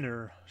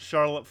cleaner,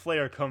 Charlotte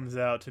Flair, comes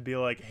out to be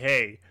like,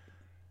 hey,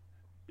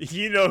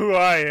 you know who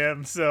I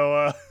am,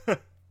 so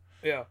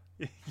yeah.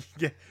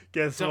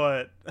 Guess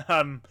what?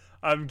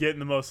 I'm getting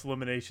the most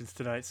eliminations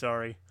tonight.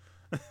 Sorry.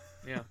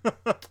 Yeah.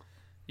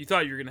 You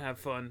thought you were gonna have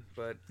fun,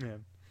 but yeah.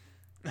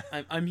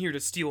 I'm here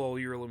to steal all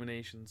your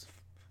eliminations.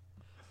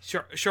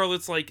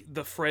 Charlotte's like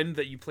the friend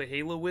that you play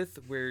Halo with,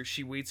 where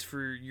she waits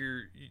for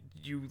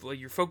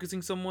you're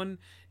focusing someone,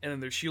 and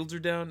then their shields are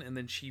down, and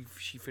then she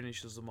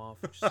finishes them off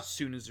as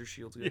soon as their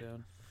shields go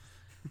down.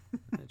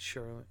 That's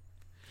Charlotte.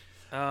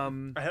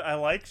 I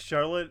like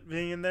Charlotte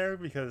being in there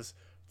because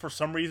for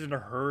some reason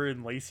her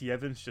and Lacey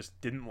Evans just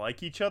didn't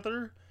like each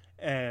other,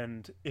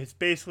 and it's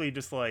basically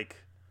just like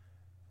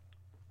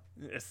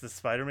it's the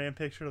Spider-Man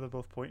picture. They're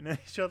both pointing at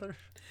each other.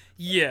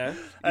 Yeah,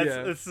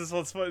 it's just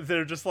what's funny.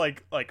 They're just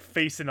like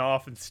facing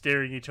off and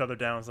staring each other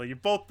down. It's like, you're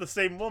both the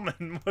same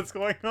woman. What's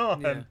going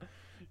on?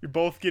 You're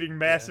both getting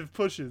massive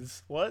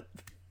pushes. What?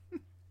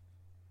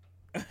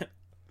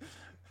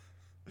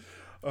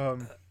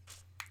 And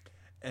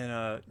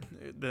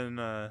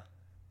then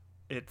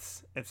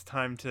it's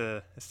time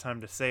to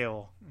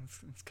sail.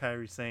 It's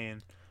Kairi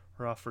saying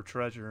we're off for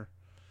treasure.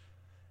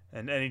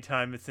 And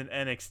anytime it's an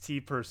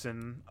NXT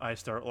person, I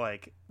start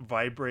like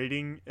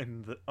vibrating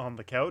on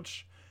the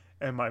couch,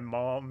 and my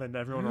mom and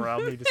everyone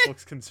around me just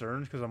looks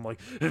concerned because I'm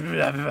like,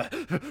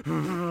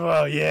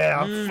 oh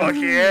yeah, fuck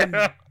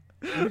yeah.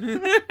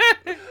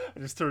 I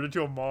just turned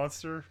into a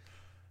monster.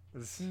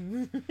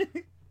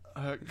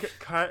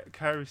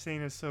 Kairi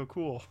Sane is so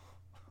cool.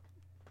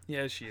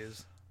 Yeah, she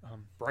is.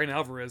 Brian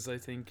Alvarez, I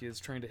think, is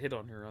trying to hit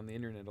on her on the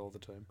internet all the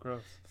time.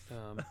 Gross.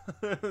 Um,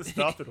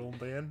 Stop it,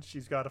 old man.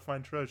 She's got to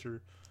find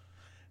treasure.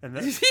 And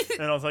then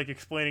and I was like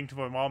explaining to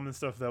my mom and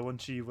stuff that when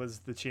she was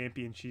the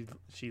champion,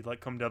 she'd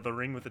like come down the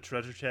ring with a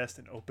treasure chest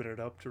and open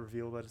it up to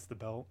reveal that it's the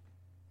belt.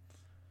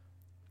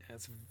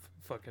 That's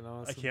fucking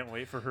awesome. I can't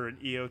wait for her and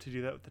Io to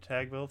do that with the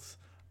tag belts.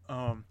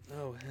 Oh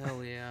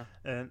hell yeah!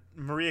 And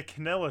Maria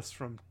Kanellis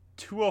from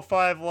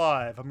 205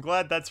 Live. I'm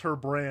glad that's her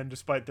brand,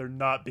 despite there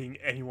not being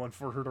anyone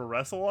for her to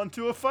wrestle on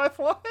 205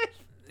 Live.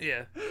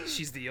 Yeah,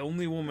 she's the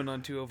only woman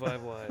on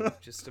 205 Live.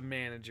 Just a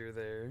manager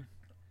there.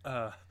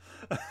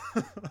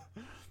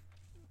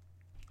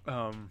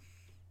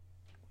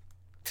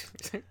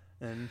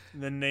 And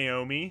then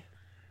Naomi,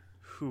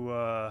 who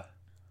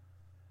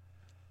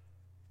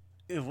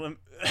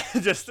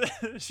just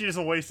she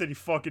doesn't waste any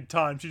fucking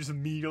time. She just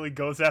immediately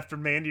goes after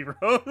Mandy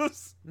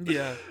Rose.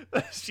 Yeah.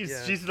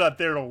 She's not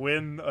there to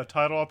win a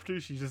title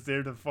opportunity. She's just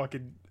there to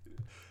fucking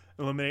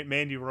eliminate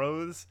Mandy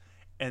Rose.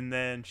 And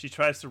then she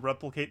tries to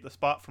replicate the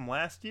spot from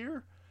last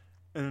year,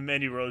 and then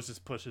Mandy Rose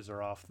just pushes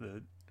her off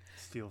the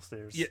steel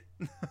stairs. Yeah.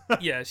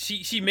 Yeah,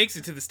 she makes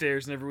it to the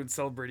stairs and everyone's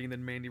celebrating,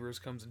 then Mandy Rose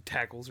comes and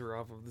tackles her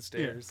off of the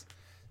stairs.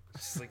 Yeah.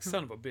 She's like,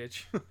 son of a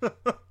bitch.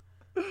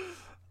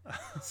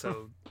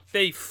 So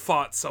they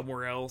fought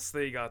somewhere else.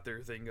 They got their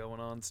thing going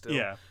on still.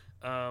 Yeah.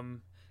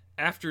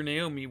 After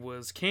Naomi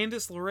was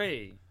Candice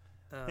LeRae.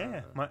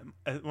 Yeah.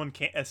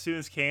 As soon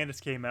as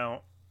Candice came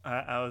out,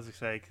 I was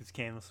excited because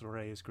Candice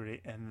LeRae is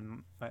great,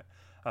 and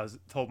I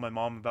told my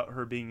mom about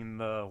her being in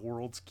the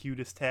world's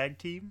cutest tag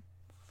team.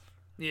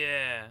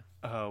 Yeah.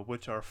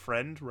 Which our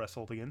friend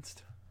wrestled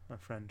against. My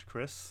friend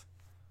Chris.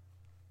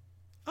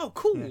 Oh,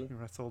 cool. Yeah, he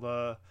wrestled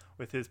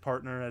with his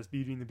partner as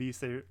Beauty and the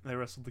Beast. They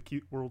wrestled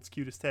the world's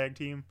cutest tag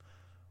team,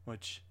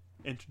 which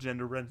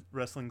intergender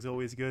wrestling's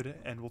always good,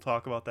 and we'll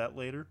talk about that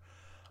later.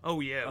 Oh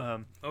yeah.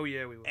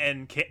 We will.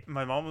 And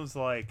my mom was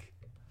like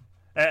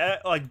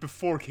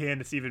before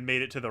Candice even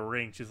made it to the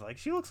ring, she's like,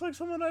 she looks like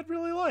someone I'd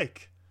really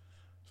like.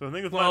 So I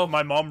think with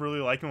my mom really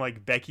liking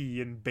like Becky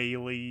and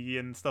Bayley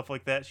and stuff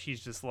like that, she's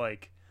just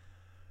like,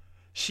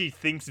 she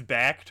thinks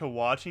back to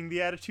watching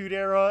the Attitude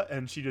Era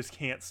and she just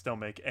can't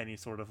stomach any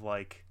sort of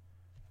like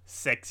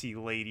sexy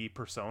lady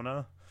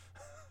persona.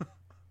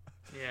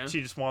 Yeah.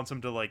 She just wants them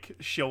to like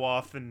show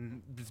off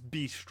and just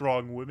be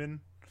strong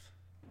women.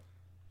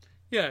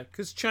 Yeah,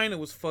 because China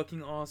was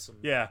fucking awesome.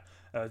 Yeah.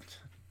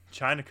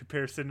 China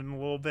comparison in a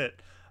little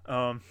bit.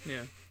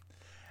 Yeah.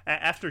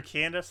 After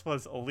Candice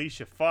was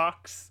Alicia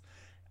Fox,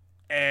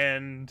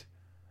 and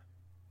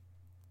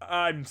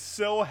I'm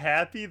so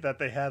happy that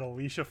they had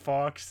Alicia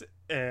Fox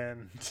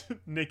and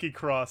Nikki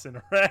Cross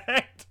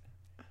interact.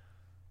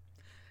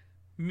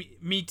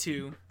 Me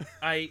too.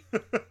 I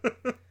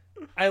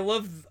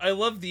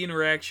love the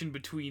interaction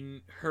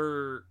between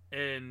her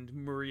and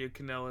Maria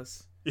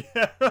Kanellis.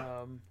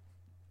 Yeah.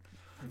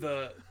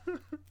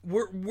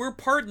 We're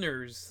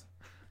partners.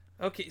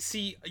 Okay,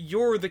 see,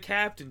 you're the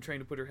captain trying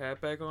to put her hat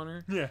back on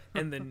her. Yeah.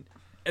 And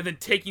then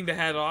taking the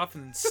hat off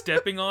and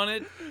stepping on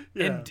it.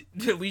 Yeah. And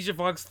Alicia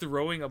Fox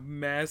throwing a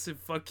massive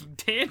fucking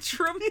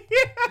tantrum.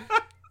 Yeah.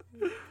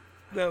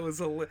 That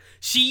was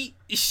she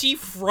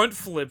front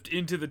flipped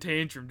into the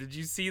tantrum. Did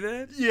you see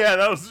that? Yeah,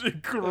 that was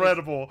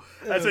incredible.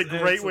 That's a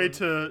great excellent. way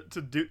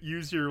to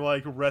use your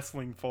like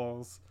wrestling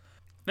falls.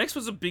 Next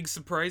was a big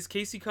surprise,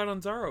 Casey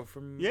Catanzaro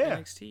from Yeah.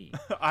 NXT.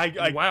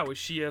 And wow, is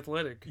she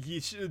athletic?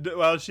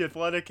 Wow, is she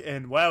athletic,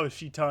 and wow, is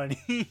she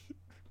tiny.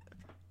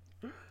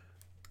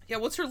 Yeah,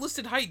 what's her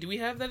listed height? Do we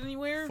have that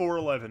anywhere?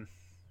 4'11".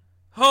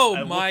 Oh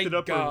I my looked it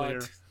up god.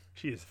 earlier.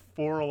 She is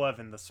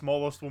 4'11", the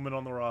smallest woman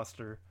on the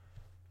roster.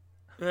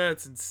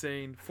 That's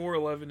insane.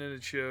 4'11", and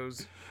it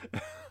shows.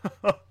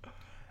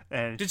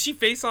 And Did she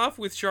face off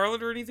with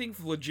Charlotte or anything?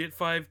 Legit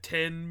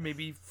 5'10",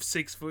 maybe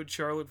 6 foot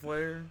Charlotte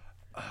Flair?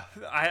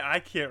 I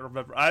can't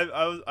remember.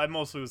 I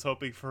mostly was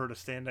hoping for her to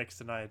stand next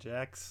to Nia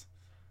Jax.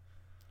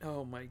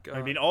 Oh my god.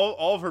 I mean,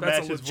 all of her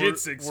That's a matches legit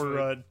 6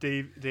 were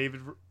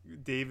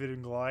David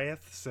and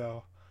Goliath.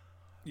 So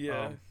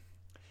yeah.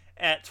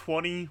 At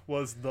 20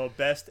 was the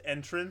best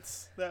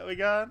entrance that we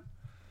got.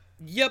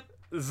 Yep.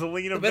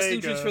 Zelina The best Vega.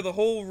 entrance for the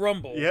whole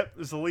Rumble. Yep,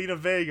 Zelina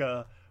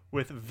Vega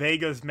with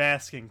Vega's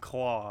mask and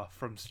claw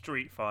from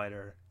Street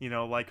Fighter. You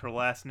know, like her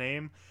last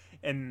name.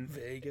 And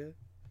Vega.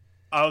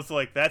 I was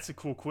like, that's a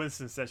cool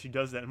coincidence that she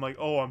does that. I'm like,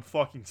 oh, I'm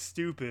fucking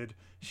stupid.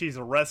 She's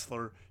a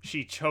wrestler.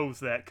 She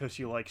chose that because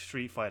she likes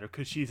Street Fighter,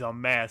 because she's a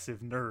massive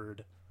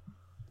nerd.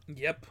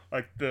 Yep.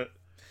 Like, the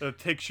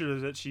picture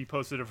that she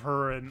posted of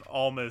her and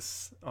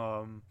Almas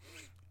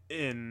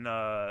in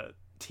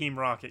Team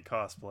Rocket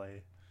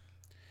cosplay.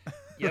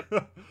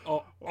 Yep.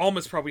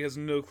 Almas probably has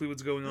no clue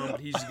what's going on, but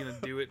he's just gonna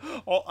do it.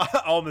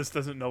 Almas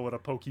doesn't know what a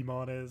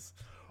Pokemon is.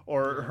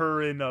 Or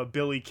her in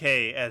Billy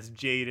Kay as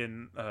Jade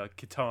and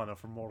Kitana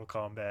from Mortal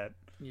Kombat.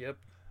 Yep.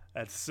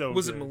 That's so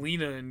Was good. it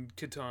Melina and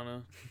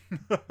Kitana?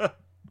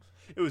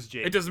 It was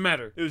Jade. It doesn't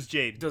matter. It was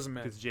Jade. It doesn't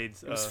matter. Because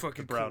Jade's was the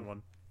fucking brown cool.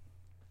 one.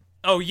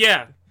 Oh,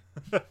 yeah.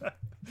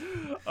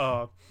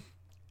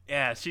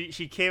 Yeah,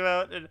 she came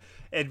out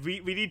and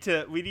we need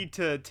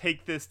to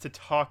take this to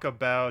talk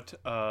about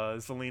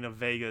Zelina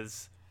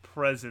Vega's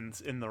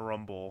presence in the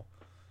Rumble.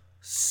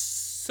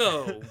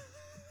 So,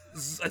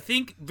 I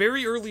think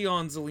very early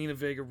on, Zelina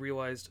Vega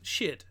realized,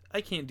 shit,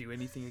 I can't do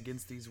anything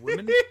against these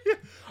women.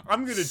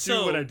 I'm gonna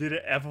do what I did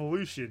at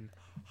Evolution.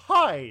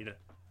 Hide.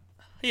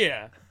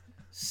 Yeah.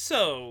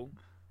 So,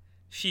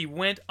 she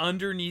went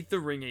underneath the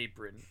ring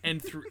apron,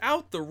 and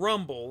throughout the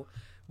Rumble,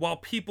 while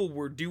people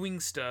were doing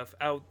stuff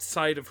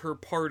outside of her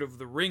part of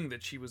the ring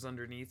that she was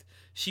underneath,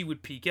 she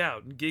would peek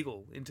out and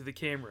giggle into the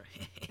camera.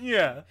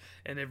 Yeah.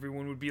 And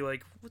everyone would be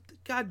like, what the,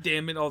 God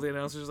damn it, all the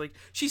announcers like,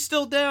 she's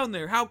still down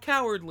there, how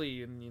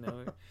cowardly. And, you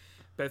know,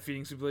 Beth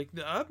Phoenix would be like,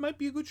 that might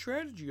be a good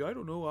strategy, I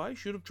don't know, I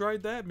should have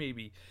tried that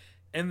maybe.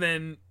 And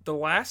then the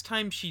last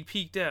time she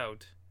peeked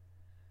out,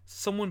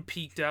 someone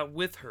peeked out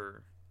with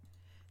her,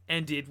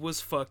 and it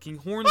was fucking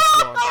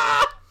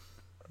Hornswoggle.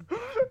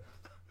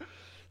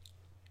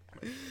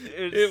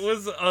 It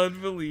was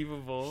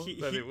unbelievable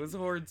that it was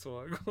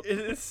Hornswoggle.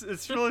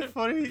 It's really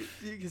funny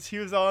because he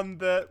was on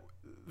the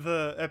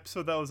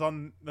episode that was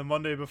on the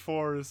Monday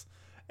before's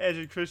Edge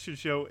and Christian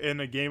show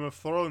in a Game of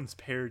Thrones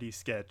parody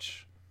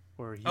sketch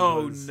where he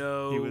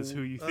was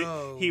who you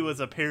think he was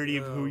a parody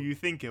of who you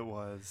think it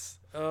was.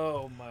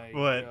 Oh my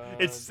god!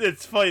 But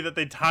it's funny that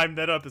they timed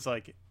that up. It's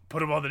like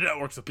put him on the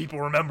network so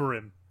people remember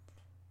him.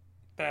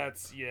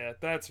 That's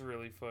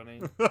really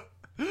funny.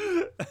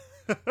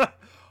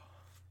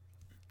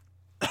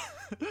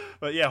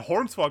 But yeah,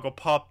 Hornswoggle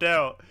popped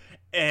out,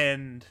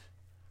 and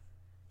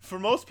for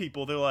most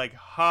people, they're like,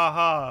 "Ha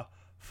ha,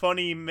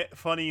 funny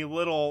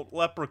little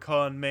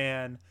leprechaun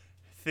man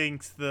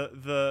thinks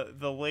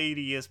the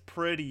lady is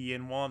pretty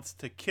and wants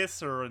to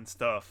kiss her and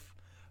stuff."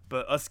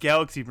 But us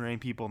Galaxy Brain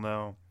people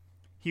know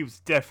he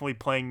was definitely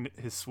playing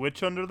his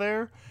Switch under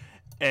there,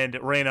 and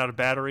it ran out of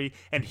battery,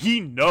 and he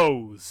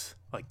knows,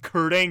 like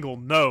Kurt Angle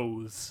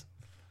knows,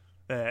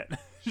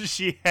 that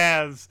she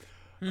has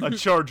a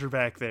charger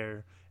back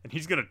there. And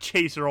he's going to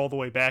chase her all the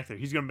way back there.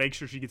 He's going to make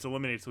sure she gets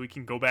eliminated so he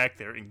can go back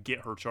there and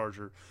get her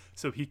charger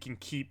so he can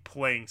keep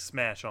playing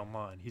Smash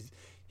Online.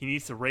 He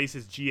needs to raise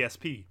his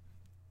GSP.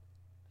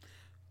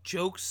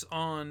 Jokes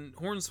on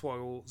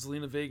Hornswoggle,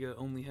 Zelina Vega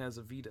only has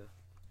a Vita.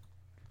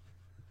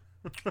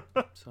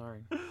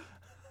 Sorry.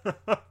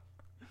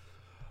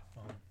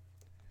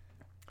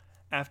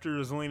 After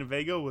Zelina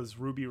Vega was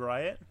Ruby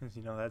Riott.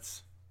 You know,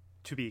 that's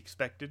to be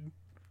expected.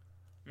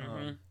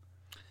 Mm-hmm.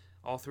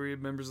 All three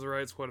members of the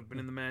Riot Squad have been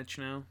in the match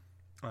now.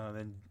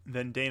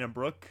 Then Dana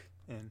Brooke,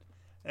 and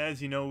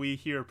as you know, we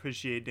here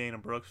appreciate Dana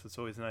Brooke, so it's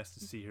always nice to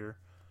see her.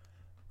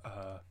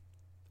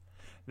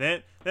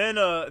 Then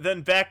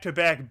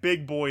back-to-back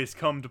big boys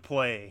come to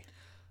play.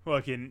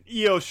 Fucking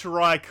Io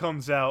Shirai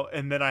comes out,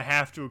 and then I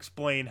have to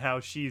explain how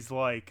she's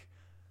like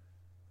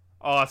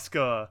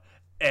Asuka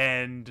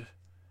and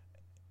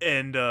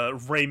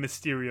Rey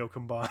Mysterio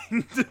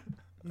combined.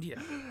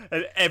 Yeah.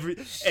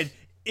 And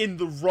in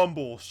the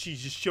Rumble, she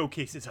just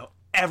showcases how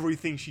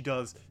everything she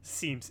does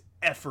seems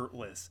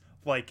effortless.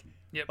 Like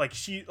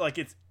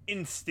it's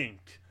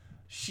instinct.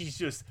 She's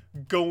just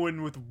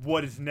going with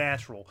what is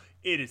natural.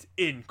 It is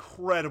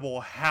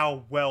incredible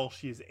how well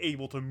she is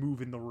able to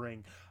move in the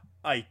ring.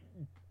 I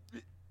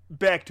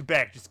back to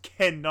back just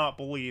cannot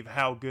believe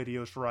how good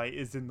Io Shirai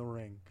is in the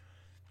ring.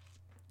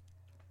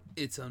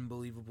 It's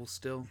unbelievable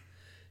still.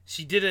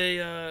 She did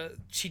a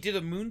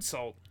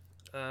moonsault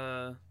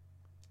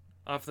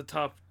off the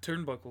top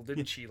turnbuckle,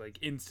 didn't she? Like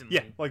instantly.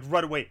 Yeah, like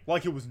right away,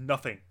 like it was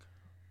nothing.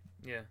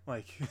 Yeah.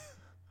 Like,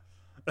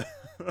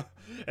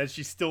 and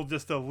she's still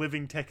just a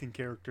living Tekken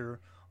character.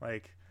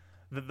 Like,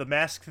 the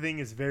mask thing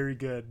is very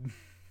good.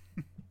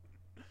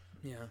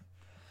 Yeah.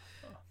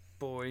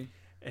 Boy.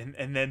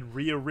 And then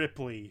Rhea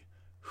Ripley,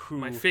 who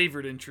my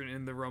favorite entrant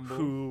in the Rumble,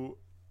 who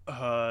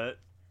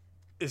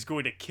is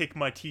going to kick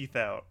my teeth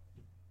out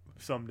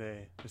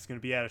someday. It's going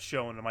to be at a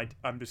show, and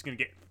I'm just going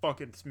to get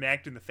fucking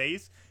smacked in the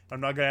face. I'm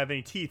not going to have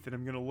any teeth, and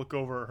I'm going to look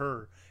over at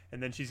her,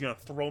 and then she's going to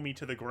throw me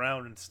to the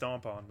ground and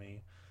stomp on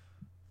me.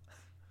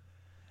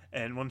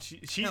 And when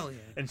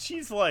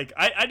she's like,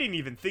 I didn't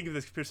even think of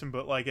this person,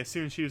 but like as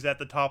soon as she was at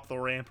the top of the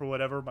ramp or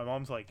whatever, my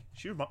mom's like,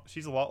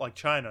 she's a lot like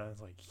China. I was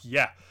like,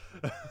 yeah,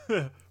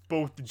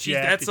 both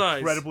jacked,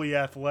 incredibly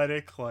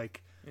athletic,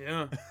 like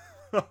yeah.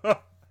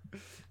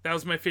 That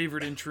was my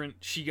favorite entrant.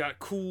 She got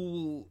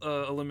cool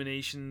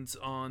eliminations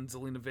on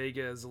Zelina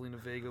Vega as Zelina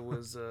Vega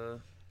was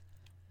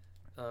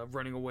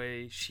running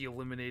away. She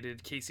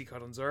eliminated Casey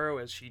Catanzaro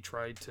as she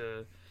tried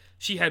to...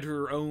 She had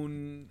her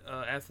own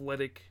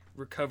athletic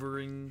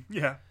recovering,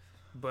 Yeah.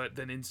 but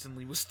then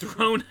instantly was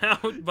thrown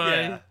out by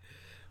Yeah.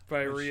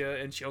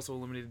 Rhea, and she also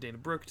eliminated Dana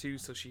Brooke too,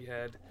 so she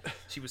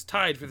was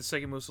tied for the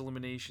second most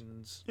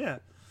eliminations. Yeah.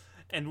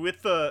 And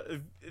with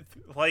with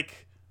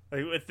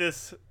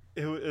this,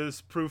 it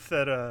was proof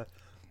that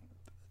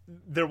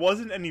there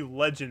wasn't any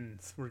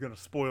legends. We're gonna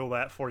spoil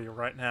that for you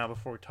right now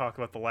before we talk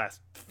about the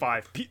last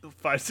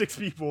six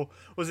people.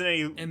 Wasn't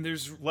any And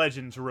there's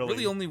legends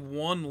really. only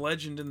one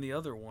legend in the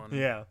other one.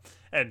 Yeah.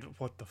 And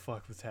what the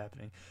fuck was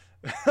happening?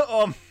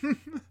 Yeah.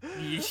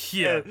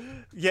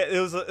 Yeah. It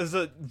was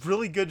a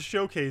really good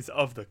showcase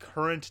of the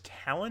current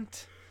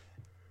talent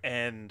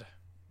and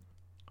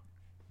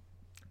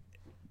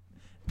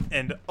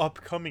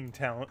upcoming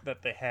talent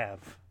that they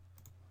have.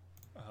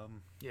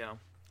 Yeah.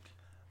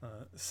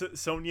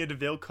 Sonya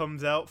Deville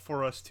comes out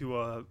for us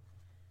to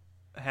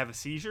have a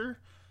seizure,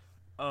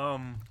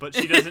 but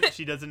she doesn't.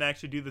 She doesn't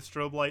actually do the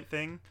strobe light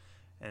thing,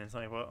 and it's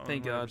like, well,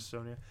 Thank whatever, God.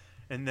 Sonya.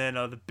 And then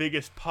the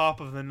biggest pop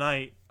of the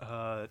night,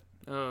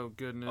 Oh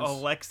goodness.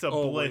 Alexa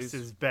Always. Bliss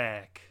is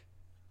back.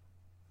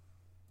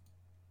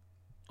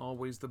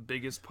 Always the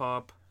biggest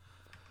pop.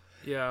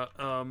 Yeah.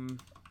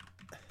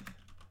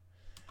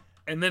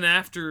 And then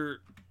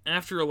after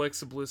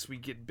Alexa Bliss, we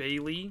get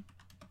Bailey.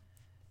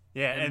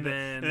 Yeah, And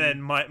and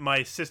then- then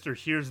my sister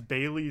hears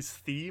Bailey's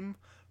theme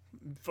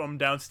from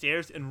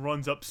downstairs and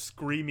runs up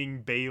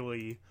screaming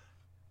Bailey.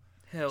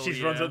 Hell She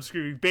yeah. runs up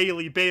screaming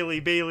Bailey, Bailey,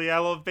 Bailey. I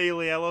love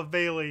Bailey. I love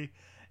Bailey.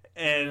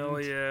 And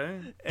Hell yeah.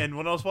 And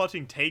when I was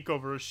watching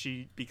Takeover,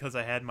 because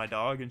I had my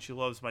dog and she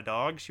loves my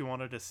dog, she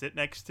wanted to sit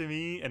next to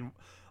me, and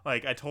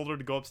like I told her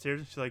to go upstairs,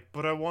 and she's like,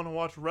 "But I want to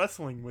watch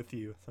wrestling with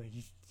you." It's like,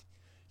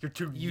 you're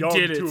too You young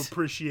did to it.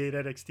 appreciate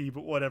NXT,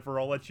 but whatever.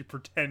 I'll let you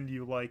pretend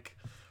you like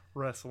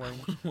wrestling.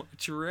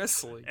 Watch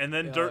wrestling. And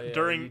then Yeah,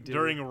 you did.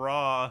 during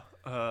Raw,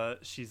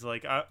 she's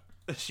like,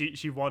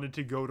 she wanted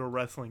to go to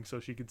wrestling so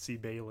she could see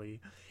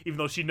Bailey, even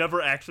though she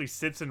never actually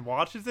sits and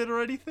watches it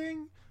or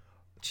anything.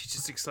 She's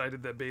just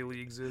excited that Bailey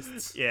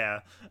exists.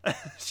 Yeah,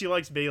 she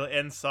likes Bailey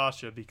and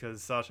Sasha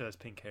because Sasha has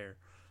pink hair,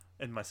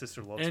 and my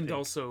sister loves And pink.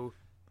 also,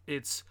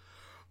 it's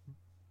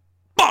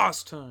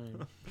boss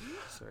time.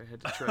 Sorry, I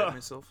had to try it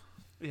myself.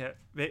 Yeah,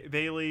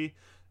 Bailey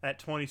at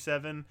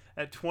 27.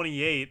 At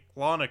 28,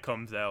 Lana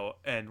comes out,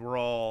 and we're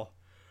all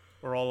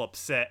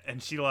upset,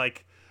 and she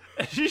like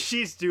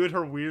she's doing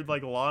her weird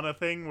like Lana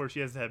thing where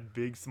she has that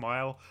big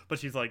smile, but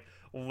she's like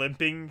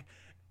limping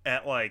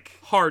at like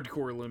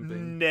Hardcore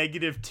limping.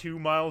 -2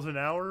 miles an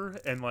hour,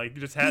 and like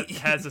just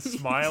has a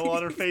smile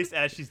on her face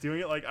as she's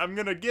doing it, like I'm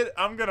gonna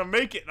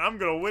make it, and I'm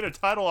gonna win a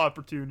title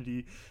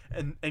opportunity,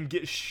 and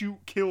get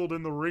killed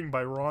in the ring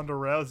by Ronda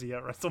Rousey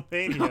at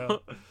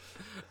WrestleMania.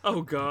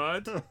 Oh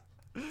God.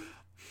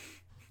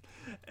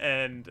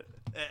 And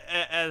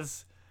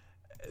as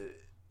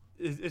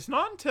it's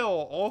not until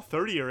all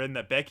 30 are in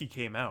that Becky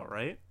came out,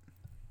 right?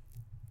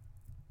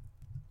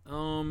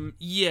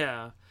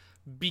 Yeah,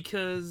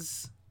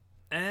 because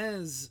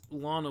as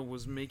Lana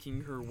was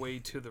making her way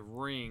to the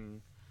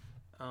ring,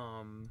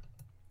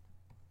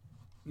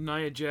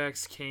 Nia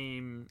Jax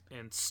came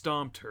and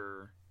stomped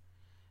her,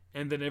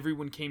 and then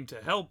everyone came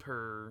to help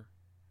her,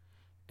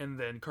 and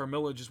then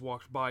Carmella just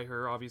walked by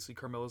her. Obviously,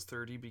 Carmella's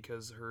 30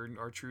 because her and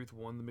R-Truth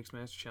won the Mixed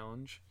Match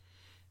Challenge,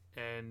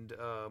 and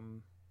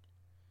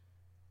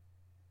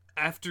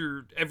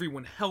after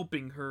everyone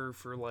helping her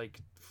for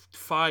like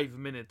 5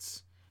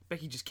 minutes,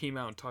 Becky just came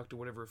out and talked to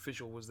whatever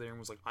official was there and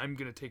was like, "I'm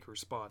gonna take her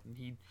spot." And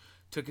he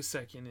took a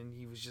second and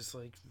he was just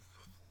like,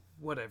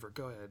 "Whatever,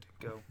 go ahead,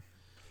 go."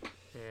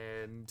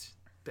 And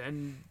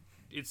then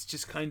it's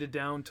just kind of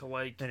down to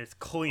like And it's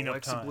cleanup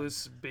Alexa time.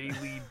 Bliss,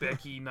 Bailey,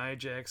 Becky, Nia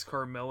Jax,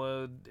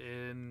 Carmella,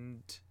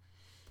 and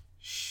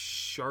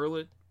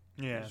Charlotte.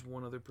 Yeah. There's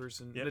one other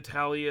person, Yep.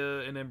 Natalia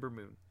and Ember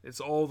Moon. It's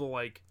all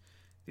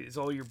it's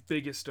all your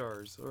biggest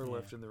stars are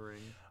left in the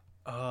ring.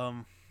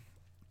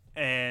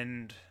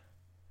 And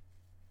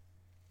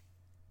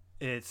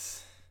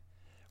it's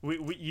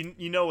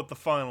you know what the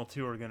final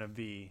two are gonna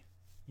be.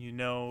 You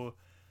know,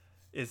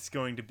 it's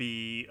going to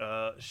be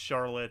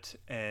Charlotte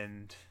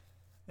and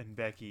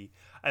Becky.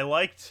 I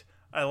liked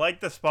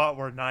the spot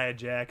where Nia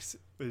Jax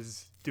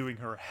was doing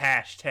her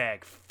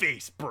hashtag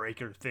face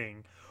breaker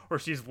thing, where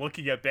she's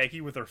looking at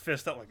Becky with her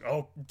fist out like,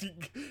 "Oh,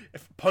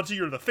 if punching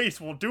her in the face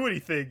won't do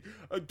anything.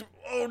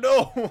 Oh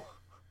no."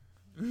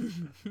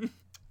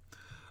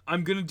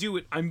 I'm gonna do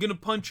it. I'm gonna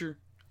punch her.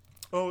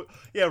 Oh,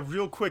 yeah,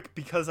 real quick,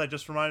 because I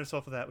just reminded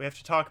myself of that. We have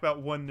to talk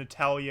about when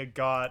Natalya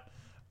got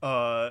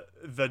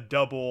the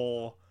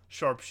double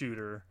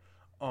sharpshooter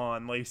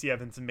on Lacey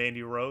Evans and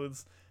Mandy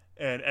Rhodes.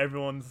 And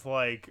everyone's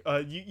like,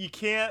 you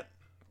can't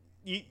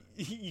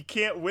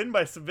win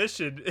by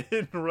submission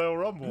in Royal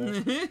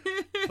Rumble.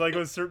 It's like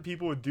when certain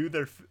people would do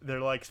their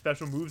like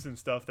special moves and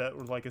stuff that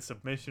were like a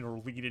submission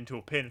or lead into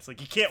a pin. It's like,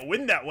 you can't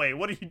win that way.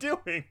 What are you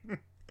doing?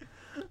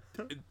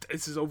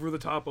 This is over the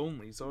top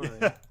only. Sorry.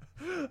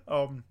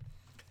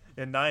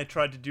 And Nia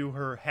tried to do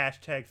her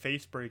hashtag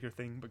facebreaker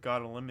thing, but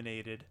got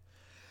eliminated.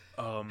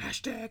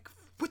 Hashtag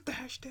with the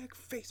hashtag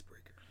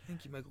facebreaker.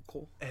 Thank you, Michael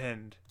Cole.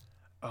 And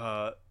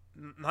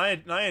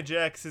Nia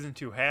Jax isn't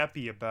too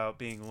happy about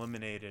being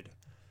eliminated,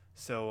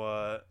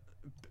 so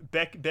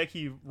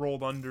Becky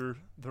rolled under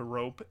the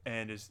rope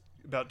and is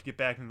about to get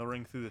back in the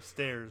ring through the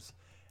stairs,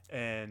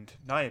 and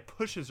Nia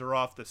pushes her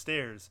off the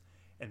stairs,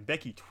 and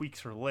Becky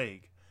tweaks her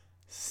leg,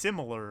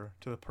 similar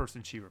to the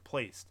person she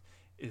replaced.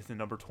 Is the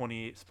number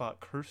 28 spot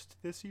cursed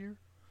this year?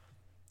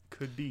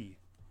 Could be.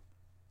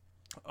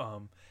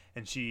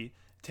 And she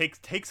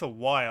takes a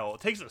while.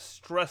 It takes a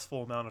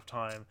stressful amount of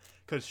time,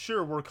 because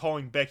sure, we're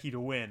calling Becky to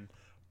win,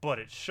 but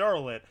it's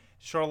Charlotte.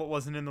 Charlotte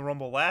wasn't in the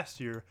Rumble last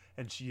year,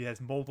 and she has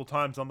multiple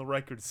times on the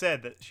record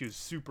said that she was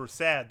super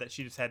sad that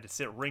she just had to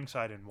sit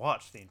ringside and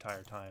watch the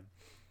entire time.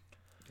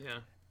 Yeah.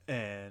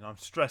 And I'm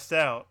stressed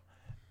out,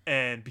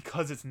 and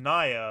because it's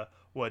Nia,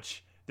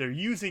 which they're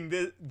using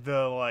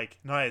the like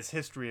Nia's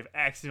history of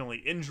accidentally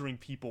injuring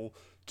people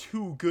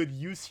to good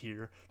use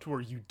here, to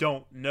where you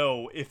don't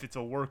know if it's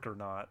a work or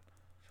not.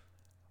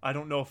 I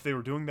don't know if they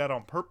were doing that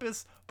on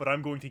purpose, but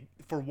I'm going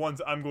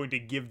to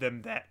give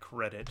them that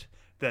credit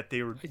that they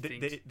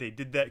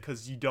did that,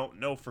 because you don't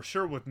know for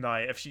sure with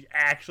Nia if she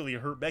actually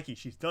hurt Becky.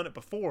 She's done it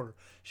before.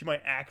 She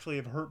might actually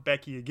have hurt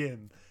Becky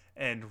again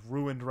and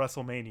ruined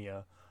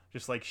WrestleMania,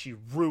 just like she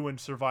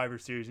ruined Survivor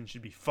Series and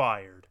should be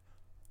fired.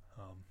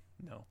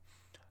 No.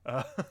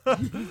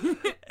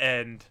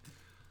 And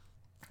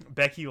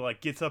Becky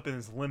gets up and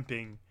is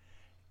limping,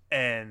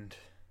 and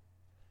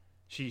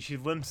she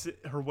limps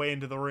her way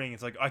into the ring.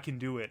 It's like, I can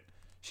do it.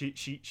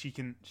 She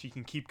can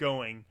keep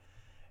going,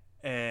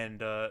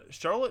 and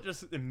Charlotte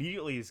just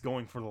immediately is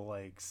going for the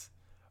legs.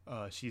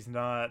 She's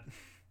not.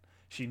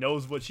 She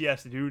knows what she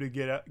has to do to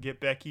get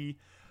Becky,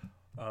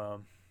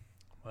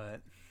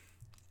 but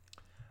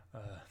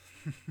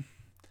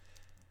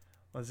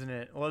wasn't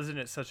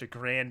it such a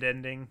grand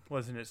ending?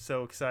 Wasn't it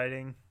so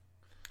exciting?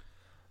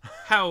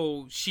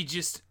 How she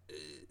just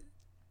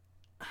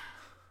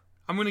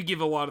I'm going to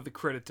give a lot of the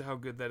credit to how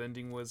good that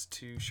ending was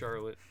to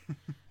Charlotte,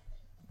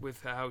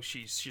 with how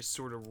she's just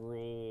sort of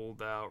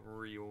rolled out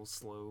real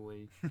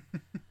slowly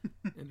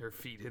and her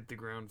feet hit the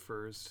ground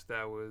first.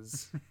 That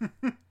was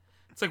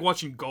it's like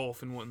watching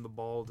golf and wanting the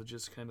ball to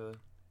just kind of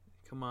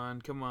come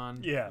on,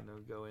 yeah,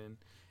 go in.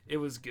 It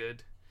was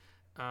good.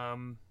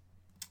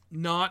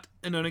 Not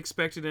an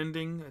unexpected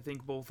ending. I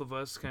think both of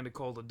us kind of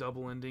called a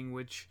double ending,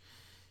 which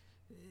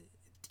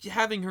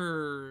having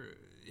her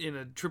in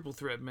a triple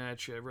threat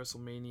match at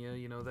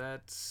WrestleMania,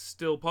 that's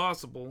still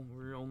possible.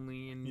 We're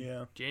only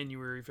in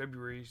January,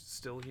 February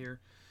still here.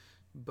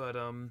 But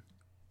I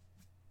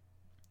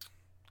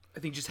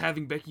think just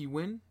having Becky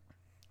win,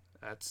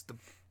 that's the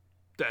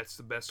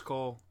best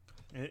call.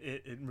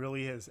 It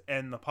really is.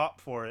 And the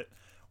pop for it,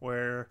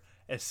 where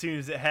as soon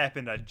as it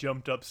happened, I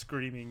jumped up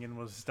screaming and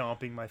was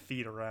stomping my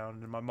feet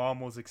around, and my mom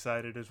was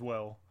excited as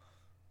well.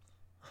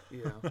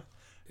 Yeah.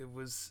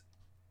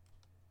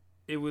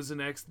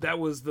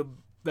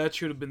 That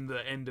should have been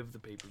the end of the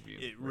pay-per-view.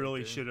 It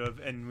really should have,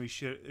 and we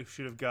should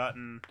have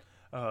gotten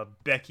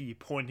Becky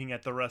pointing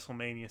at the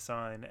WrestleMania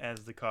sign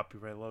as the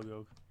copyright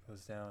logo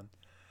goes down.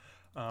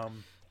 But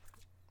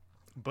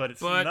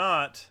it's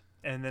not,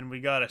 and then we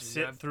gotta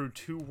sit through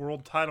 2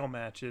 world title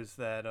matches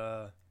that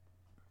I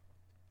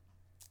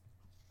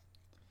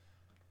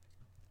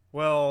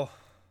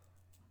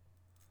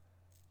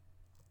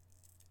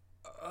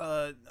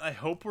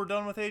hope we're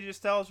done with AJ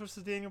Styles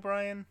versus Daniel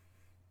Bryan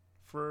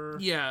for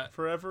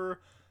forever,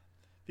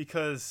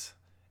 because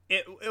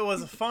it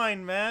was a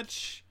fine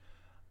match.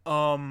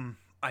 I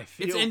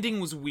feel its ending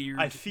was weird.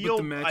 I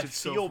feel bad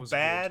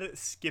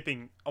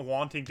good.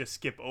 Wanting to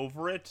skip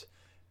over it,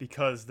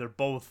 because they're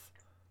both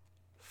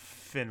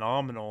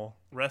phenomenal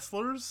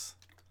wrestlers.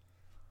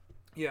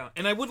 Yeah,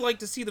 and I would like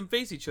to see them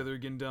face each other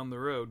again down the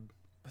road.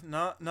 But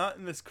not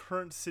in this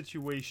current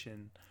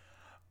situation.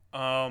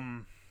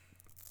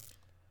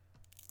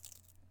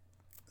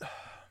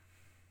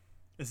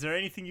 Is there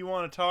anything you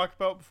want to talk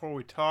about before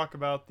we talk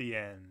about the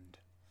end?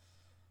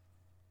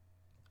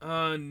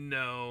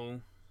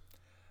 No.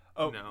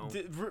 Oh, no.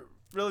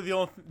 Really,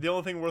 the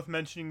only thing worth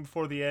mentioning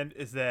before the end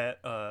is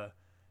that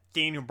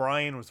Daniel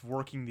Bryan was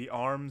working the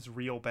arms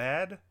real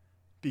bad,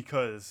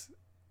 because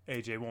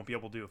AJ won't be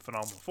able to do a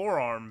phenomenal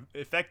forearm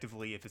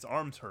effectively if his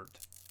arm's hurt.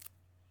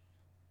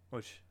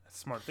 Which,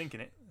 smart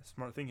thinking,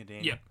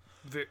 Daniel. Yeah,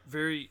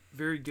 very,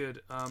 very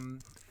good.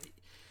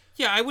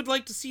 Yeah, I would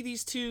like to see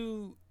these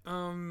two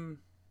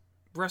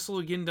wrestle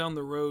again down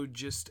the road,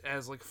 just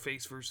as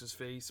face versus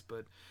face,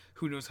 but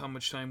who knows how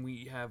much time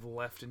we have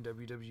left in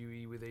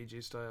WWE with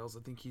AJ Styles. I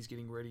think he's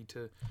getting ready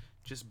to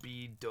just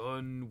be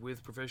done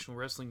with professional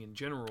wrestling in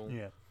general.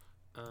 Yeah.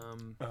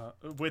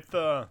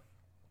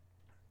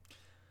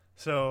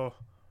 So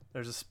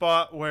there's a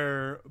spot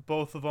where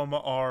both of them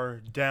are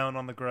down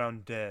on the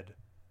ground dead,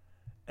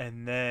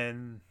 and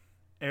then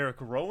Eric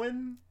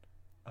Rowan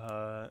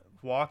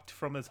walked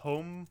from his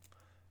home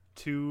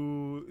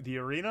to the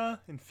arena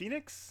in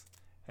Phoenix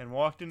and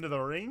walked into the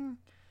ring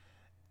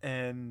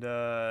and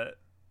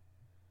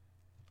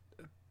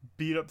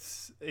beat up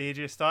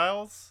AJ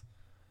Styles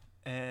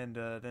and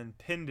then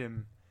pinned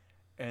him.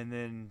 And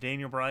then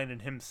Daniel Bryan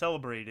and him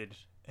celebrated.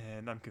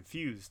 And I'm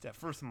confused. At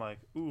first I'm like,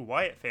 ooh,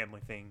 Wyatt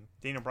family thing.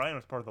 Daniel Bryan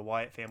was part of the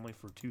Wyatt family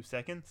for 2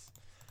 seconds.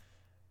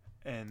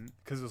 And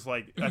because it was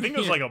like, I think it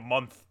was like a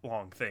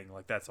month-long thing.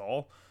 Like, that's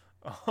all.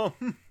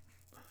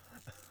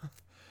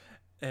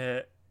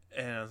 And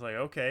I was like,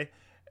 okay.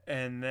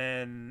 And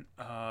then,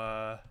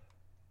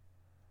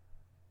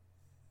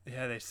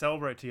 they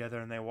celebrate together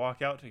and they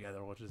walk out together,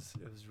 it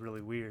was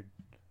really weird.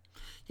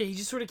 Yeah, he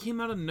just sort of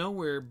came out of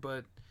nowhere,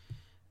 but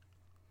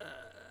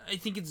I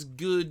think it's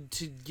good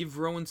to give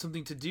Rowan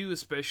something to do,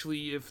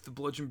 especially if the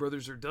Bludgeon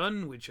Brothers are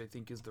done, which I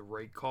think is the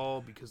right call,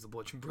 because the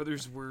Bludgeon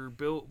Brothers were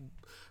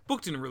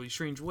booked in a really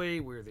strange way,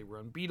 where they were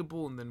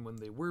unbeatable, and then when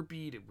they were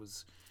beat, it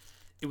was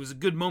a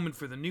good moment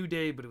for the New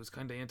Day, but it was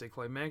kind of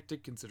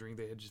anticlimactic, considering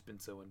they had just been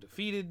so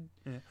undefeated.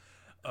 Yeah.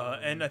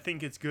 And I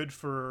think it's good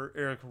for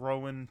Eric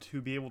Rowan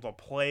to be able to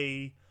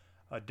play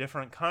a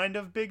different kind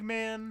of big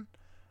man.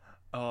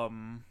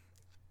 From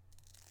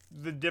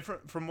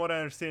what I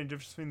understand, the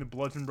difference between the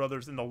Bludgeon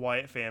Brothers and the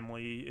Wyatt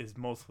family is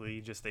mostly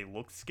just they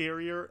look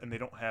scarier and they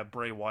don't have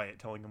Bray Wyatt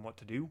telling them what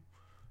to do.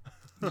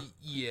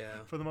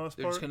 Yeah. For the most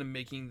part. They're just kind of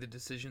making the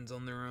decisions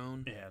on their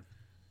own. Yeah.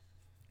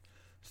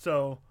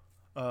 So,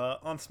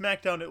 on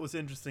SmackDown, it was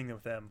interesting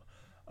with them.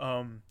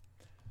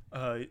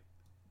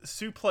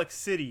 Suplex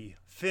City,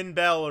 Finn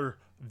Balor,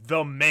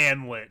 the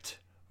Manlet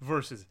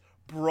versus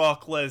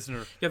Brock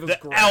Lesnar, the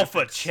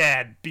Alpha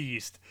Chad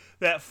Beast.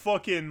 That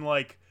fucking,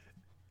 like,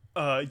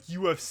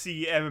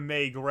 UFC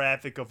MMA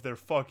graphic of their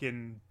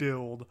fucking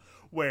build,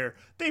 where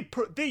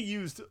they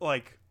used,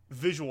 like,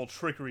 visual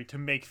trickery to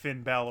make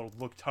Finn Balor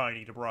look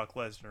tiny to Brock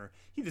Lesnar.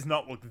 He does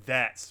not look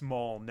that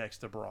small next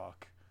to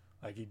Brock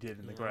like he did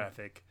in the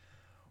graphic.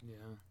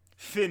 Yeah.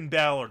 Finn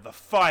Balor, the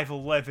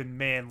 5'11"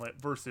 Manlet,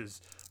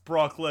 versus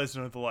Brock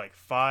Lesnar, the, like,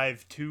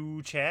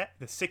 5'2" Chad?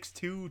 The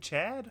 6'2"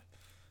 Chad?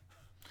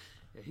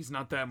 Yeah, he's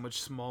not that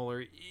much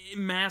smaller.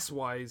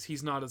 Mass-wise,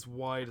 he's not as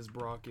wide as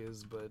Brock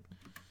is, but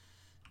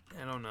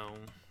I don't know.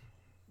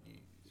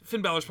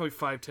 Finn Balor's probably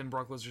 5'10".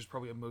 Brock Lesnar's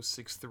probably at most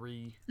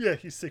 6'3". Yeah,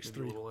 he's 6'3". A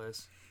little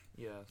less.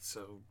 Yeah,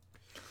 so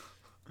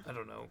I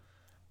don't know.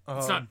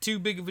 It's not too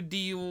big of a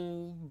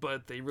deal,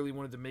 but they really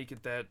wanted to make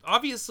it that.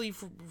 Obviously,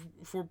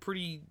 for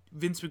pretty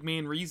Vince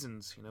McMahon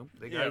reasons, you know.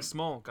 The guy is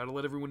small. Got to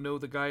let everyone know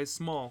the guy is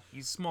small.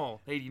 He's small.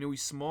 Hey, do you know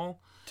he's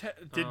small?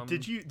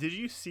 Did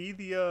you see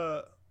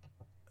the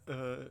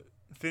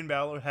Finn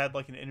Balor had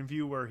like an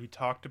interview where he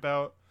talked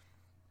about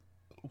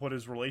what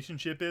his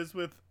relationship is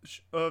with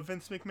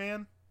Vince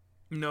McMahon?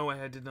 No,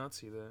 I did not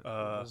see that.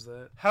 What was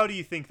that? How do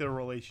you think their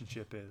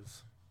relationship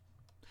is?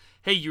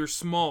 Hey, you're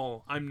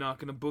small. I'm not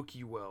gonna book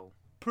you well.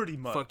 Pretty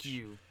much. Fuck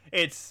you.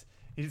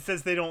 He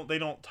says they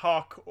don't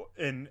talk,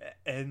 and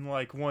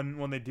like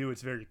when they do,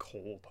 it's very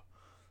cold,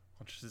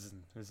 which is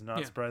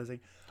not surprising.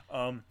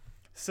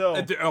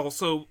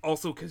 So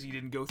also because he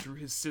didn't go through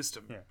his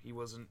system. Yeah. He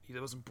wasn't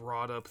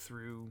brought up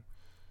through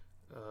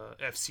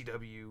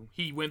FCW.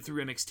 He went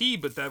through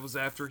NXT, but that was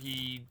after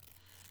he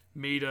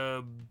made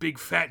a big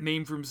fat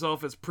name for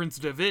himself as Prince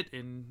Devitt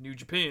in New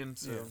Japan.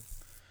 So,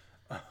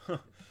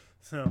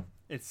 so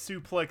it's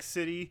Suplex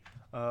City.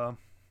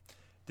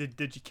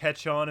 Did you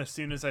catch on as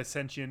soon as I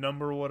sent you a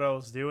number what I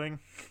was doing?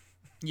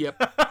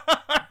 Yep.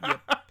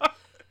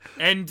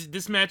 And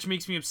this match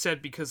makes me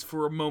upset because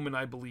for a moment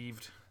I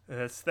believed.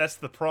 That's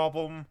the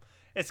problem.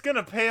 It's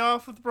gonna pay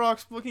off with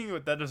Brock's booking,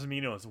 but that doesn't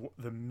mean it was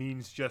the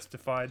means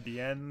justified the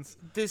ends.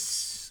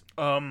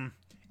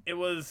 It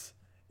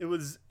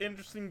was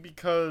interesting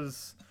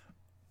because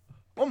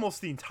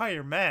almost the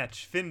entire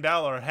match, Finn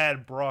Balor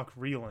had Brock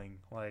reeling.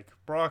 Like,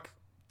 Brock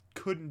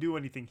couldn't do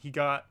anything. He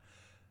got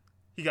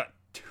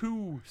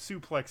 2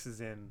 suplexes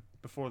in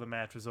before the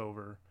match was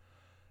over.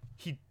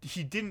 He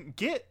didn't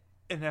get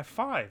an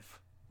F5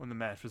 when the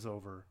match was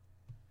over.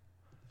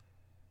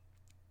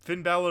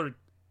 Finn Balor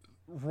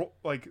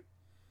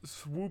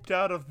swooped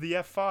out of the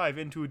F5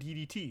 into a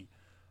DDT.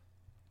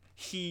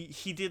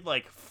 He did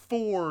like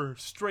 4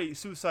 straight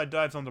suicide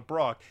dives onto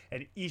Brock,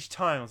 and each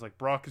time I was like,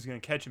 Brock is going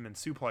to catch him and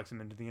suplex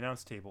him into the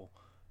announce table.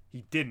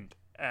 He didn't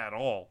at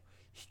all.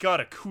 He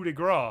got a coup de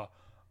grace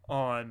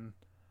on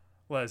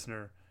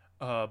Lesnar.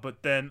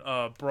 But then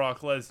Brock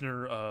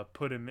Lesnar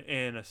put him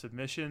in a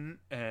submission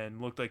and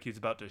looked like he was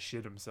about to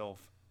shit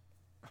himself.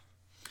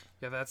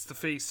 Yeah, that's the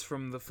face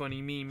from the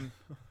funny meme.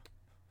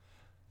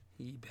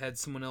 He had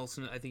someone else,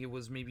 and I think it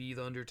was maybe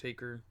The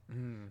Undertaker,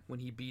 when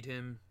he beat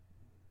him.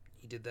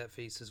 He did that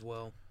face as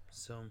well.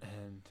 So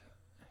and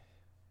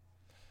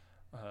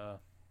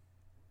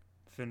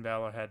Finn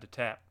Balor had to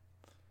tap.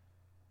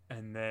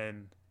 And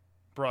then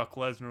Brock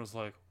Lesnar was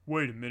like,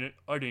 wait a minute,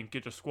 I didn't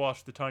get to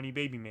squash the tiny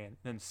baby man.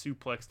 And then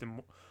suplexed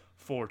him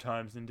 4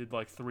 times and did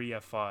like 3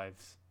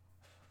 F5s.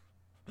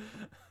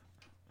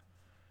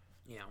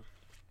 Yeah,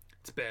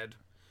 it's bad.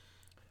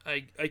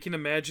 I can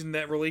imagine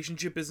that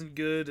relationship isn't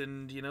good,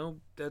 and, you know,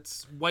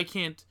 that's... Why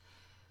can't...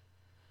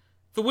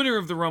 The winner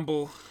of the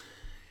Rumble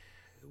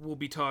we'll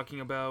be talking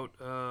about,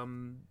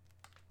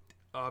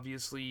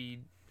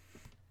 obviously,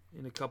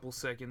 in a couple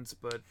seconds,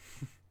 but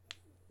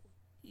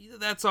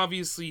that's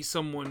obviously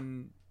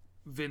someone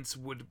Vince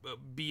would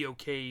be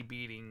okay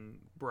beating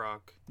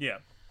Brock. Yeah.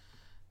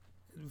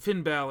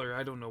 Finn Balor,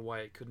 I don't know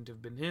why it couldn't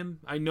have been him.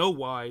 I know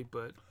why,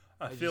 but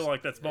I feel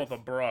like that's both a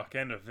Brock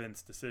and a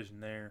Vince decision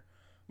there.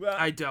 Well,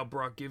 I doubt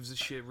Brock gives a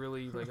shit,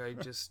 really. Like,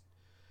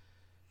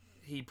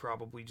 he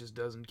probably just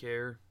doesn't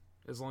care.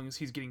 As long as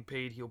he's getting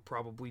paid, he'll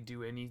probably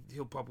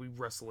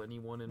wrestle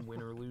anyone and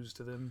win or lose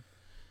to them.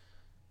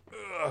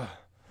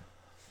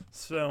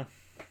 So,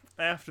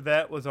 after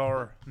that was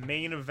our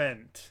main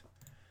event.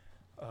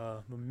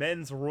 The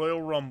Men's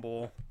Royal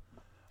Rumble.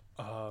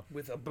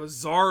 With a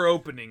bizarre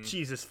opening.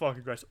 Jesus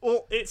fucking Christ.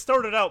 Well, it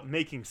started out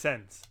making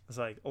sense. It's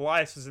like,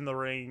 Elias was in the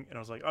ring, and I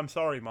was like, I'm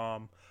sorry,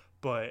 Mom,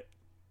 but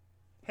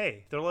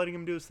hey, they're letting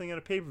him do his thing at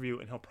a pay-per-view,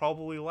 and he'll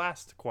probably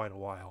last quite a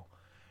while.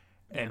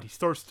 And he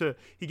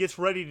gets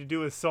ready to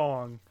do his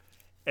song,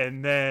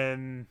 and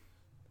then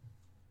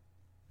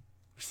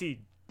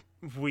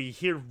we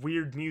hear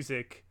weird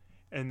music,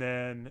 and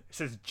then it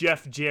says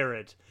Jeff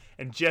Jarrett,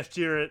 and Jeff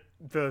Jarrett,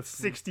 the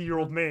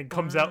 60-year-old man,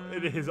 comes out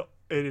in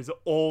his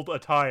old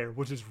attire,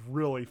 which is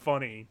really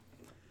funny.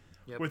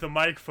 Yep. With a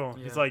microphone.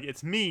 Yeah. He's like,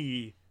 it's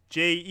me,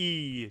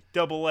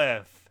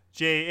 JEFF,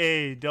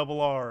 JARRETT.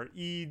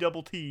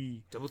 Double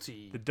T.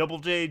 The Double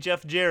J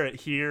Jeff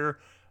Jarrett here.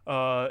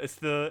 It's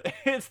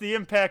the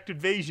Impact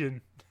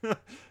Invasion.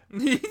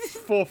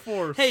 Full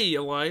force. Hey,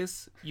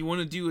 Elias, you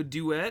want to do a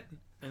duet?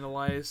 And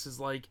Elias is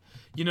like,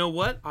 you know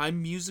what?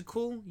 I'm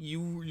musical.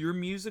 You're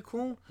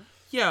musical.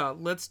 Yeah,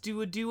 let's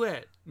do a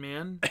duet,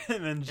 man.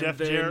 And then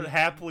Jarrett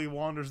happily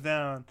wanders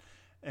down,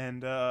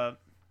 and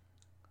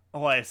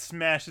Elias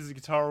smashes the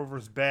guitar over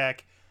his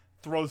back,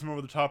 throws him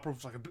over the top rope.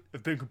 It's like,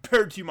 I've been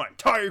compared to you my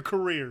entire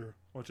career,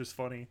 which is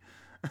funny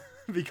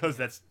because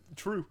that's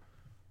true.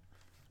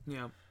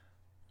 Yeah.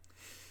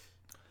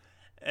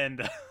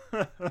 And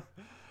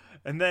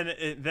and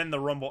then the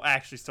Rumble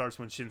actually starts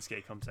when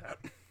Shinsuke comes out.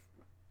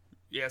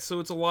 Yeah, so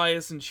it's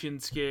Elias and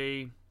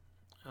Shinsuke,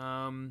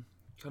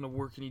 kind of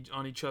working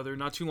on each other.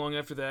 Not too long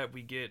after that,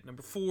 we get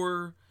number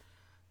 4,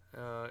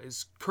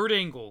 is Kurt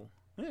Angle.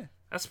 Yeah.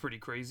 That's pretty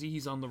crazy.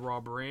 He's on the Raw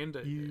brand.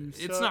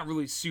 It's suck. not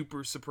really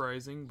super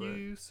surprising, but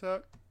You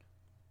suck.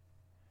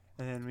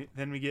 And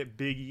then we get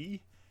Big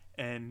E,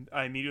 and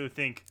I immediately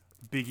think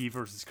Big E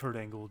versus Kurt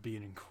Angle would be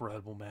an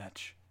incredible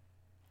match.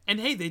 and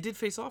hey, they did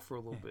face off for a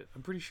little bit.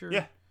 I'm pretty sure.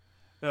 Yeah.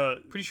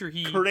 Pretty sure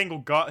Kurt Angle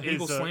got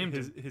Angle slammed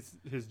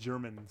his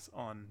Germans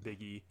on Big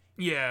E.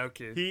 Yeah.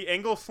 Okay. He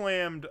Angle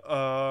slammed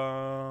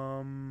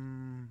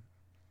Jinder,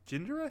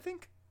 I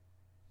think.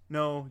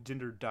 No,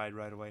 Jinder died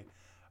right away.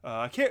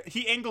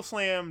 He Angle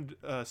slammed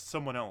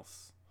someone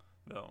else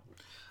though.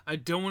 I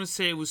don't want to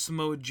say it was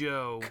Samoa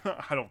Joe.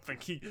 I don't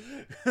think he.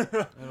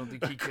 I don't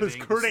think he could. Because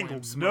Kurt slam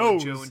Angle Samoa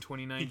knows Joe in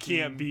 2019. he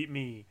can't beat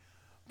me.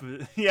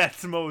 But yeah,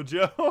 Samoa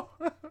Joe.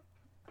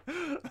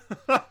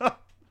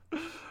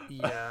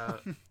 Yeah.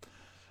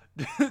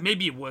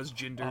 Maybe it was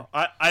Jinder.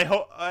 I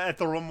hope at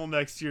the Rumble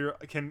next year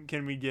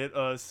can we get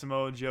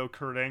Samoa Joe,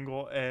 Kurt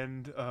Angle,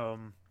 and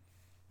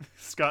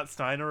Scott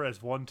Steiner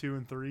as 1, 2,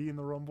 and 3 in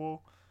the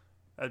Rumble?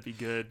 That'd be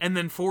good. And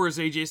then 4 is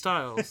AJ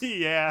Styles.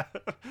 Yeah,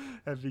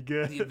 that'd be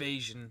good. The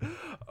Invasion.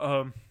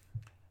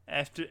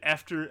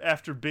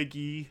 After Big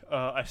E,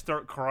 I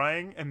start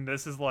crying, and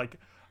this is like,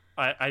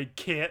 I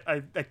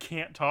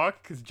can't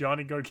talk because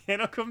Johnny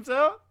Gargano comes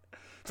out.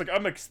 It's like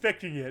I'm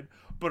expecting it,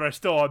 but I'm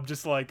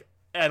just like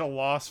at a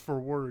loss for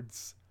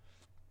words.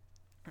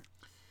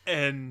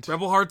 And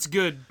Rebel Heart's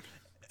good.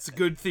 It's a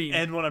good theme.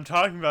 And when I'm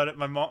talking about it,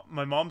 my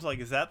mom's like,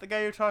 "Is that the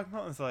guy you're talking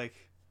about?" And it's like,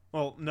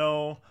 "Well,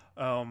 no,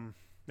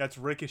 that's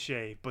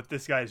Ricochet, but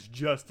this guy's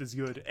just as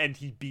good, and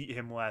he beat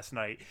him last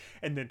night."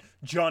 And then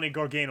Johnny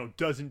Gargano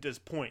doesn't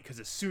disappoint because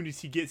as soon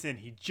as he gets in,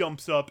 he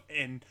jumps up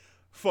and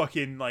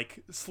fucking like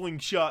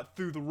slingshot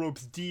through the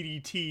ropes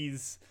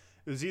DDTs.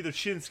 It was either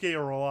Shinsuke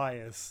or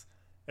Elias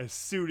as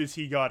soon as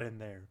he got in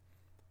there.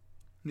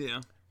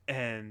 Yeah.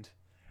 And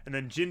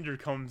then Jinder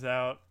comes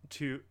out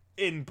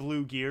in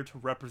blue gear to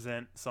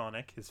represent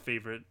Sonic, his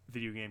favorite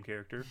video game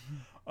character.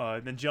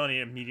 And then Johnny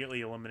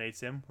immediately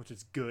eliminates him, which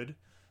is good.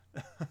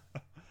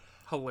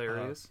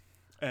 Hilarious.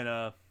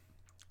 And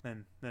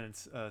then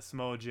it's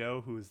Samoa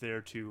Joe, who is there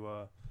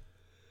to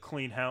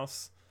clean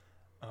house.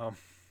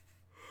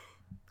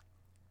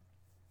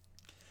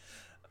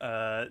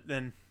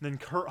 Then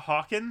Kurt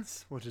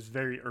Hawkins, which is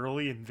very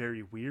early and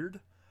very weird.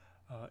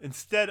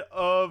 Instead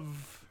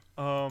of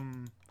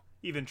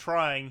even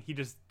trying, he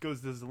just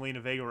goes the Zelina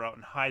Vega route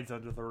and hides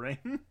under the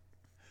ring.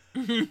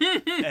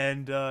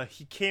 And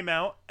he came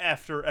out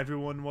after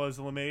everyone was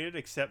eliminated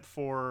except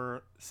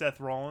for Seth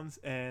Rollins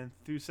and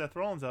threw Seth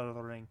Rollins out of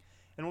the ring.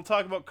 And we'll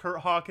talk about Kurt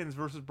Hawkins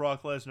versus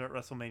Brock Lesnar at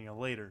WrestleMania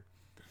later.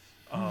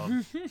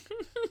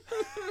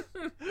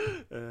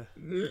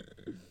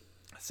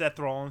 Seth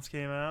Rollins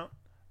came out.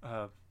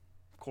 Of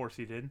course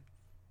he did.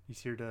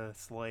 He's here to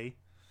slay.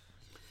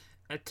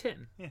 At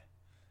 10. Yeah.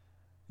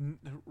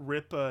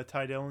 Rip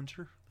Ty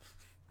Dillinger.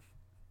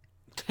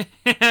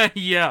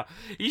 Yeah,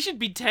 he should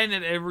be 10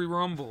 at every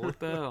Rumble. What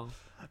the hell?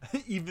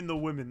 Even the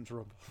women's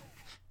Rumble.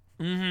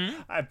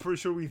 Mm-hmm. I'm pretty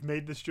sure we've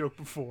made this joke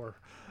before.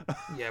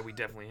 Yeah, we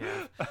definitely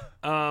have.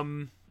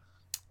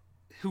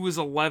 Who was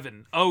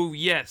 11? Oh,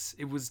 yes,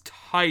 it was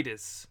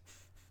Titus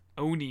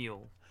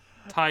O'Neil.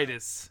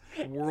 Titus,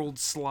 World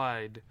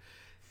Slide,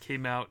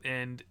 came out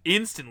and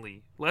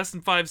instantly, less than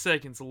 5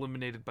 seconds,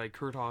 eliminated by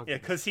Kurt Hawkins. Yeah,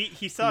 because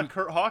he saw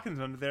Kurt Hawkins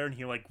under there, and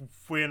he like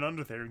went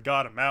under there and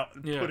got him out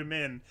and put him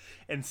in.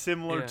 And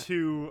similar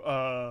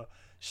to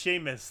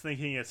Sheamus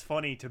thinking it's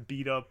funny to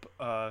beat up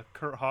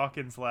Kurt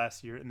Hawkins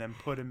last year and then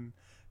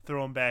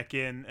throw him back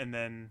in, and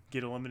then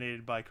get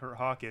eliminated by Kurt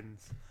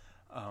Hawkins.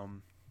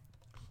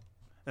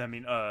 I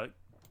mean,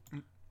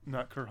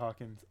 not Kurt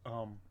Hawkins.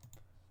 I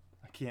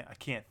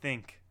can't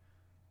think.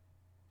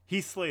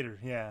 Heath Slater,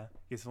 yeah,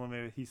 gets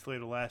eliminated with Heath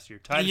Slater last year.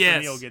 Titus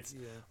O'Neil gets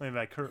eliminated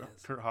by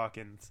Kurt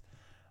Hawkins,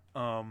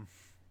 and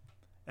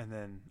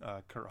then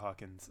Kurt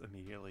Hawkins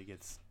immediately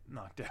gets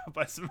knocked out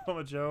by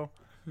Samoa Joe.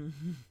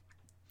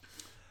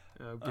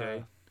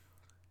 Okay.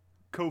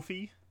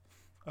 Kofi,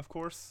 of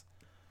course.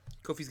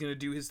 Kofi's gonna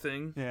do his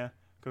thing. Yeah,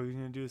 Kofi's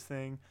gonna do his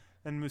thing.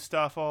 Then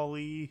Mustafa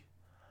Ali.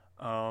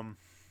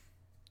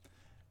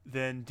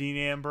 Then Dean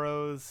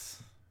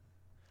Ambrose.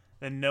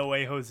 Then No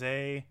Way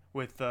Jose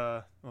with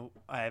I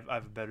have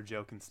a better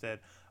joke instead,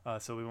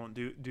 so we won't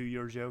do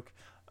your joke.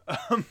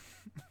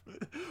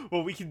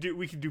 Well, we can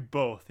do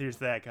both. Here's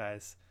that,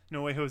 guys.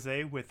 No Way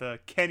Jose with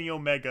Kenny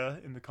Omega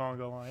in the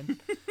Congo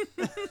line.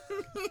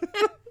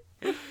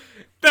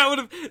 That would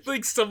have,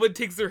 like, someone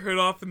takes their hood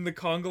off in the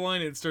conga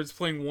line and it starts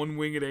playing One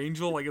Winged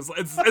Angel, like, as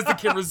the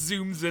camera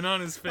zooms in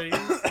on his face.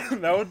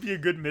 That would be a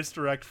good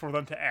misdirect for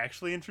them to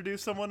actually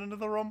introduce someone into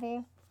the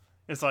Rumble.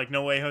 It's like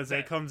No Way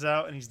Jose comes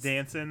out and he's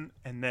dancing,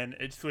 and then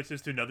it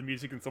switches to another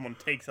music and someone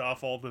takes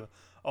off all the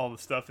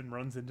stuff and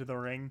runs into the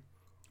ring.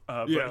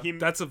 But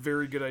that's a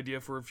very good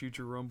idea for a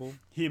future Rumble.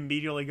 He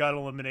immediately got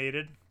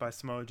eliminated by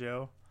Samoa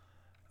Joe.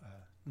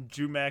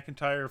 Drew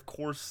McIntyre, of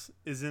course,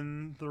 is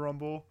in the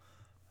Rumble.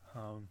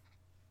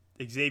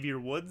 Xavier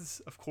Woods,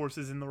 of course,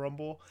 is in the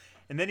Rumble.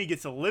 And then he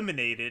gets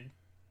eliminated,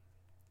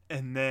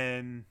 and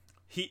then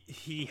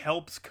he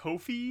helps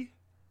Kofi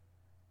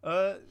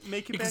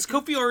make it because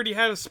back. Kofi already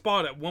had a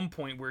spot at one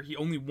point where he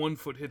only 1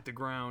 foot hit the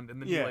ground,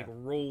 and then he like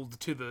rolled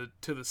to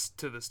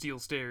the steel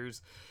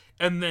stairs.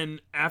 And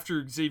then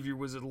after Xavier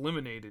was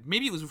eliminated,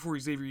 maybe it was before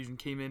Xavier even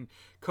came in,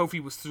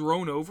 Kofi was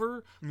thrown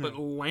over, but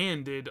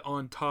landed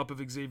on top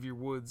of Xavier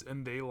Woods,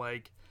 and they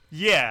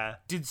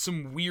did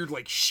some weird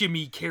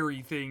shimmy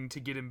carry thing to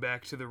get him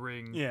back to the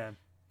ring. Yeah.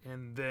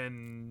 And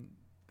then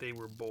they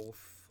were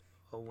both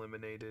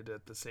eliminated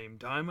at the same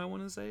time, I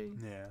want to say.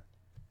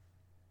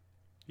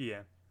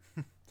 Yeah.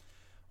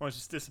 Well, it's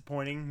just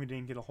disappointing. We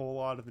didn't get a whole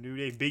lot of the New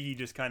Day. Big E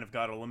just kind of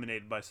got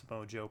eliminated by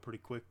Samoa Joe pretty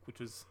quick, which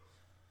was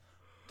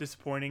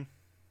disappointing.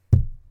 But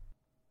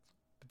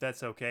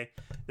that's okay.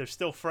 They're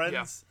still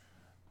friends.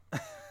 Yeah.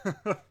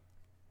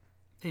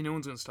 Hey, no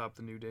one's going to stop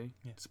the New Day.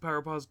 Yeah. It's the power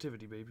of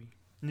positivity, baby.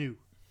 New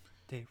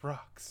Day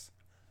rocks.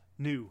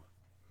 New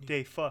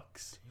Day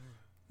fucks.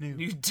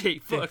 New Day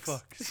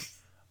fucks.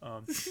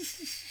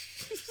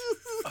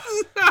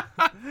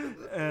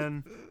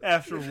 And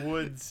after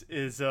Woods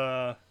is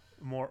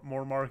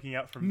more marking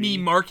out from me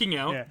marking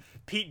out. Yeah.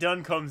 Pete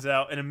Dunne comes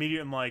out, and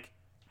immediately I'm like,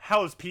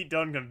 how is Pete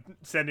Dunne gonna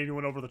send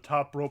anyone over the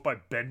top rope by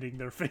bending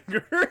their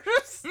fingers?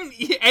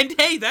 And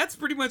hey, that's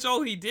pretty much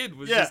all he did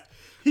was just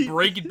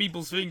breaking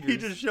people's fingers. He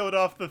just showed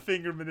off the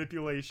finger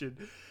manipulation.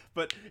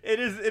 But it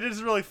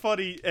is really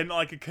funny, and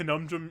like a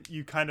conundrum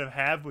you kind of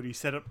have when you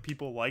set up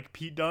people like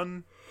Pete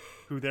Dunne,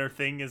 who their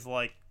thing is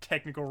like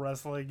technical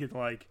wrestling and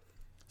like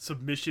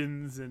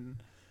submissions, and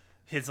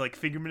his like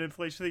finger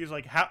manipulation thing is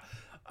like how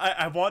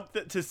I want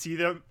to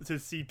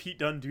see Pete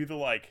Dunne do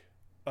the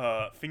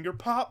finger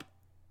pop,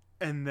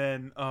 and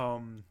then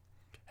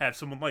have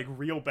someone like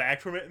reel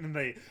back from it, and then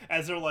they,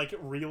 as they're like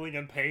reeling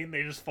in pain,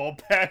 they just fall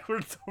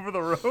backwards over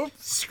the rope,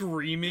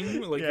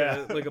 screaming like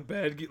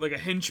a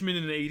henchman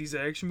in an 80s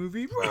action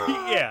movie.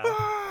 Yeah.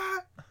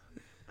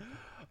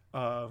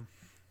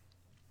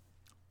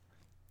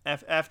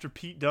 After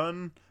Pete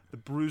Dunne, the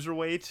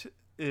bruiserweight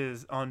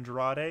is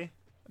Andrade,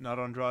 not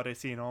Andrade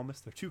Cien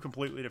Almas. They're two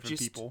completely different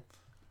people.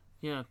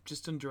 Yeah,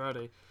 just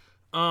Andrade.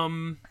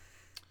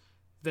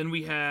 Then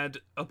we had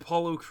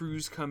Apollo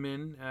Crews come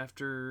in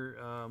after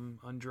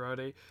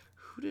Andrade.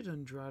 Who did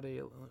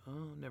Andrade...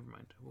 Oh, never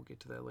mind. We'll get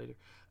to that later.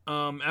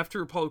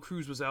 After Apollo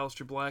Crews was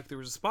Aleister Black, there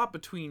was a spot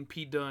between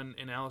Pete Dunne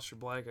and Aleister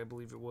Black, I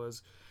believe it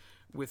was,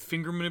 with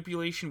finger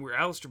manipulation where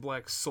Aleister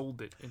Black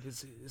sold it, and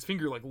his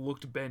finger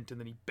looked bent, and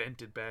then he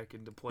bent it back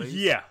into place.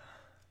 Yeah.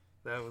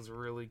 That was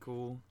really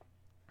cool.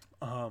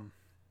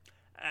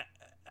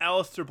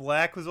 Aleister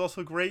Black was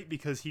also great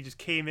because he just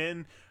came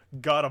in,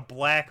 got a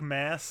black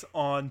mass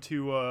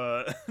onto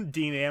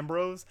Dean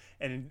Ambrose,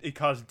 and it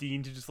caused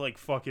Dean to just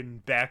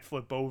fucking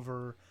backflip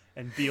over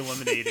and be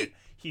eliminated.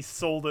 He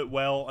sold it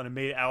well, and it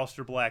made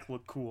Aleister Black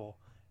look cool.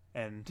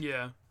 And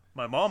yeah,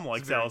 my mom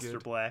likes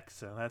Aleister Black,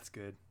 so that's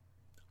good.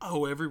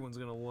 Oh, everyone's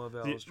gonna love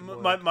Aleister My,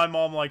 Black. my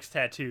mom likes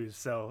tattoos,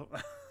 so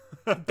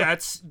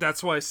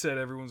That's why I said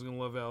everyone's gonna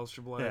love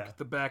Aleister Black. Yeah.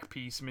 The back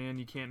piece, man,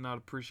 you can't not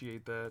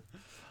appreciate that.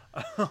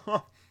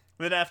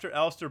 Then after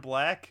Aleister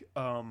Black,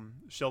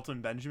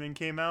 Shelton Benjamin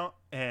came out,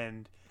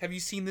 and Have you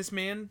seen this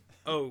man?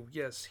 Oh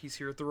yes, he's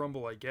here at the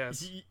Rumble, I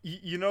guess.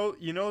 you know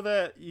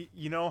that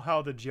you know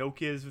how the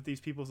joke is with these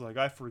people. It's like,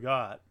 I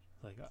forgot.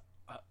 Like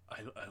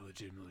I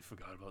legitimately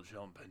forgot about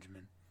Shelton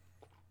Benjamin.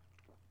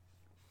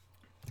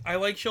 I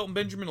like Shelton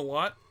Benjamin a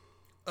lot.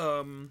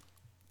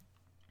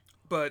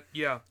 But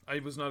yeah, I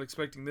was not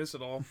expecting this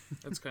at all.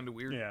 That's kind of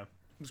weird. Yeah.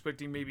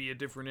 Expecting maybe a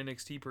different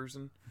NXT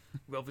person.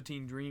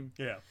 Velveteen Dream.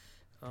 Yeah.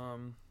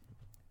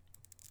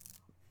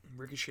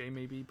 Ricochet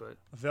maybe, but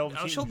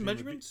Velveteen Shelton Dream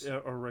would Benjamin's?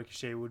 or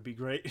Ricochet would be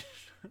great.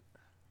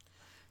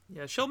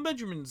 yeah, Shelton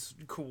Benjamin's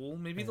cool.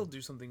 Maybe they'll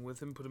do something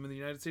with him, put him in the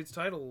United States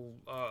title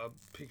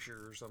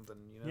picture or something,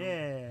 you know.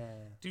 Yeah.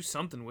 Do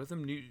something with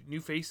him.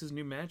 New faces,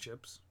 new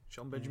matchups.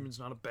 Shelton Benjamin's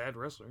not a bad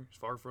wrestler. He's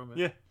far from it.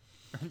 Yeah.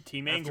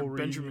 Team After Angle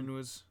Benjamin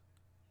was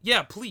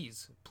yeah,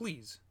 please.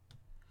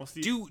 What's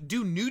the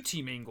Do new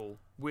Team Angle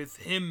with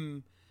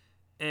him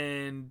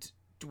and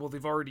well,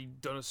 they've already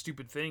done a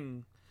stupid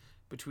thing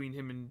between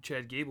him and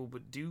Chad Gable,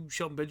 but do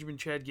Shelton Benjamin,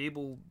 Chad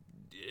Gable,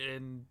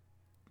 and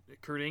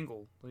Kurt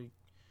Angle. Like,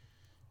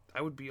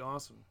 that would be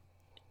awesome.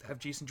 Have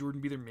Jason Jordan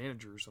be their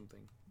manager or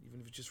something,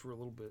 even if it's just for a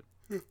little bit.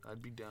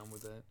 I'd be down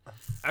with that.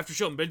 After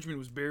Shelton Benjamin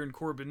was Baron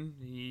Corbin.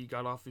 He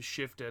got off his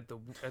shift at the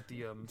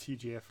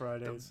TGI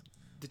Fridays.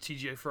 The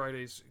TGI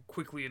Fridays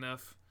quickly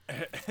enough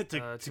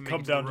to to make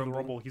come it to down the to the Rumble.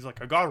 Rumble. He's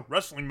like, I got a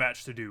wrestling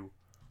match to do.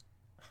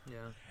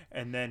 Yeah.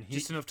 And then he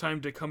Just enough time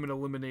to come and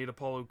eliminate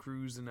Apollo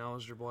Crews and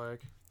Aleister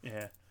Black.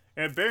 Yeah.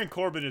 And Baron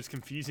Corbin is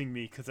confusing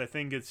me because I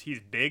think he's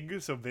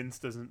big, so Vince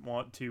doesn't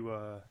want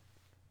to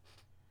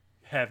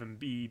have him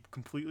be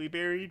completely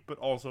buried, but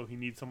also he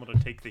needs someone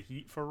to take the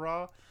heat for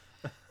Raw.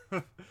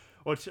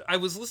 Which I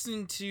was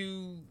listening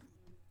to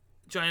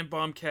Giant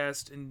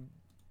Bombcast, and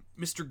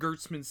Mr.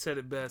 Gertzman said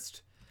it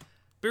best.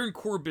 Baron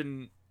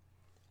Corbin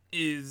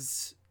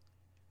is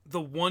the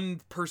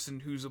one person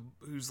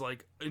who's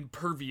like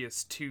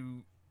impervious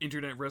to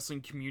internet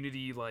wrestling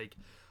community like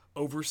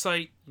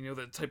oversight, you know,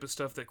 that type of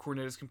stuff that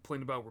Cornette has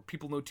complained about where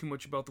people know too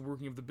much about the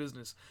working of the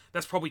business.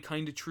 That's probably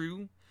kind of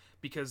true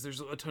because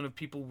there's a ton of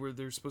people where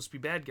they're supposed to be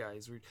bad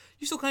guys. Or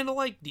you still kind of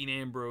like Dean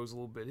Ambrose a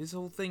little bit. His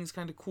whole thing's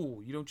kind of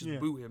cool. You don't just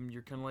boo him.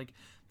 You're kind of like,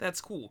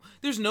 that's cool.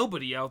 There's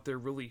nobody out there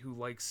really who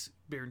likes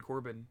Baron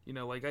Corbin. You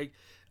know, like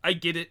I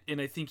get it, and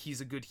I think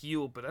he's a good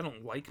heel, but I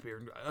don't like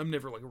Baron. I'm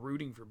never like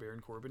rooting for Baron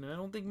Corbin, and I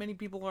don't think many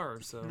people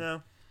are. So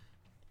no.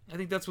 I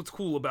think that's what's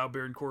cool about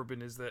Baron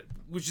Corbin is that,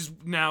 which is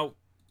now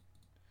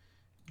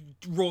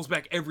rolls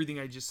back everything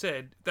I just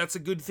said. That's a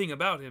good thing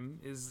about him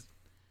is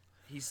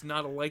he's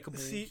not a likable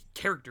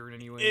character in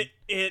any way.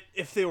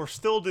 If they were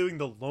still doing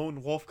the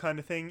lone wolf kind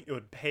of thing, it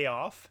would pay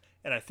off.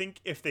 And I think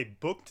if they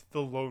booked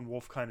the lone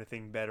wolf kind of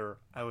thing better,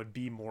 I would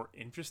be more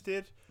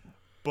interested.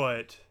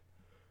 But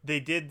they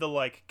did the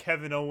like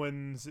Kevin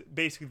Owens,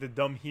 basically the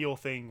dumb heel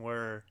thing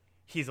where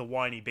he's a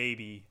whiny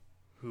baby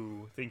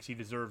who thinks he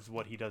deserves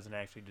what he doesn't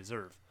actually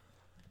deserve.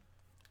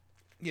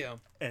 Yeah.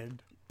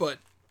 And But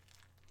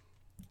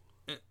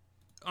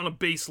on a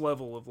base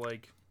level of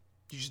like,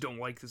 you just don't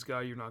like this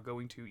guy, you're not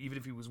going to, even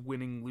if he was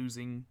winning,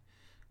 losing,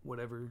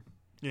 whatever.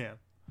 yeah.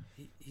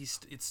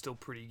 It's still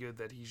pretty good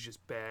that he's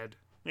just bad.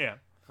 Yeah.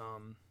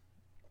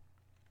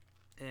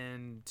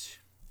 And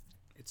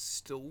it's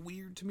still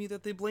weird to me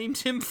that they blamed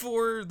him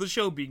for the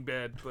show being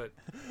bad, but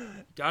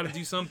gotta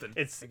do something,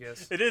 I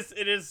guess. It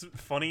is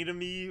funny to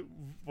me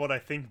when I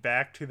think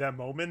back to that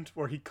moment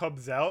where he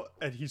comes out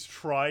and he's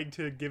trying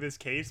to give his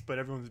case, but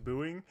everyone's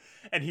booing,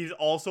 and he's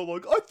also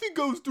like, I think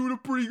I was doing a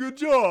pretty good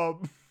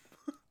job.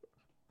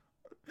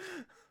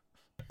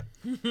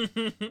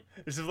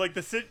 It's just like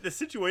the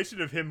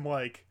situation of him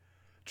like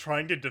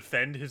trying to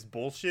defend his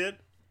bullshit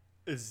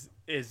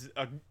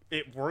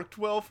it worked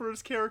well for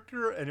his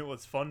character and it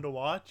was fun to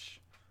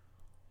watch.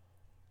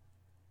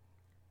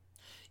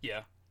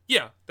 Yeah,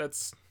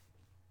 that's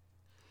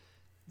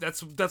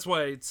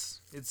why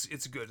it's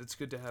good. It's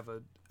good to have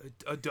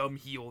a dumb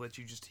heel that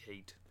you just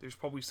hate. There's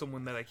probably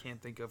someone that I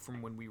can't think of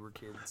from when we were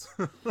kids.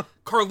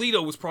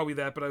 Carlito was probably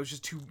that, but I was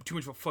just too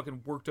much of a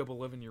fucking worked up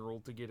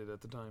 11-year-old to get it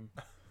at the time.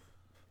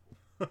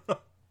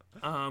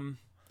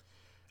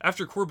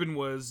 After Corbin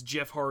was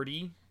Jeff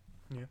Hardy.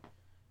 Yeah.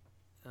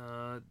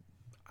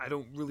 I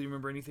don't really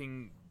remember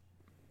anything.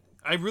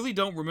 I really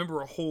don't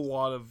remember a whole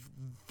lot of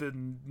the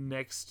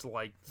next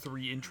like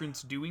 3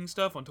 entrants doing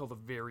stuff until the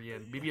very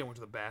end. Maybe I went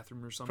to the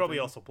bathroom or something. Probably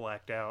also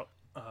blacked out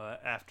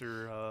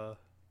after.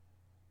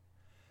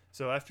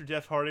 So after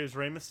Jeff Hardy is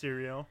Rey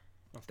Mysterio.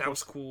 That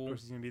was cool. Of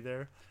course he's gonna be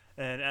there.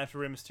 And after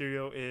Rey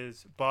Mysterio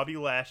is Bobby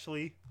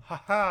Lashley.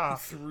 Haha.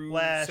 Threw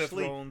Lashley, Seth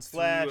Rollins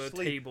through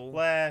Lashley, a table.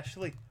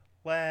 Lashley.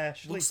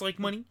 Looks like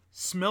money.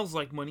 Smells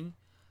like money.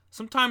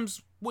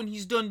 Sometimes when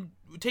he's done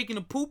taking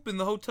a poop in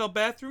the hotel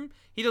bathroom,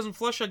 he doesn't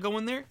flush. I go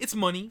in there. It's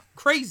money.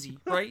 Crazy,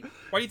 right?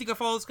 Why do you think I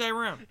follow this guy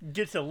around?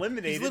 Gets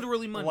eliminated. He's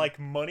literally money. Like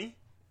money.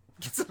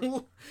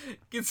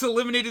 gets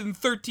eliminated in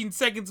 13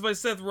 seconds by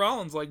Seth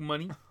Rollins like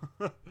money.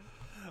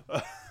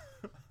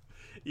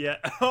 Yeah,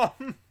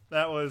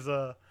 that was.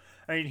 I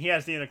mean, he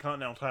has the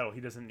Intercontinental title.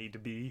 He doesn't need to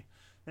be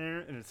there,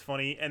 and it's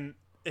funny, and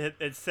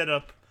it set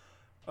up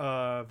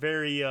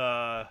very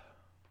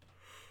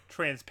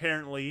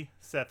transparently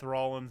Seth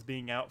Rollins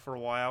being out for a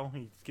while.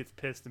 He gets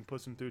pissed and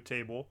puts him through a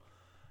table.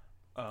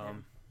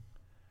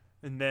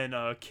 And then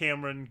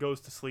Cameron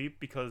goes to sleep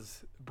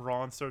because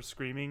Braun starts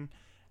screaming,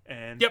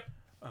 and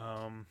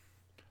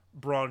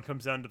Braun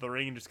comes down to the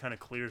ring and just kind of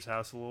clears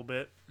house a little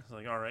bit. It's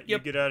like, all right, you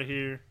get out of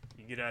here.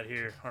 You get out of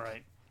here. All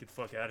right, get the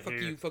fuck out of here.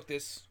 Fuck you. Fuck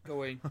this. Go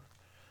away.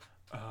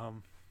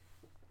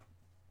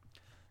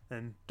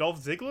 And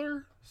Dolph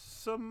Ziggler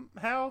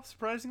somehow,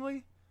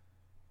 surprisingly.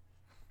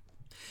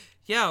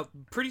 Yeah,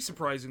 pretty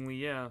surprisingly,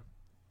 yeah.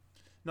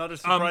 Not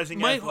as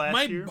surprising as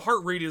last year. My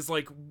heart rate is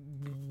like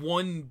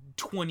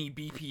 120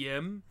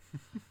 BPM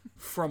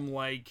from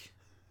like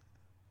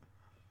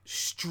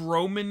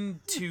Strowman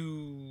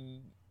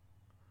to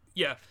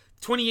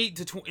 28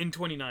 to in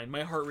 29.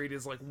 My heart rate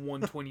is like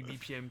 120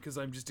 BPM because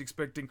I'm just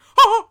expecting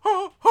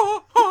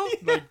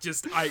like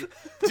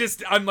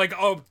I'm like,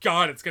 oh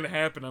god, it's gonna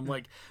happen. I'm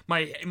like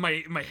my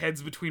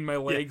head's between my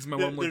legs. My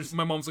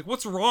mom's like,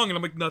 what's wrong? And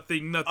I'm like,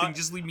 nothing.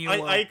 Just leave me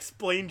alone. I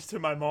explained to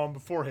my mom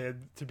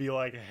beforehand to be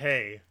like,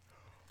 hey,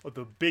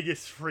 the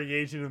biggest free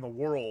agent in the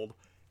world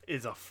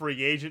is a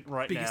free agent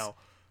now.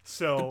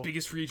 So the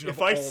biggest free agent if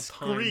of I all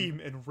scream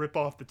time. and rip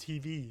off the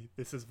TV,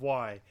 this is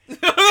why.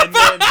 And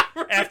then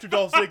after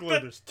Dolph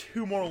Ziggler, there's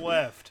 2 more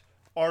left.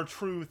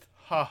 R-Truth,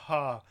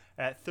 haha,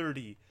 at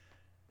 30.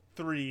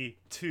 3,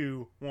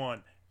 2,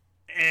 1.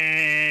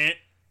 And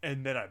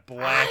then I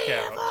black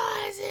out.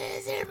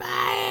 Voices in my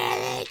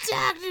head, they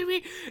talk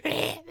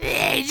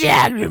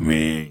to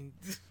me.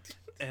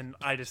 And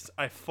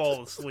I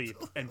fall asleep.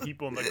 And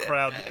people in the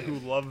crowd who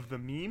love the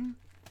meme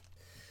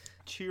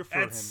cheer for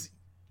him.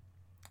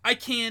 I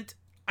can't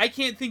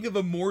think of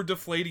a more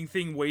deflating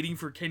thing waiting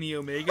for Kenny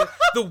Omega.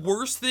 The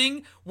worst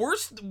thing,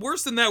 worse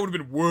than that would have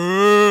been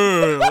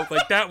whoa.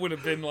 Like that would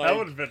have been like that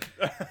would have been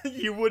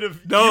you would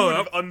have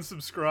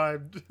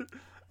unsubscribed.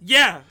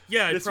 Yeah,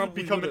 this it would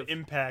become would've. an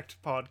Impact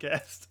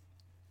podcast.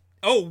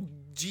 Oh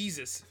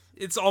Jesus!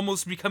 It's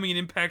almost becoming an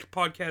Impact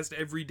podcast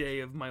every day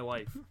of my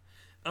life.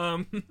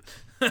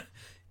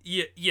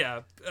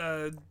 Yeah.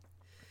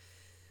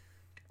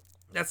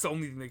 That's the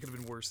only thing that could have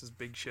been worse is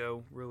Big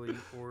Show, really,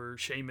 or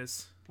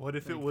Sheamus. What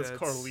if it was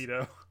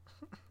Carlito?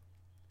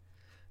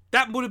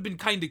 That would have been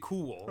kind of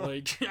cool.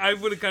 Like, I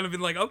would have kind of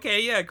been like,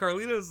 okay, yeah,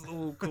 Carlito's a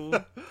little cool.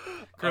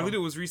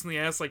 Carlito was recently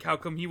asked, like, how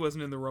come he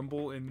wasn't in the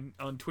Rumble, and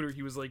on Twitter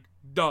he was like,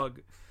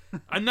 Doug,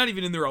 I'm not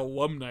even in their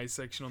alumni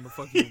section on the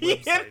fucking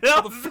website.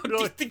 How the fuck do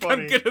you think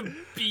I'm gonna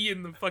be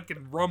in the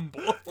fucking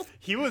Rumble?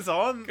 He was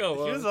on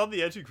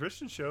the Edge of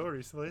Christian show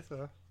recently,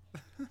 so...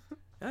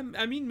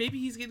 I mean, maybe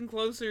he's getting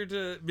closer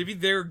to... Maybe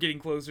they're getting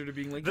closer to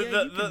being like,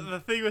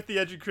 the thing with the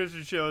Edge of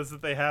Christian show is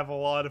that they have a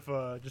lot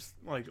of, just,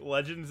 like,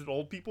 legends and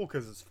old people,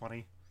 because it's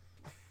funny.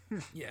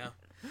 Yeah.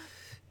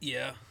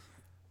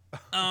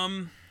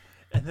 And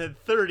then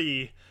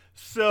 30,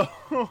 so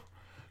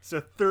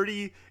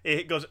 30,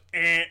 it goes,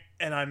 and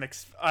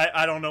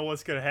I don't know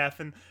what's gonna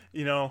happen,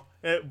 you know,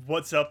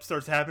 what's up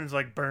starts happening, it's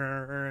like,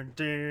 burn,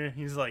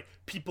 he's like,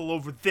 people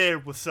over there,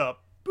 what's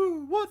up?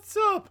 Boo, what's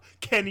up?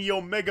 Kenny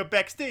Omega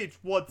backstage,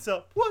 what's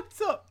up?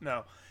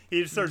 No,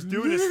 he just starts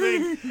doing his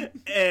thing,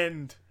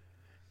 and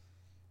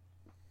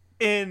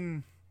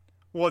in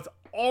what's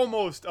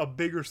almost a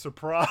bigger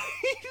surprise,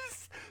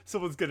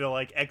 someone's gonna,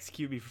 like,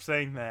 execute me for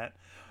saying that,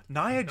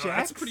 Nia Jax.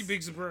 That's a pretty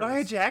big surprise.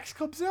 Nia Jax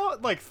comes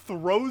out, like,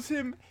 throws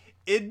him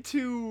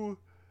into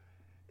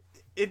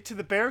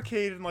the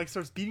barricade and, like,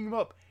 starts beating him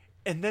up,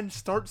 and then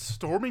starts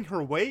storming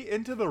her way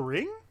into the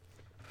ring.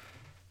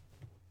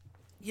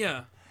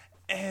 Yeah.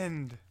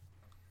 And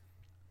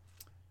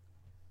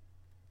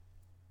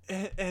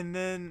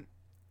then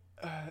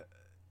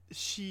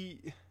she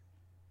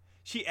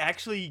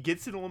actually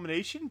gets an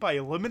elimination by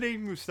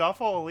eliminating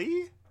Mustafa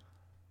Ali.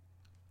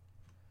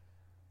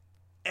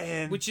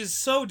 And which is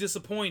so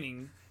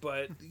disappointing,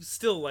 but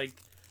still, like,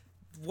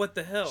 what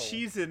the hell?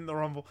 She's in the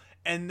Rumble,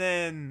 and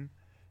then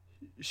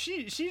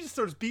she just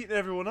starts beating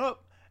everyone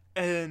up,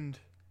 and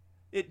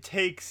it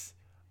takes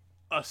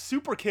a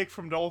super kick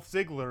from Dolph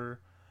Ziggler,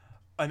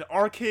 an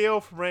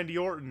RKO from Randy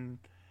Orton,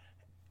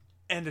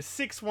 and a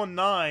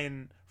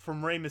 619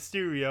 from Rey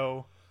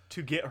Mysterio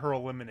to get her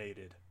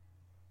eliminated.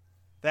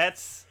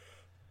 There's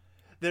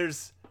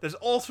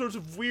all sorts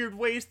of weird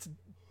ways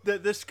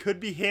that this could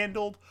be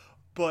handled,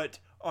 but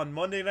on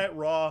Monday Night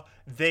Raw,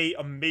 they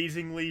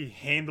amazingly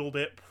handled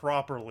it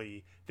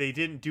properly. They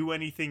didn't do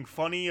anything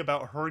funny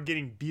about her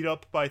getting beat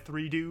up by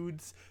 3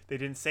 dudes. They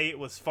didn't say it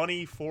was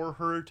funny for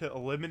her to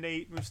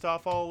eliminate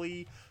Mustafa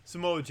Ali.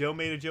 Samoa Joe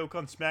made a joke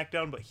on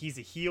SmackDown, but he's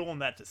a heel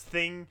and that's his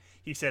thing.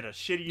 He said a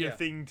shittier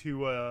thing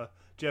to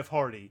Jeff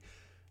Hardy.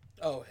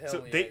 Oh, hell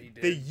so yeah, he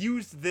did. They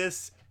used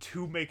this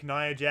to make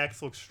Nia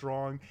Jax look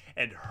strong,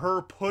 and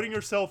her putting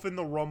herself in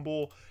the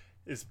Rumble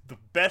is the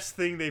best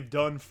thing they've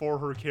done for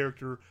her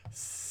character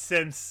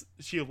since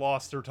she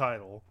lost her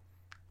title.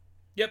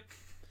 Yep.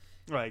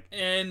 Like,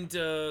 And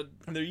they're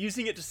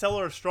using it to sell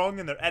her strong,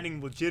 and they're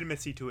adding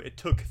legitimacy to it. It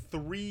took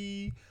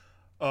 3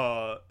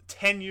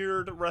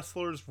 tenured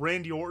wrestlers,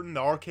 Randy Orton, the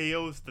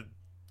RKO's, the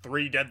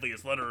 3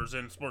 deadliest letters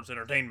in sports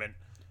entertainment,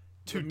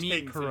 to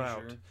take her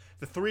out.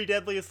 The 3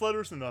 deadliest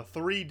letters and the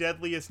 3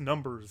 deadliest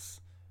numbers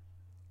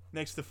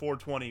next to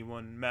 420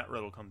 when Matt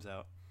Riddle comes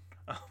out.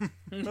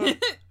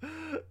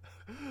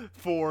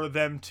 For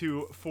them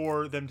to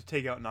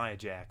take out Nia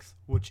Jax,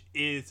 which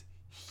is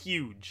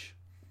huge.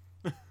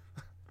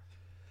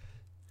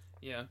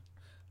 Yeah.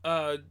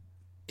 And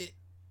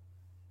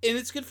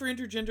it's good for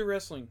intergender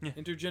wrestling. Yeah.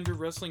 Intergender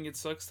wrestling, it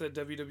sucks that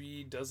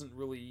WWE doesn't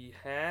really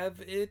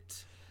have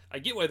it. I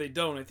get why they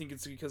don't. I think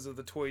it's because of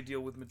the toy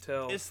deal with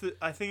Mattel.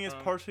 I think it's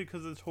partially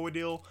because of the toy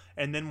deal,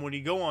 and then when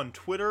you go on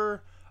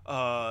Twitter,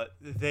 I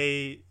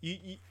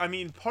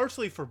mean,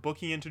 partially for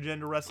booking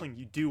intergender wrestling,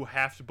 you do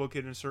have to book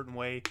it in a certain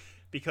way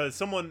because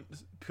someone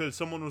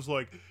was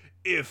like,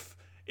 if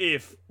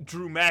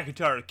Drew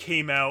McIntyre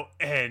came out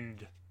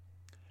and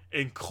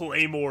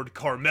Claymored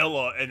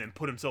Carmella and then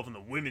put himself in the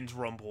Women's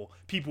Rumble,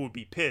 people would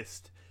be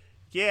pissed.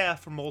 Yeah,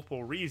 for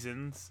multiple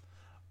reasons.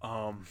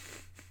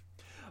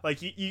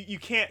 Like, you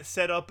can't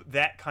set up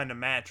that kind of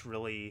match,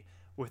 really,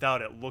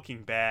 without it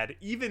looking bad.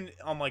 Even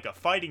on, like, a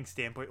fighting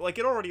standpoint. Like,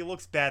 it already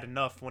looks bad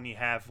enough when you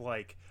have,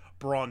 like,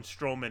 Braun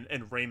Strowman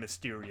and Rey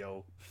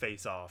Mysterio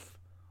face off.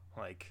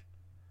 Like,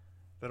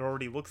 that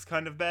already looks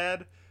kind of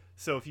bad.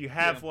 So if you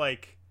have,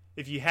 like...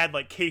 If you had,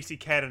 like, Casey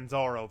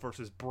Catanzaro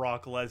versus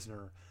Brock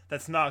Lesnar,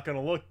 that's not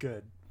gonna look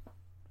good.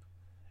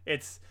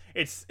 It's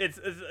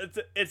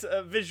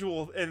a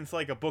visual, and it's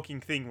like a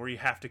booking thing where you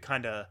have to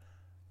kind of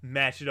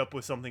match it up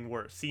with something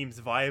where it seems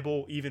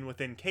viable, even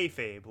within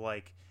kayfabe.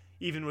 Like,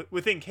 even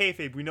within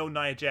kayfabe, we know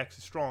Nia Jax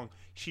is strong.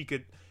 She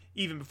could,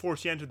 even before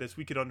she entered this,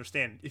 we could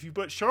understand. If you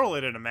put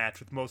Charlotte in a match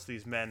with most of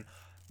these men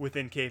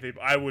within kayfabe,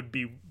 I would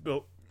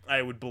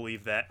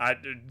believe that.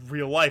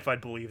 Real life, I'd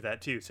believe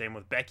that too. Same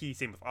with Becky,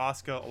 same with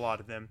Asuka, a lot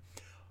of them.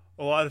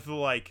 A lot of the,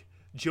 like,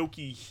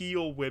 jokey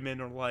heel women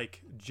or,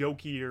 like,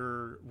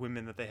 jokier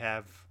women that they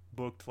have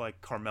booked,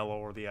 like Carmella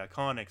or the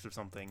Iconics or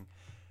something,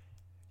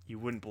 you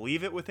wouldn't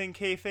believe it within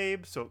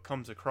kayfabe, so it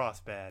comes across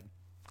bad.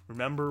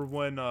 Remember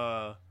when,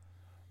 there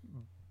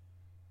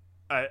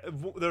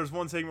was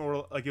one segment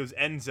where, like, it was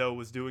Enzo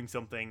was doing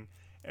something,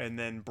 and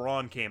then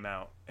Braun came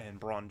out, and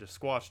Braun just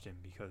squashed him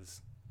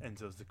because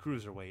Enzo's the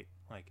cruiserweight.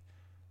 Like,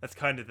 that's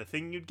kind of the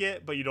thing you'd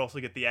get, but you'd also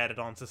get the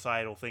added-on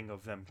societal thing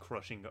of them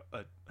crushing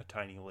a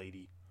tiny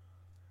lady.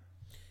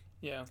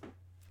 Yeah.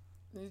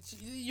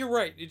 You're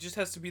right. It just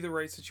has to be the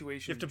right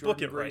situation. You have to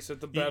book it right.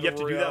 At the you have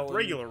to do that with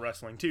regular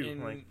wrestling,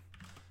 too.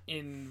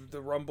 In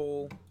the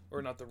Rumble,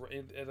 or not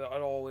at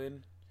All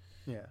In.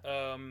 Yeah.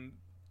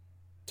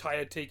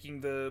 Taya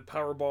taking the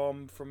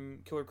powerbomb from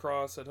Killer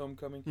Cross at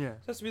Homecoming. Yeah.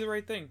 It has to be the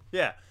right thing.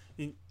 Yeah.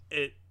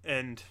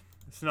 And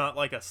it's not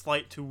like a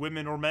slight to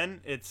women or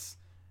men. It's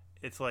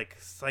like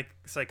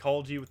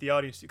psychology with the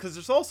audience. Because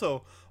there's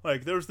also,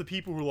 like, there's the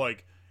people who are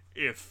like,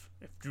 if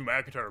Drew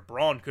McIntyre or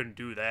Braun couldn't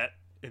do that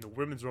in the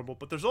Women's Rumble,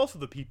 but there's also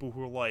the people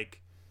who are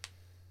like,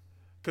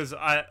 because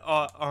I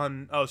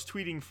was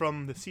tweeting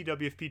from the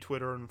CWFP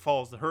Twitter and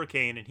follows the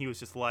Hurricane, and he was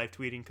just live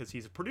tweeting because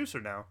he's a producer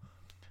now.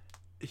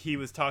 He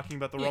was talking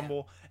about the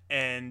Rumble,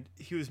 and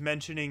he was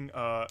mentioning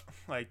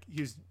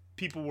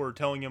people were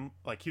telling him,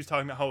 like, he was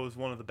talking about how it was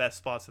one of the best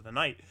spots of the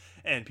night,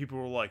 and people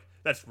were like,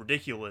 that's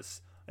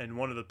ridiculous. And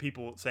one of the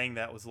people saying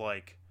that was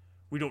like,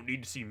 we don't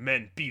need to see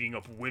men beating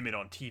up women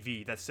on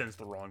TV. That sends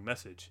the wrong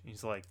message. And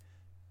he's like,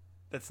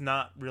 that's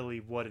not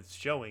really what it's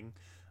showing.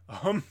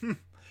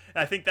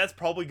 I think that's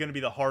probably going to be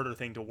the harder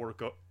thing to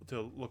look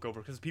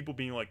over, because people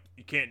being like,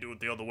 you can't do it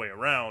the other way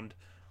around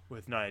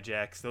with Nia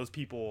Jax. Those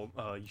people,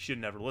 you should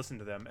never listen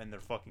to them, and they're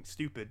fucking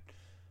stupid,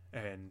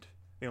 and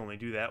they only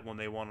do that when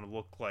they want to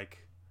look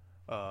like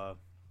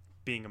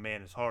being a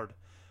man is hard.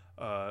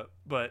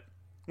 But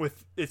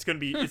with it's gonna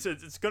be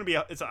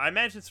I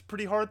imagine it's a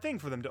pretty hard thing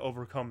for them to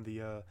overcome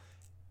the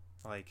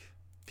like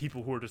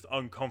people who are just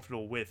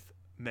uncomfortable with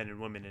men and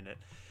women in it.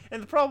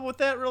 And the problem with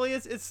that really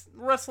is it's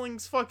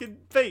wrestling's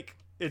fucking fake.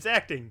 It's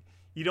acting.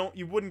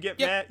 You wouldn't get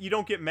mad. You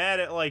don't get mad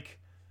at like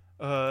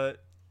a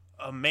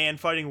man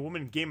fighting a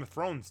woman in Game of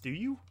Thrones, do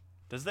you?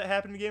 Does that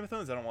happen in Game of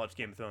Thrones? I don't watch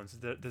Game of Thrones.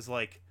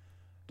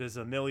 Does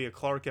Amelia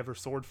Clark ever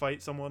sword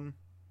fight someone?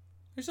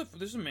 There's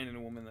a man and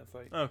a woman that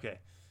fight. Okay.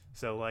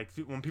 So, like,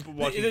 when people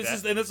watching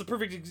and that's a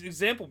perfect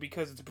example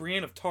because it's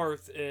Brienne of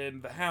Tarth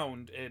and the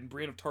Hound, and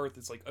Brienne of Tarth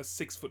is like a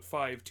 6'5",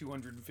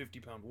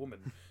 250-pound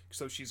woman,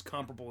 so she's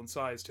comparable in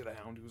size to the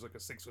Hound, who's like a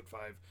 6'5",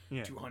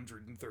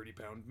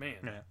 230-pound man.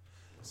 Yeah.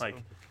 So. Like,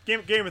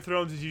 Game of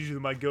Thrones is usually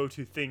my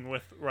go-to thing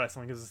with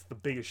wrestling because it's the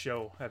biggest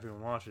show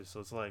everyone watches. So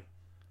it's like,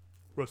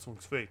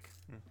 wrestling's fake.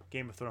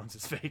 Game of Thrones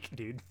is fake,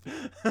 dude.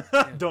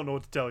 Don't know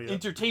what to tell you.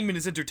 Entertainment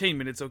is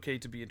entertainment. It's okay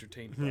to be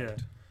entertained by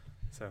it.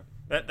 So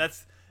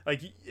that's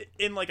like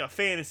in like a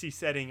fantasy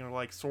setting or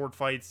like sword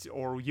fights,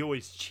 or you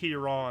always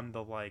cheer on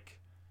the like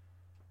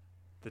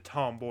the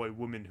tomboy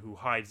woman who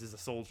hides as a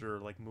soldier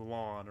like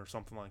Mulan or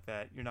something like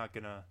that. You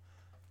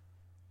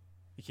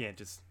can't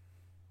just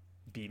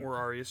be Or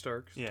Arya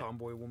Stark, Yeah.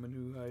 tomboy woman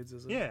who hides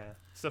as a,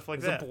 stuff like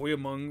as that. a boy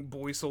among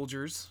boy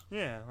soldiers.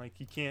 Yeah, like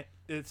you can't.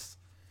 That's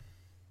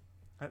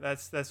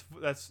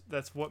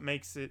what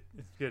makes it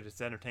good. It's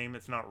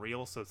entertainment. It's not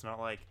real, so it's not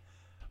like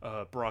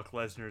Brock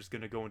Lesnar is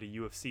going to go into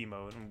UFC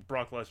mode, and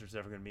Brock Lesnar's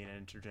never going to be in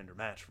an intergender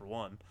match for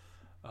one.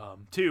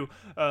 Two,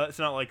 it's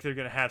not like they're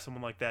going to have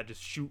someone like that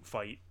just shoot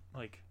fight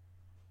like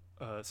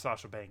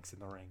Sasha Banks in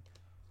the ring.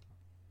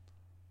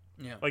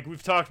 Yeah. Like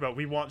we've talked about,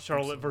 we want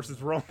Charlotte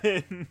versus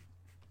Roman.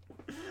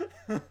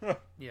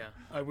 Yeah,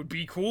 I would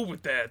be cool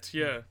with that.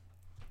 Yeah.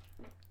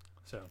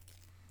 So,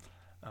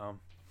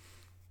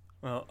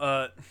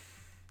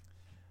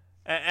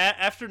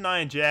 after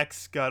Nia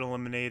Jax got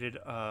eliminated,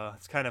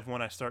 it's kind of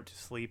when I start to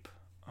sleep,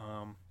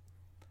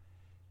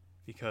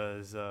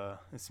 because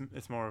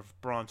it's more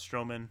of Braun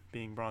Strowman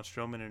being Braun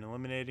Strowman and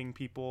eliminating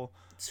people.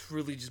 It's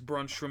really just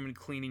Braun Strowman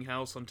cleaning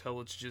house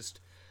until it's just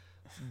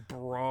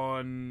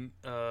Braun.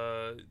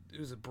 It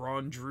was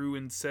Braun, Drew,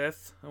 and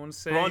Seth. I want to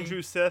say Braun,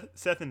 Drew,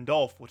 Seth, and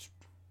Dolph, which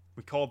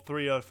we called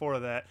 3 out of 4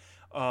 of that.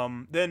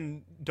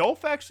 Then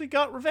Dolph actually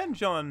got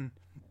revenge on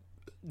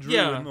Drew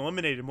and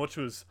eliminated him, which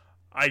was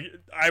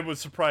I was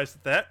surprised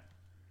at that.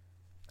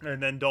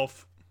 And then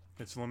Dolph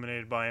gets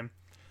eliminated by him,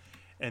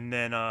 and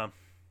then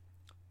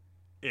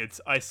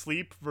it's I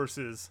Sleep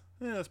versus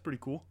that's pretty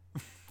cool.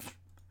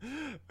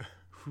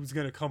 Who's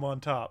gonna come on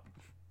top?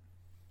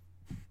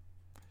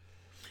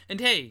 And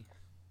hey,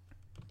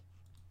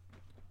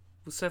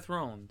 with Seth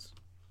Rollins.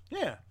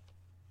 Yeah.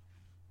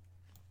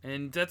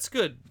 And that's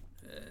good.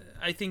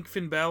 I think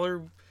Finn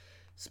Balor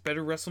is a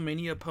better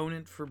WrestleMania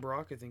opponent for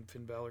Brock. I think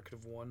Finn Balor could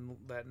have won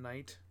that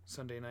night,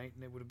 Sunday night,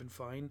 and it would have been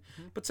fine.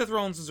 Mm-hmm. But Seth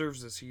Rollins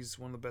deserves this. He's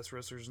one of the best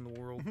wrestlers in the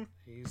world. Mm-hmm.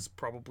 He's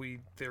probably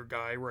their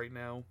guy right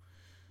now,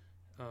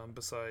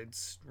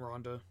 besides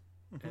Ronda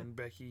and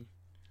Becky.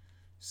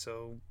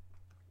 So,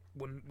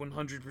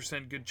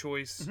 100% good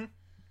choice. Mm-hmm.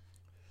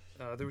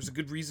 There was a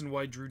good reason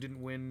why Drew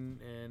didn't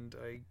win, and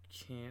I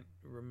can't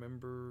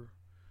remember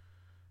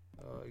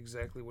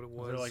exactly what it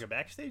was. Was it like a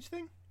backstage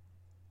thing?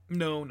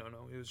 No.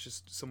 It was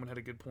just someone had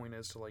a good point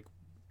as to like,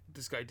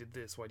 this guy did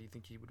this. Why do you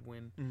think he would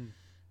win?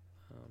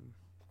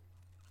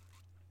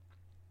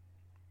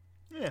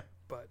 Yeah,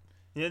 but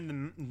the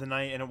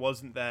night, and it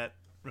wasn't that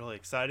really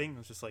exciting. It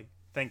was just like,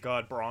 thank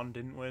God Braun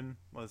didn't win.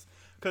 Was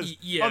because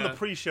on the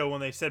pre-show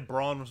when they said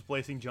Braun was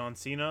replacing John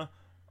Cena,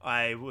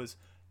 I was.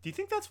 Do you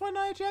think that's why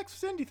Nia Jax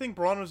was in? Do you think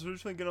Braun was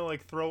originally gonna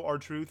like throw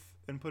R-Truth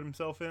and put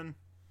himself in?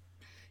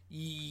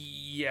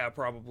 Yeah,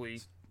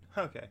 probably.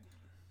 Okay,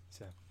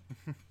 so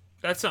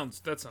that sounds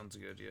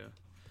good.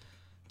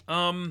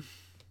 Yeah.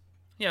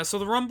 Yeah. So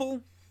the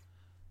Rumble,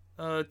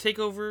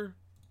 Takeover,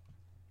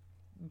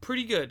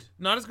 pretty good.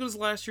 Not as good as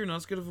last year. Not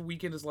as good of a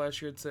weekend as last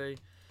year, I'd say.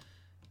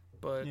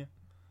 But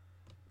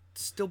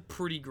still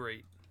pretty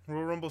great.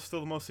 Royal Rumble's still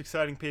the most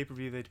exciting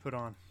pay-per-view they'd put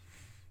on.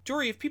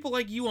 Jory, if people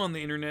like you on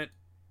the internet,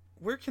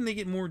 where can they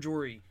get more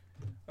Jory?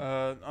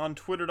 On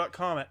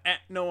twitter.com at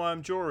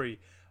 @noimjory.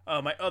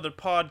 My other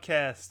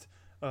podcast,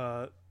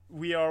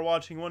 We Are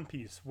Watching One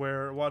Piece,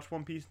 where watch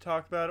One Piece and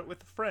talk about it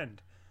with a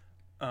friend.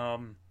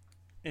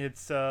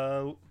 It's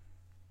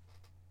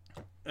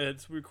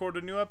we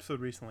recorded a new episode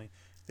recently.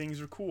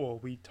 Things are cool.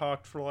 We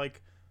talked for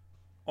like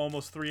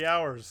almost 3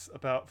 hours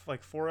about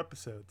like 4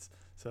 episodes.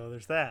 So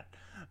there's that.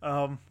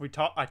 I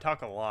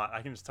talk a lot.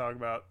 I can just talk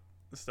about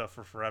stuff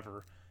for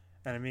forever.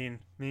 And I mean,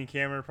 me and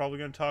Cameron are probably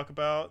going to talk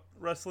about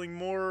wrestling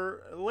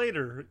more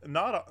later,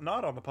 not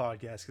on the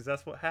podcast, because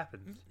that's what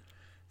happens.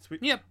 So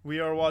we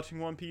are watching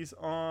One Piece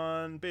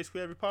on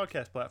basically every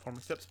podcast platform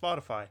except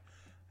Spotify.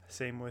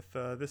 Same with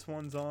this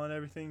one's on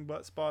everything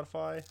but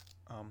Spotify.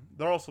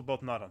 They're also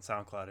both not on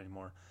SoundCloud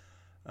anymore.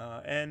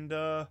 And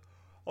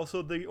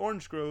also the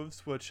Orange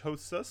Groves, which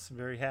hosts us.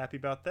 Very happy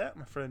about that.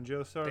 My friend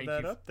Joe started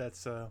that up.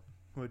 That's who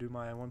I do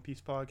my One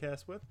Piece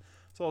podcast with.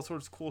 So all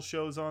sorts of cool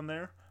shows on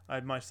there. I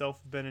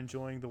myself have been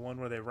enjoying the one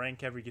where they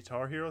rank every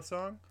Guitar Hero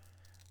song,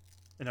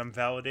 and I'm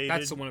validated.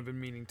 That's the one I've been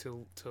meaning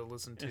to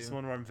listen to. It's the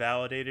one where I'm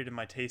validated in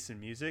my taste in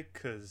music,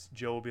 because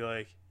Joe will be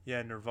like,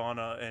 yeah,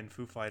 Nirvana and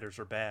Foo Fighters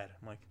are bad.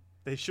 I'm like,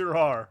 they sure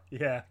are.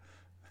 Yeah.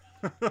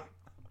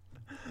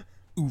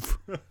 Oof.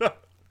 What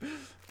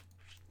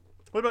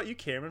about you,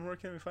 Cameron? Where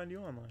can we find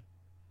you online?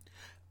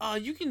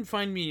 You can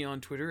find me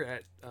on Twitter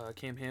at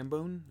Cam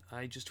Hambone.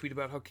 I just tweet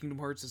about how Kingdom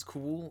Hearts is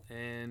cool,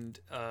 and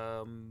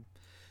how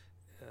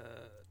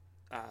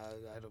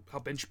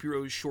Ben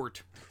Shapiro is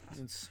short.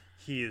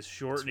 He is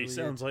short, and he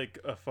sounds like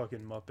a fucking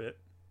Muppet.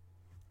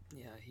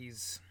 Yeah,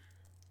 he's.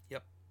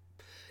 Yep.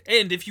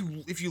 And if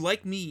you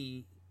like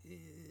me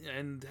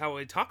and how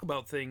I talk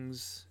about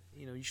things,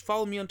 you should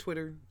follow me on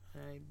Twitter.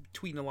 I'm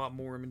tweeting a lot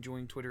more. I'm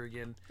enjoying Twitter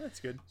again. That's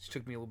good. It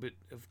took me a little bit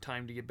of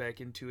time to get back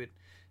into it.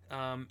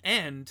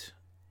 And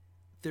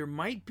there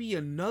might be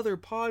another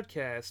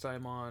podcast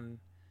I'm on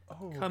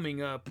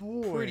coming up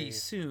pretty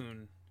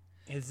soon.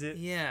 Is it?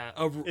 Yeah.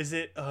 Is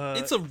it?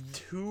 It's a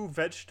 2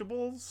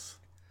 vegetables.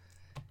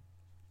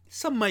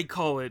 Some might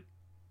call it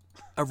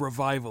A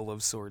revival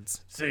of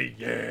sorts. Say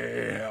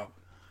yeah.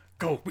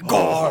 Go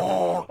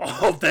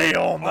all day,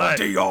 all night.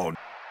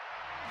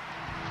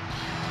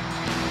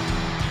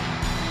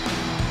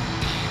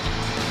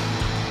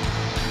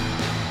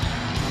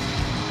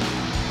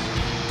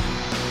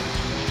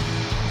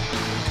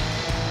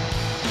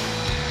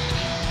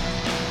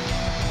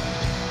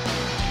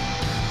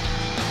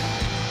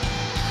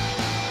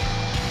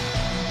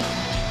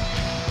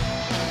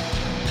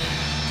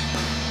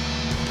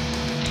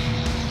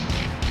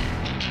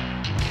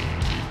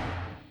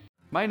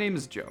 My name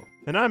is Joe,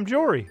 And I'm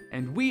Jory.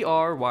 and we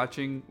are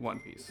watching One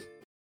Piece.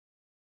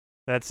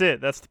 That's it.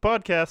 That's the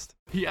podcast.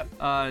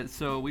 Yep.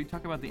 So we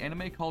talk about the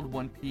anime called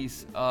One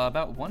Piece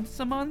about once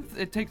a month.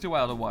 It takes a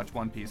while to watch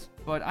One Piece,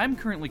 but I'm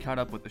currently caught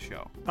up with the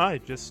show. I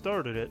just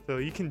started it, so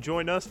you can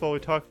join us while we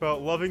talk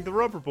about loving the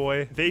rubber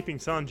boy, vaping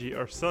Sanji,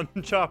 our son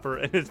Chopper,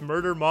 and his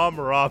murder mom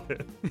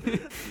Robin.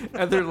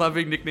 Other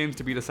loving nicknames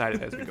to be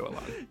decided as we go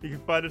along. You can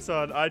find us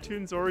on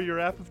iTunes or your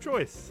app of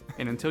choice.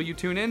 And until you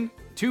tune in,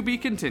 to be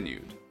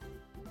continued.